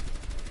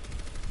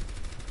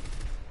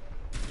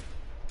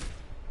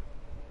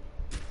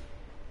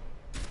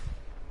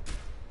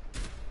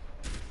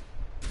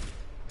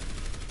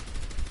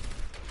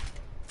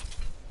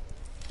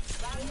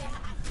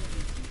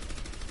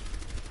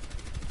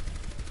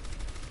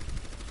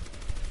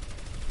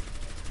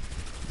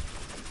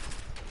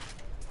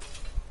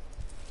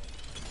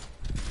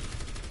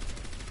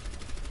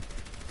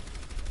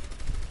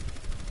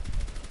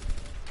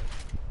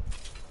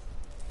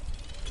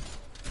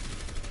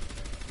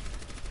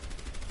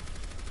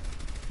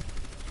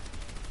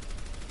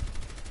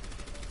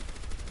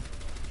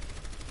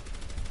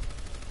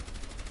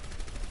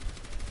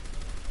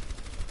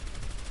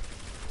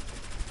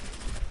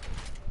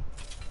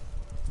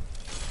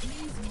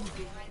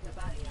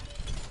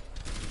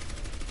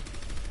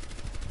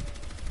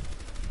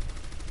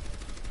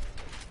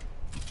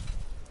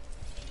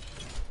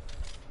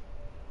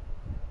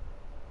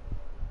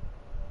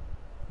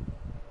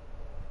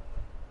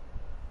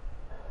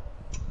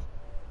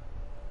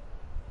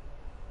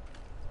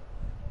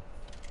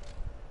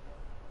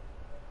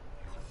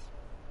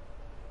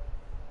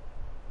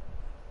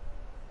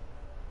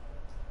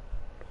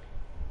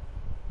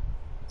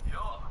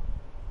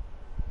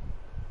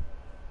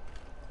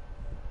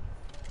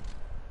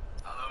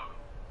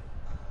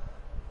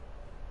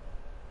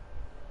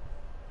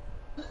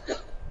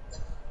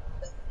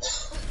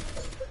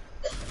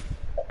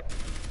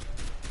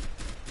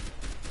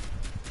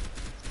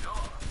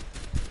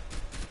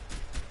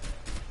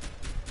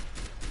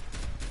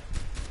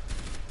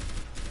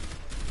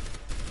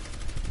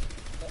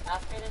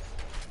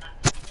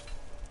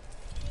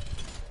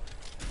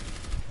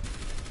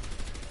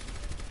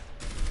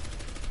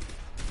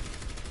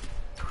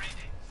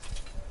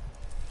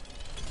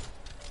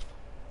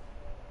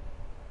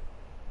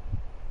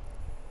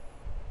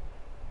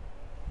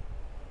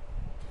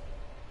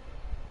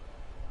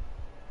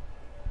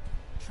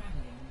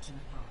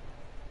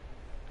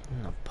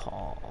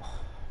 Nepal.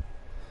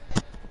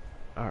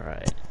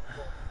 Alright.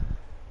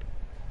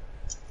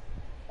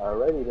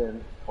 Alrighty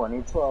then,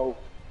 2012.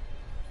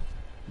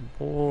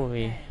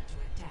 Boy.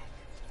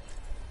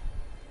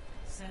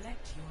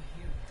 Select your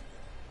hero.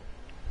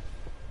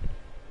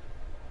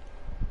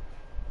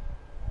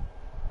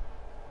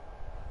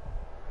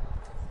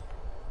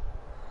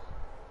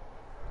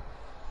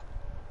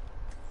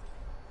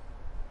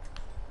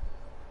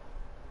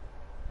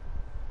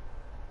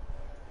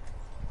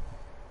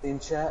 In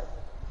chat?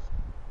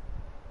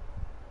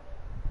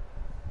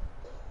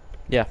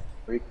 Yeah.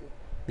 Riku?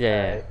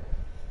 Yeah. Alright.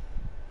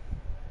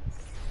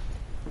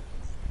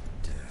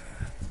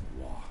 Death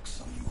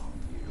walks among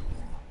you.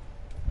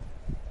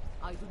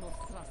 I do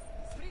not trust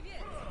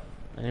this.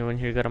 Anyone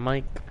here got a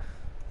mic?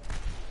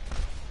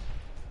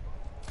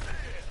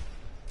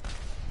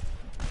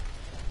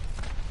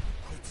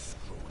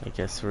 I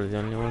guess we're the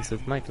only ones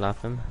with mic,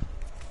 Lafem.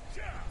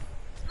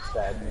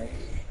 Sadness.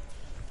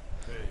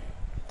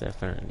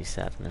 Definitely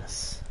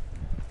sadness.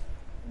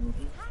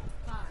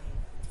 5,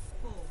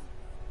 4,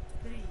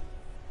 3,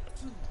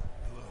 2,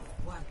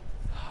 1.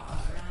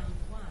 Round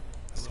 1.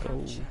 Let's go.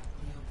 Capture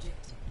the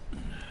objective.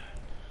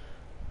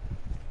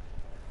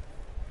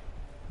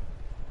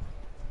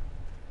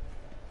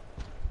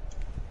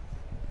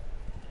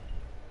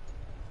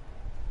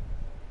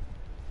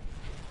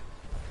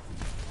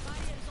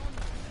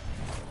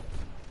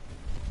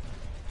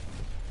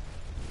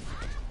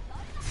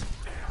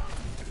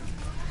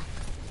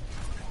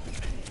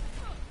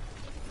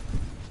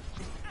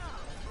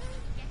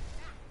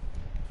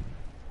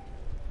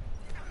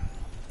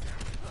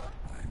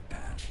 I'm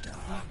patched up.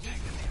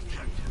 Taking the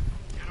objective.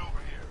 Get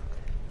over here.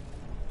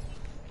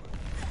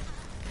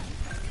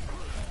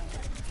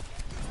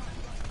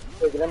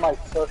 Taking in my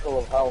circle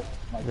of health,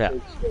 my Yeah.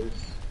 safe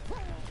space.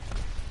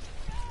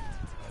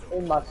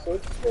 In my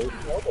safe space.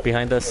 Nobody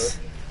Behind us.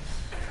 hurt.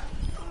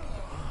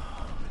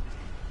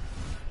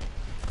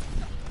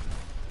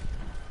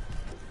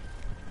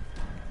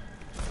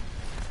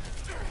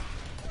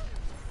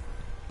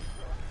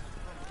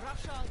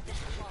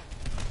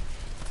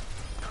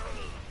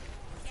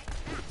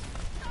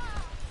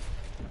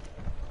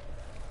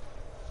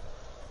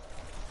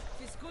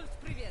 Физкульт,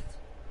 привет.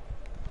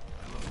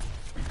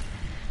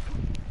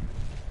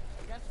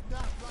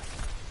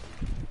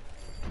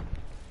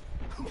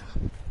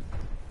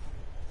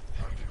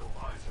 Tactical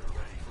visor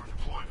ready for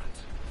deployment.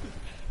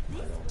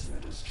 My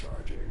ultimate is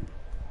charging.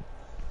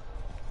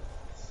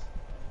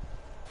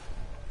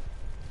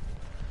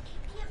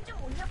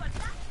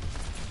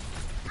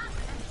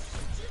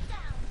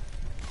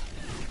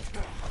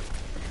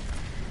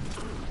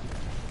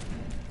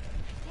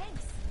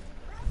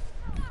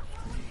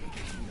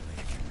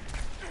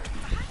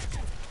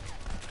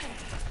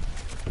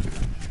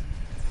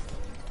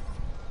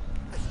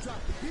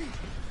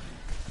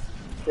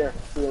 There,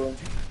 healing.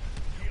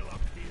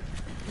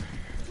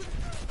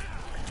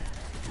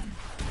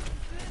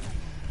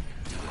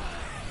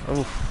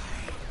 Oof.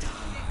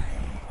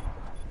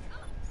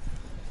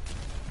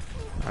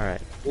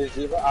 Alright. Is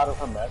Diva out of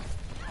her mech?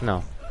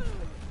 No.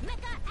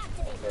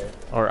 Okay.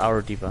 Or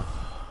our Diva.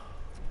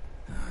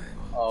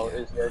 Oh,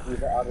 is their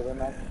Diva out of the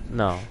mech?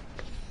 No.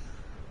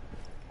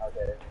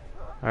 Okay.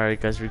 Alright,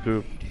 guys,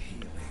 regroup.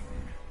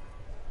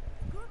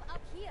 Group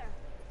up here.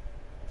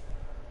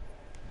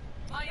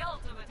 My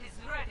ultimate is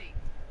ready.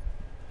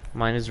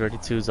 Mine is ready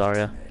too,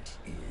 Zarya.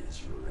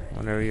 Is ready.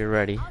 Whenever you're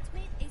ready.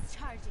 Ultimate is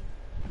charging.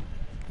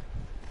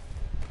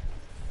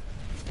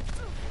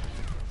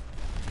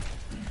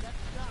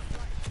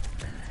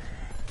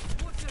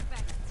 Watch your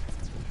back.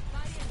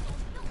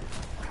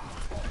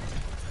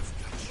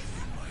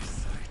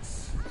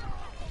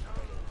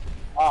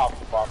 Ah,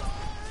 fuck.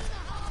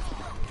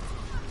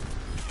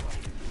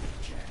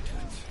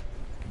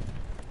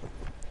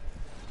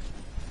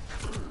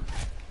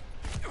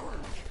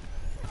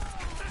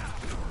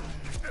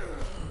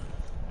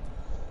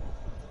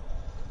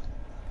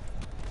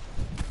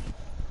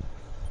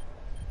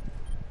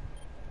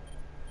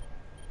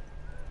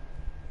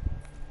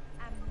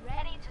 I'm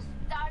ready to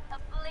start a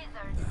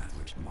blizzard. That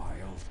which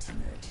my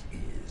ultimate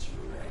is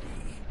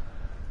ready.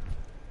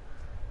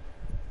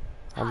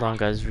 Hold on,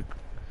 guys.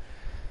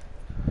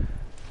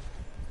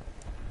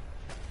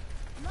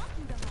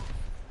 Knocking them off.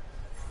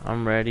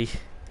 I'm ready.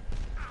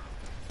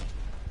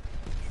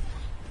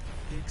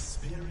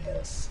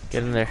 Experience.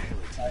 Get in there.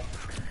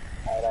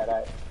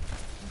 Alright.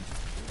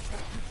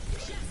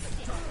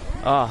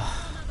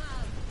 Ah.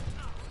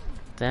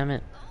 Damn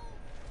it.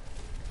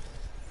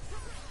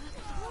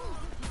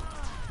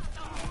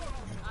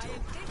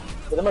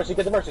 Get the mercy,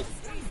 get the mercy.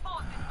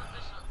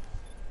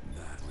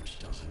 That which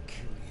doesn't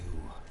kill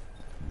you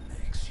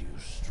makes you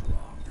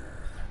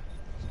stronger.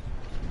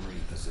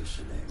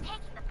 Repositioning.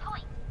 Take the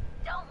point.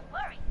 Don't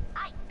worry.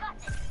 I got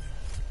it.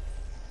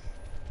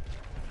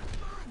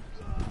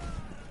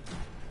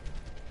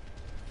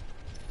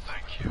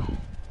 Thank you.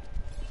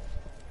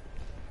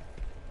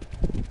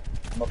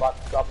 I'm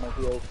about to drop my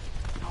heels.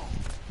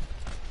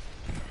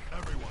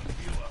 Everyone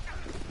heal up.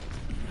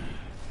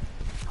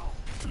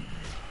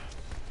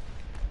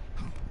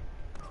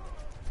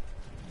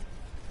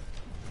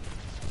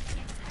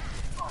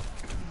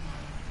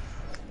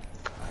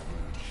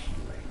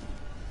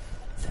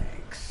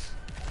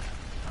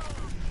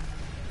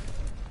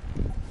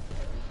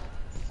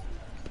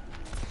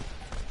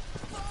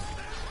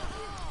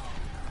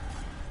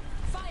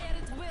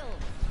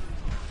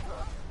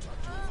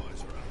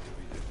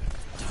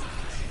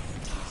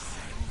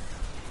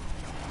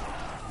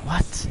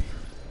 What?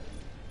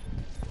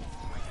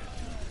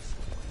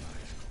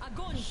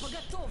 Огонь по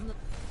готовности.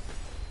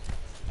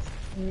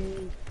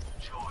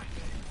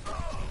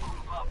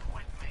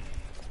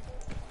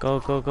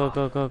 Go, go, go,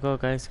 go, go, go,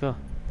 guys, go.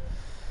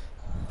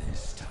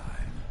 This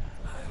time,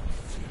 I'll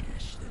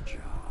finish the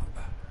job.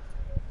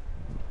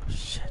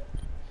 Shit.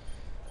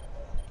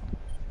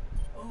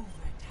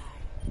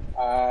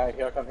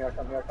 Here I come, here I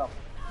come, here I come.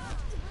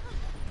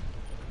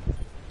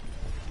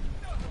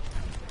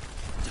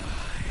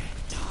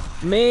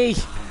 Me!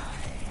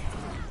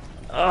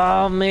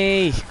 Oh,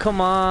 me!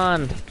 Come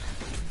on!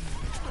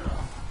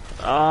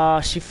 Ah,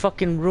 she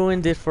fucking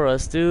ruined it for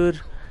us, dude.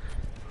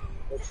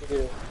 What'd she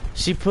do?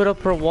 She put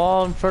up her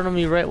wall in front of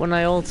me right when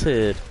I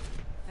ulted.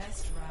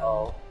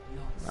 Oh.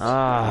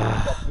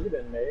 Ah. You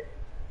then, mate.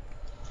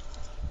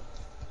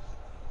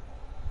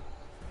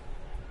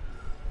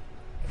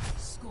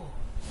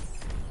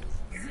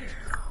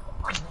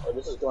 Oh,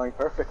 this is going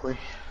perfectly.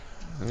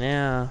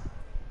 Yeah.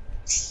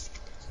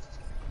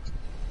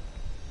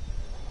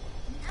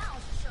 Now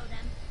to show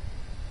them.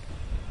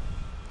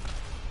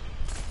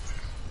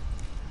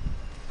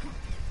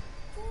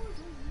 忽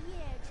如一夜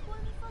春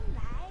风来，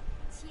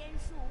千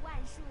树万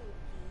树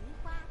梨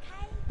花开。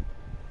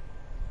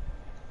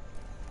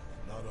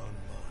 Not on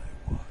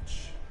my watch.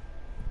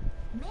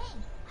 Man,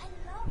 I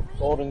love reading.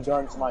 Golden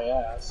guns my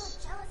ass. So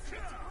jealous you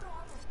get to go to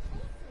all those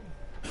places.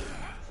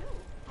 True.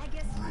 I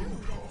guess you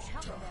didn't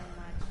travel very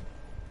much.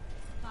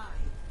 5,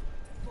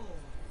 4,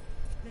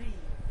 3,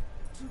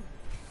 2,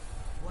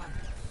 1.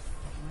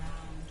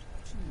 Round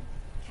 2.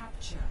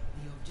 Capture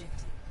the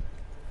objective.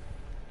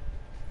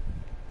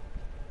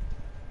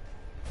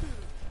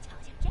 瞧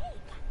瞧这个。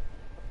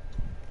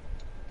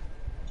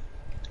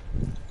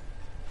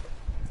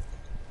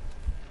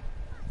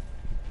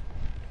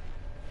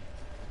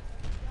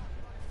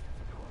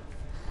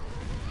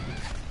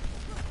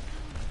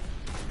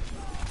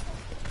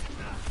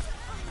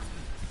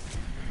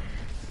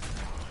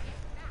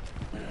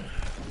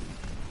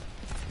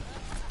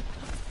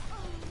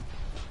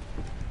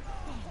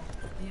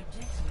 The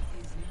objective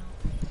is now.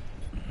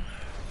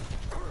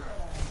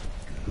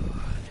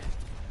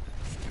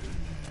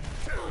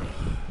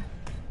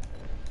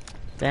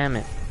 Damn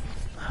it.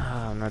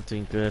 Ah, I'm not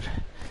doing good.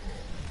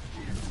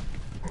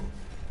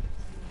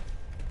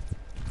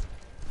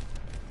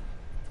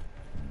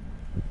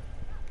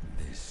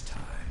 This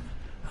time,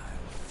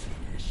 I'll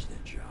finish the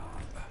job.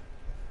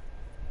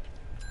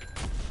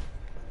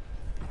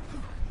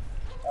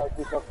 Alright,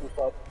 keep up, keep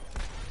up.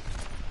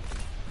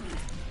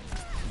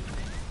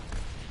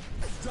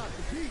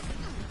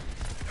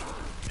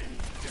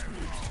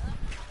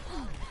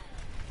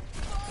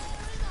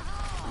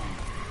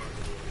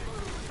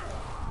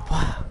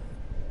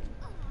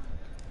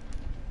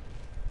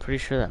 Pretty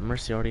sure that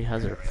Mercy already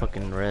has her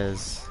fucking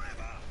res.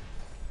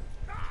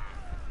 I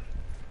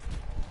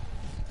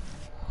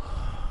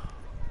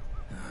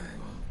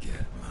will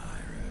get my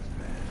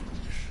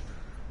revenge.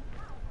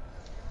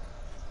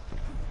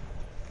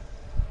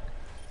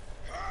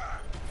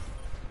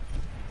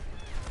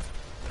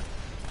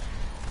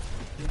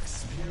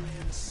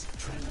 Experience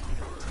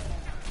tranquility.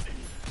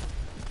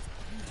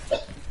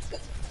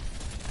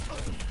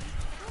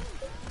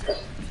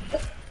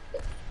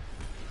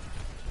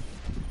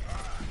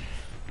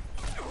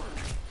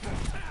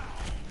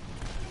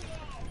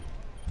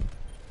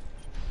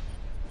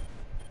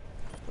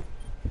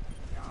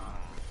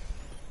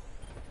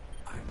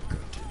 I'm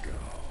good to go.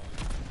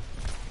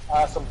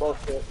 Ah, some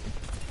bullshit.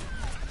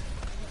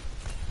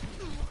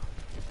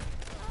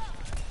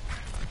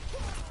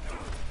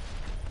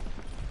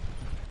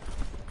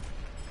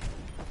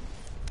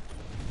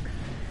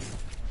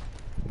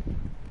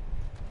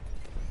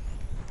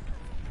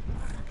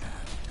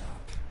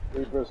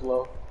 Reaper's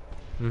low.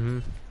 Mm-hmm.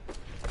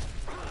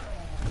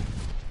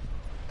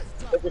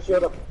 Take a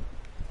shield up.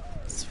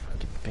 This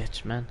fucking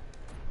bitch, man.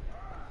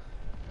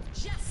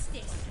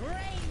 Justice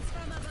reigns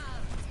from above.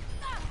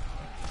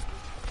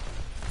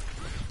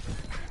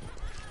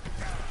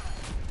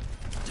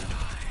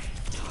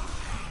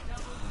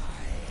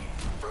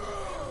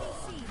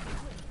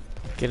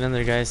 Get in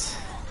there, guys.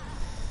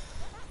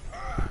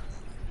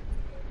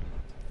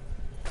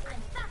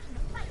 I'm back in the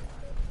fight.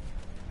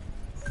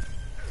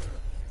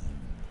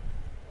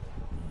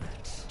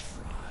 Let's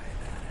try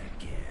that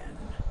again.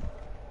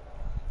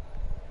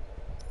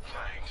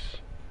 Thanks.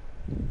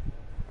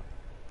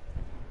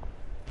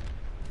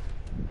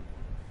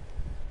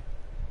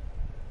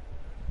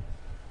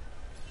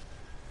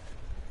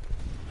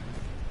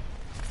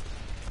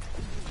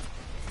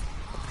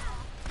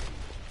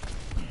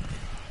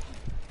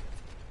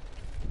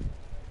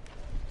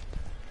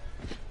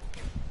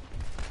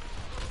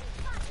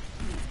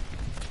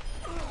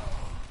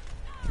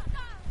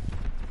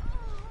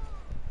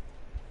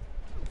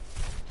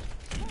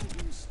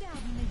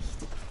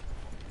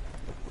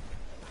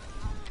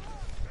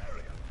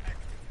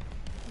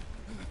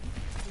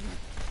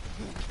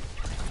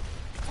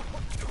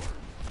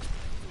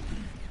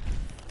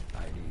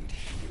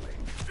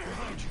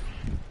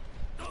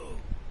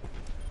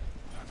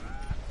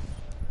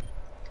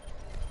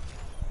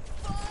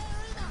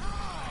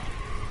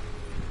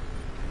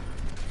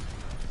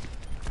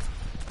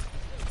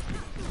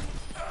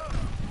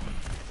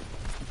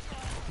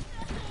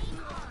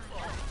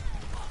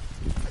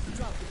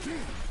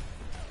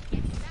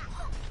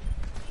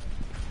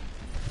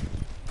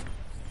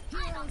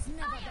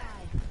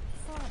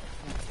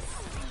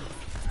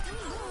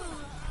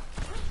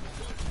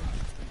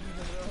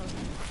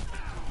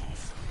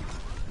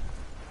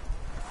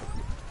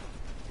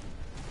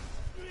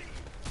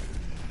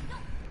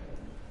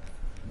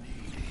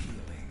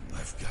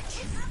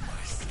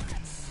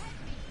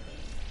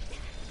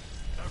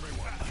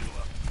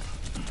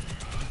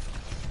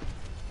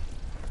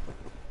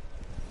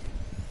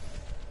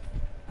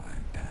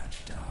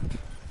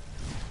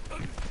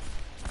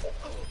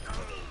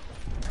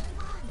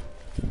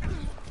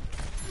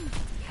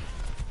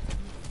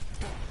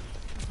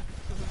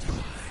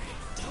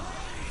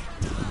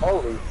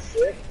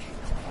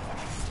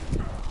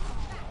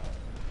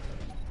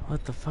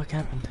 What the fuck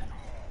happened?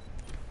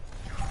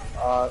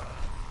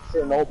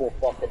 Chernobyl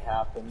fucking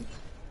happened.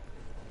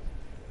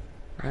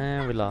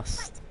 And we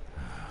lost.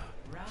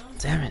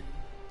 Damn it.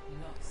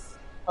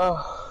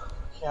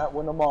 Can't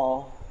win them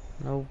all.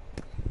 Nope.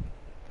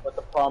 But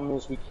the problem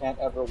is we can't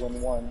ever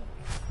win one.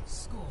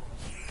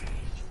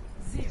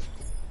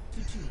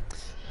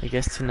 I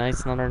guess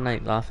tonight's not our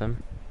night, Lafem.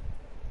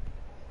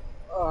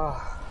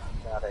 God,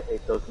 I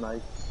hate those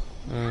nights.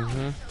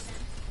 Mm-hmm.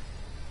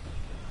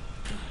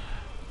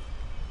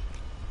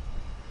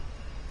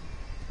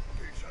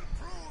 We shall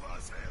prove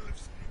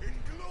ourselves in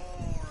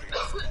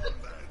glorious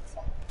combat.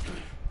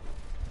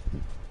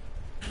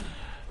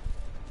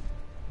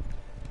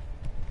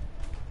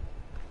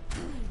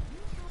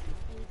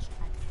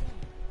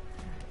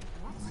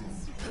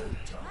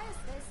 Nice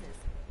faces,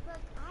 but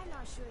I'm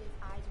not sure if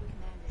I'd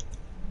recommend it.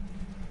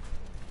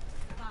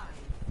 5,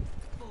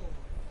 4,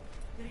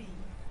 3,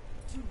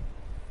 2,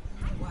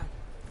 1.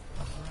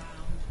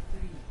 Round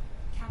 3.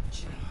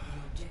 Capture the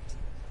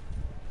objective.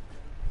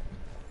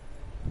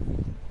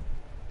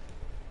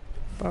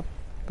 Fuck.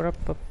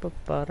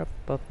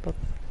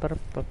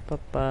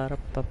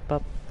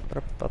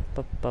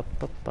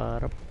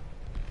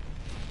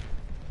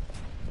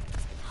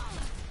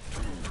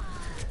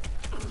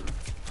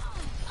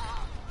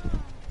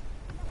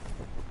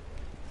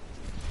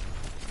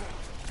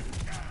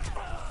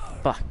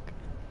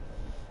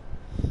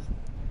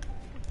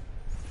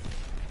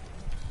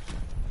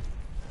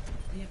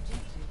 The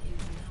objective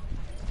is now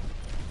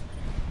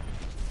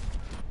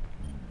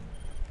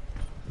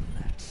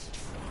Let's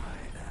try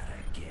that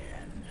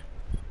again.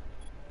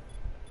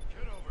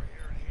 Get over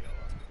here and heal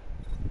up.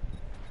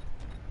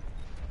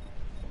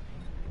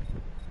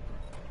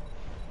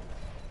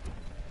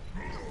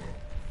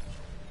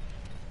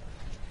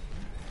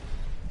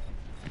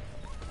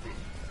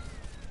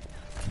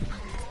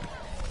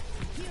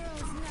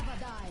 Heroes never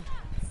die.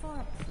 For a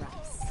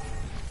price.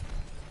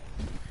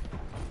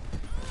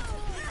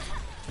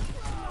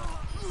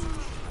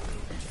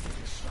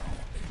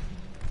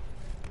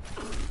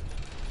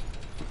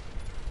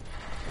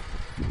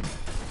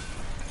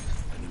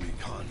 Enemy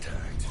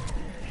contact.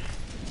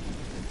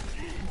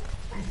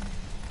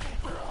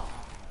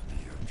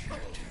 The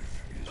objective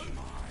is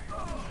mine.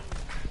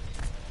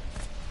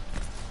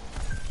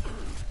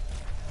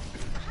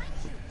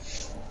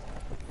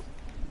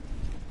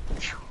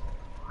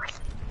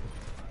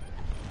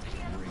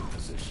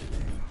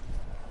 Repositioning.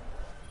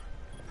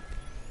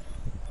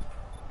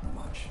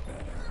 Much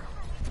better.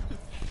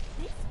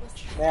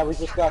 Man, we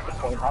just got the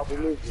point. How we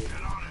lose it?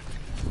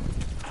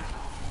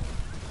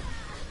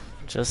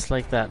 Just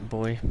like that,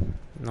 boy.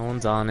 No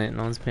one's on it.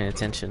 No one's paying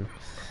attention.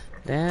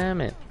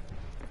 Damn it.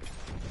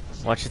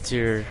 Watch it to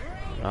your...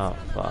 Oh,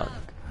 fuck.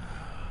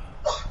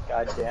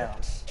 God damn.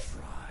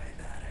 Try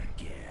that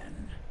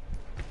again.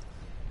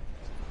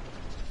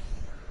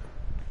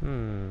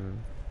 Hmm.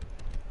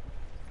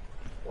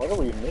 What are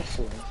we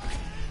missing?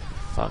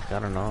 Fuck, I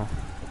don't know.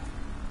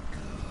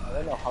 I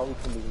don't know how we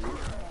can be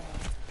losing.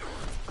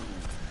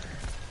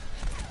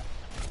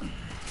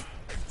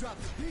 Drop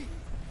the beat.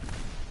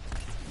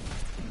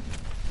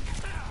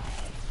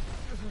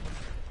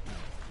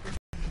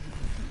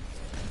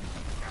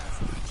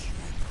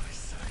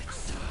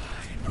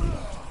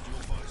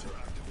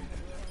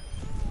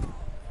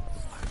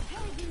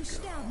 Helden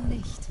sterben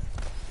nicht.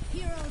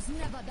 Heroes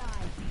never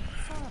die.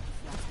 For a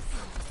price.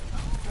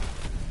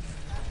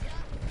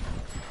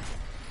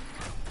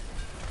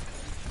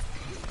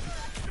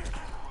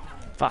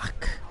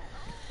 Fuck.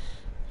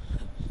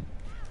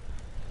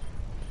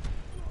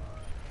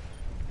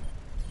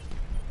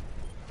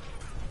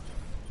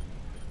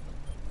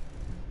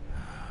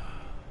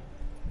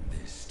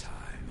 This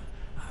time,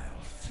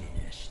 I'll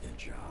finish the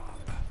job.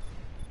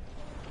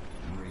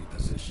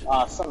 Reposition.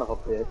 Ah, son of a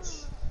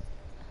bitch.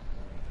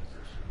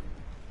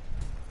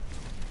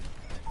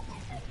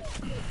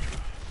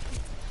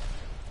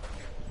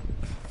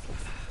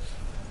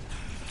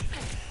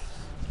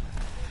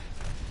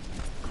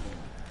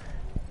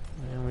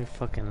 Man, we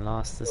fucking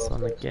lost this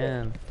one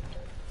again.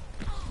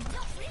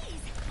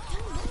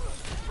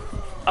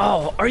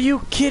 Oh, are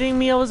you kidding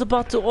me? I was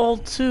about to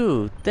ult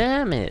too.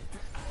 Damn it.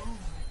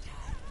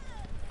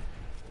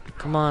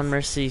 Come on,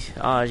 Mercy.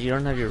 Ah, you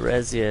don't have your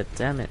res yet.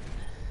 Damn it.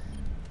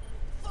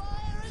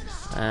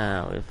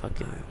 Ah, we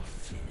fucking...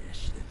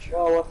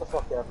 Well, what the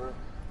fuck ever.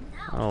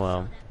 Oh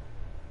well.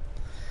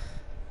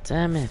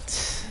 Damn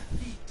it.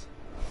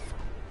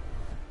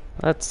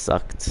 That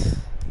sucked.